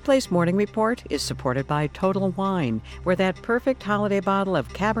 Marketplace Morning Report is supported by Total Wine, where that perfect holiday bottle of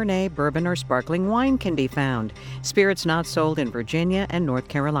Cabernet, bourbon, or sparkling wine can be found. Spirits not sold in Virginia and North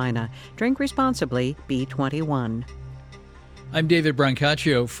Carolina. Drink responsibly, B21. I'm David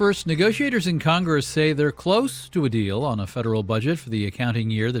Brancaccio. First, negotiators in Congress say they're close to a deal on a federal budget for the accounting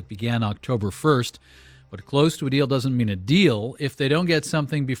year that began October 1st. But close to a deal doesn't mean a deal. If they don't get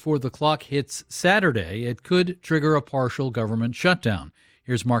something before the clock hits Saturday, it could trigger a partial government shutdown.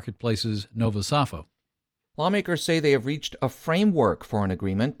 Here's Marketplace's Nova Safo. Lawmakers say they have reached a framework for an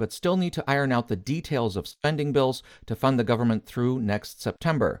agreement, but still need to iron out the details of spending bills to fund the government through next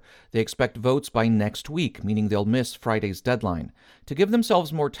September. They expect votes by next week, meaning they'll miss Friday's deadline. To give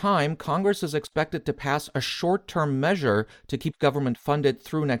themselves more time, Congress is expected to pass a short-term measure to keep government funded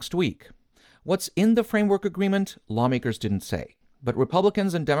through next week. What's in the framework agreement, lawmakers didn't say. But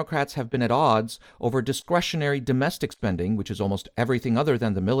Republicans and Democrats have been at odds over discretionary domestic spending, which is almost everything other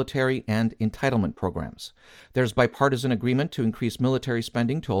than the military and entitlement programs. There's bipartisan agreement to increase military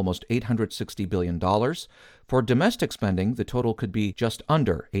spending to almost $860 billion. For domestic spending, the total could be just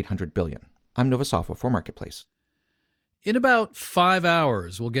under $800 billion. I'm Novosafo for Marketplace. In about 5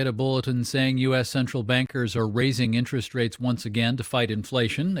 hours, we'll get a bulletin saying U.S. central bankers are raising interest rates once again to fight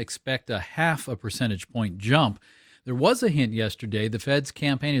inflation. Expect a 0.5 percentage point jump. There was a hint yesterday the Fed's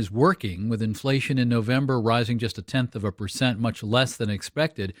campaign is working, with inflation in November rising just 0.1%, much less than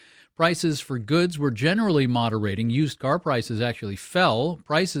expected. Prices for goods were generally moderating. Used car prices actually fell.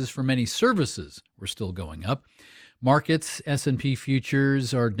 Prices for many services were still going up. Markets, S&P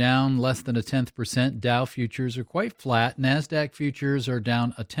futures are down less than 0.1%. Dow futures are quite flat. NASDAQ futures are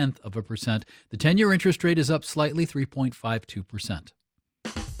down 0.1%. The 10-year interest rate is up slightly, 3.52%.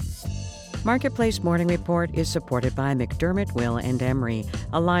 Marketplace Morning Report is supported by McDermott, Will & Emery,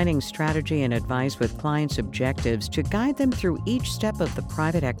 aligning strategy and advice with clients' objectives to guide them through each step of the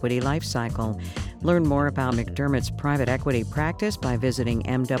private equity life cycle. Learn more about McDermott's private equity practice by visiting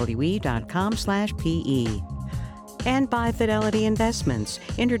mwe.com/PE. And by Fidelity Investments,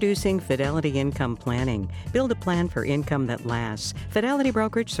 introducing Fidelity Income Planning. Build a plan for income that lasts. Fidelity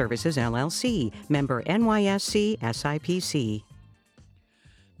Brokerage Services, LLC, member NYSE SIPC.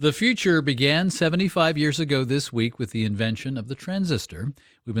 The future began 75 years ago this week with the invention of the transistor.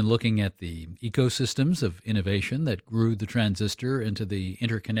 We've been looking at the ecosystems of innovation that grew the transistor into the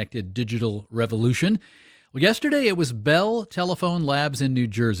interconnected digital revolution. Well, yesterday it was Bell Telephone Labs in New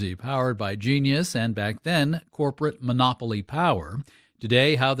Jersey, powered by Genius and, back then, corporate monopoly power.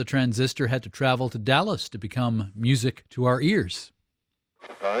 Today, how the transistor had to travel to Dallas to become music to our ears.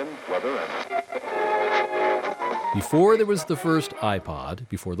 Time, weather, and... Before there was the first iPod,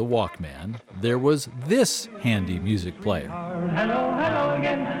 before the Walkman, there was this handy music player. Hello, hello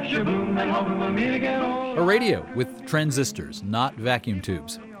again. Shaboom, and home we'll meet again. A radio with transistors, not vacuum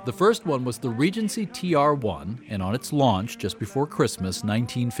tubes. The first one was the Regency TR1, and on its launch just before Christmas,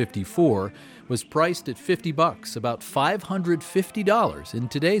 1954, was priced at $50, about $550 in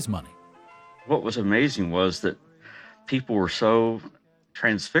today's money. What was amazing was that people were so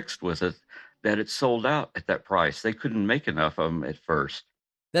transfixed with it that it sold out at that price. They couldn't make enough of them at first.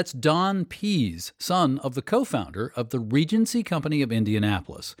 That's Don Pease, son of the co-founder of the Regency Company of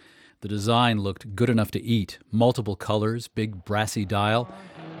Indianapolis. The design looked good enough to eat. Multiple colors, big brassy dial.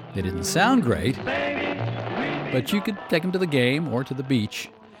 They didn't sound great, but you could take them to the game or to the beach.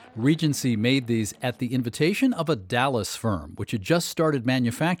 Regency made these at the invitation of a Dallas firm, which had just started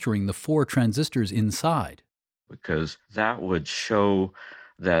manufacturing the 4 transistors inside. Because that would show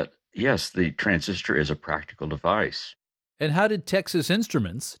that, yes, the transistor is a practical device. And how did Texas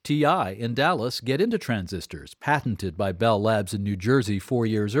Instruments, TI, in Dallas get into transistors, patented by Bell Labs in New Jersey 4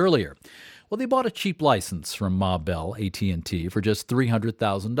 years earlier? Well, they bought a cheap license from Ma Bell, AT&T, for just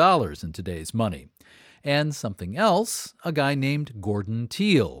 $300,000 in today's money. And something else, a guy named Gordon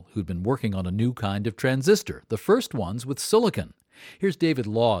Teal, who'd been working on a new kind of transistor, the first ones with silicon. Here's David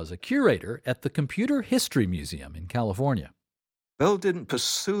Laws, a curator at the Computer History Museum in California. Bell didn't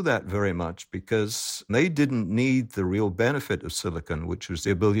pursue that very much because they didn't need the real benefit of silicon, which was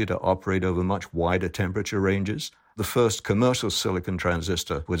the ability to operate over much wider temperature ranges. The first commercial silicon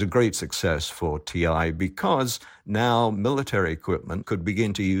transistor was a great success for TI because now military equipment could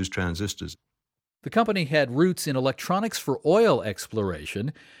begin to use transistors. The company had roots in electronics for oil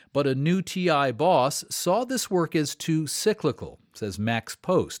exploration, but a new TI boss saw this work as too cyclical, says Max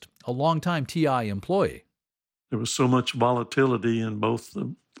Post, a longtime TI employee. There was so much volatility in both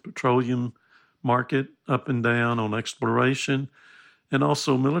the petroleum market, up and down on exploration, and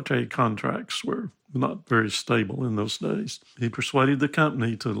also military contracts were not very stable in those days. He persuaded the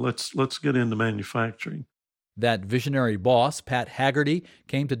company to let's get into manufacturing. That visionary boss, Pat Haggerty,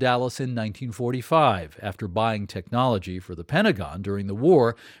 came to Dallas in 1945 after buying technology for the Pentagon during the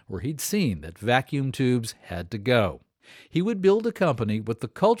war, where he'd seen that vacuum tubes had to go. He would build a company with the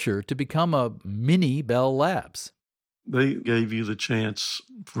culture to become a mini Bell Labs. They gave you the chance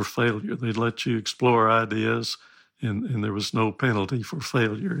for failure. They let you explore ideas, and there was no penalty for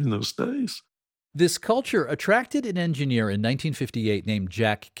failure in those days. This culture attracted an engineer in 1958 named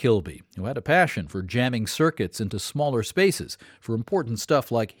Jack Kilby, who had a passion for jamming circuits into smaller spaces for important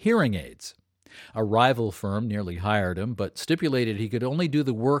stuff like hearing aids. A rival firm nearly hired him, but stipulated he could only do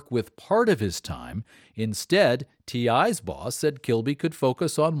the work with part of his time. Instead, TI's boss said Kilby could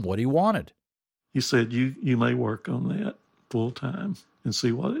focus on what he wanted. He said, you may work on that full time and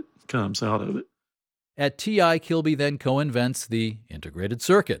see what it comes out of it. At TI, Kilby then co-invents the integrated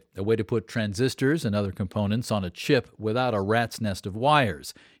circuit, a way to put transistors and other components on a chip without a rat's nest of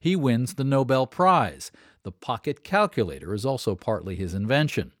wires. He wins the Nobel Prize. The pocket calculator is also partly his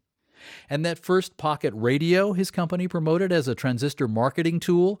invention. And that first pocket radio his company promoted as a transistor marketing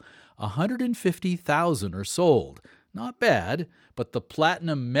tool, 150,000 are sold. Not bad, but the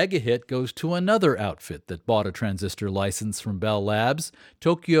platinum mega hit goes to another outfit that bought a transistor license from Bell Labs,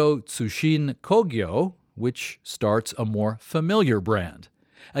 Tokyo Tsushin Kogyo, which starts a more familiar brand.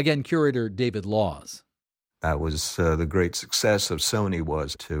 Again, curator David Laws. That was the great success of Sony,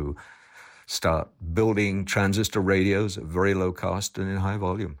 was to start building transistor radios at very low cost and in high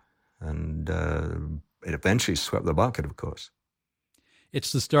volume. And it eventually swept the market, of course.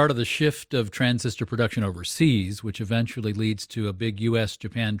 It's the start of the shift of transistor production overseas, which eventually leads to a big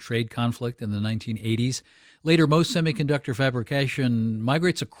U.S.-Japan trade conflict in the 1980s. Later, most semiconductor fabrication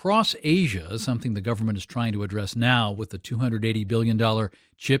migrates across Asia, something the government is trying to address now with the $280 billion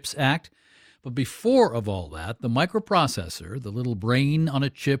CHIPS Act. But before of all that, the microprocessor, the little brain on a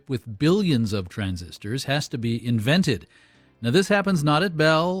chip with billions of transistors, has to be invented. Now, this happens not at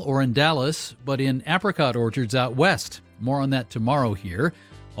Bell or in Dallas, but in apricot orchards out west. More on that tomorrow here.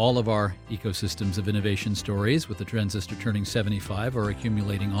 All of our ecosystems of innovation stories with the transistor turning 75 are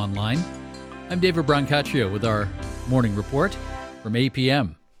accumulating online. I'm David Brancaccio with our morning report from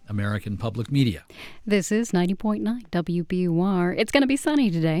APM, American Public Media. This is 90.9 WBUR. It's going to be sunny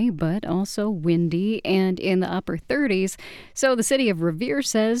today, but also windy and in the upper 30s. So the city of Revere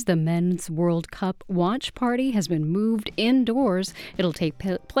says the Men's World Cup watch party has been moved indoors. It'll take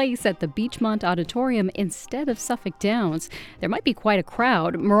place at the Beachmont Auditorium instead of Suffolk Downs. There might be quite a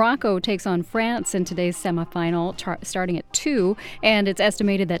crowd. Morocco takes on France in today's semifinal, starting at 2, and it's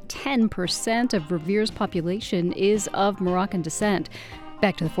estimated that 10% of Revere's population is of Moroccan descent.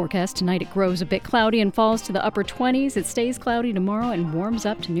 Back to the forecast. Tonight it grows a bit cloudy and falls to the upper 20s. It stays cloudy tomorrow and warms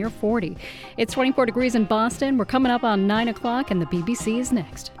up to near 40. It's 24 degrees in Boston. We're coming up on 9 o'clock and the BBC is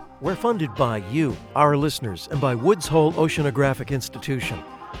next. We're funded by you, our listeners, and by Woods Hole Oceanographic Institution.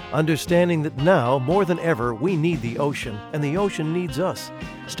 Understanding that now, more than ever, we need the ocean, and the ocean needs us.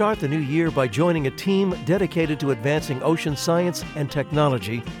 Start the new year by joining a team dedicated to advancing ocean science and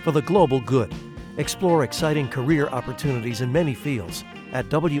technology for the global good. Explore exciting career opportunities in many fields at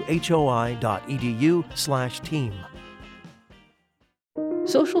whoi.edu/team.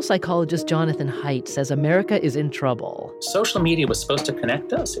 Social psychologist Jonathan Haidt says America is in trouble. Social media was supposed to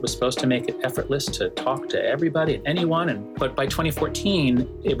connect us. It was supposed to make it effortless to talk to everybody and anyone. But by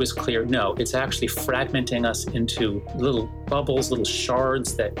 2014, it was clear, no, it's actually fragmenting us into little bubbles, little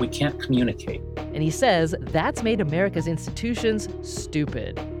shards that we can't communicate. And he says that's made America's institutions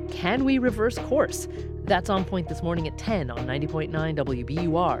stupid. Can we reverse course? That's On Point this morning at 10 on 90.9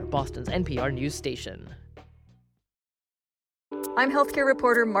 WBUR, Boston's NPR news station. I'm healthcare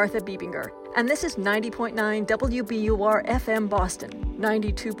reporter Martha Biebinger, and this is 90.9 WBUR FM Boston,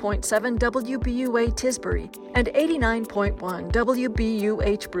 92.7 WBUA Tisbury, and 89.1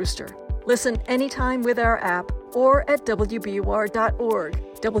 WBUH Brewster. Listen anytime with our app or at WBUR.org.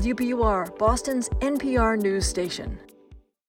 WBUR, Boston's NPR news station.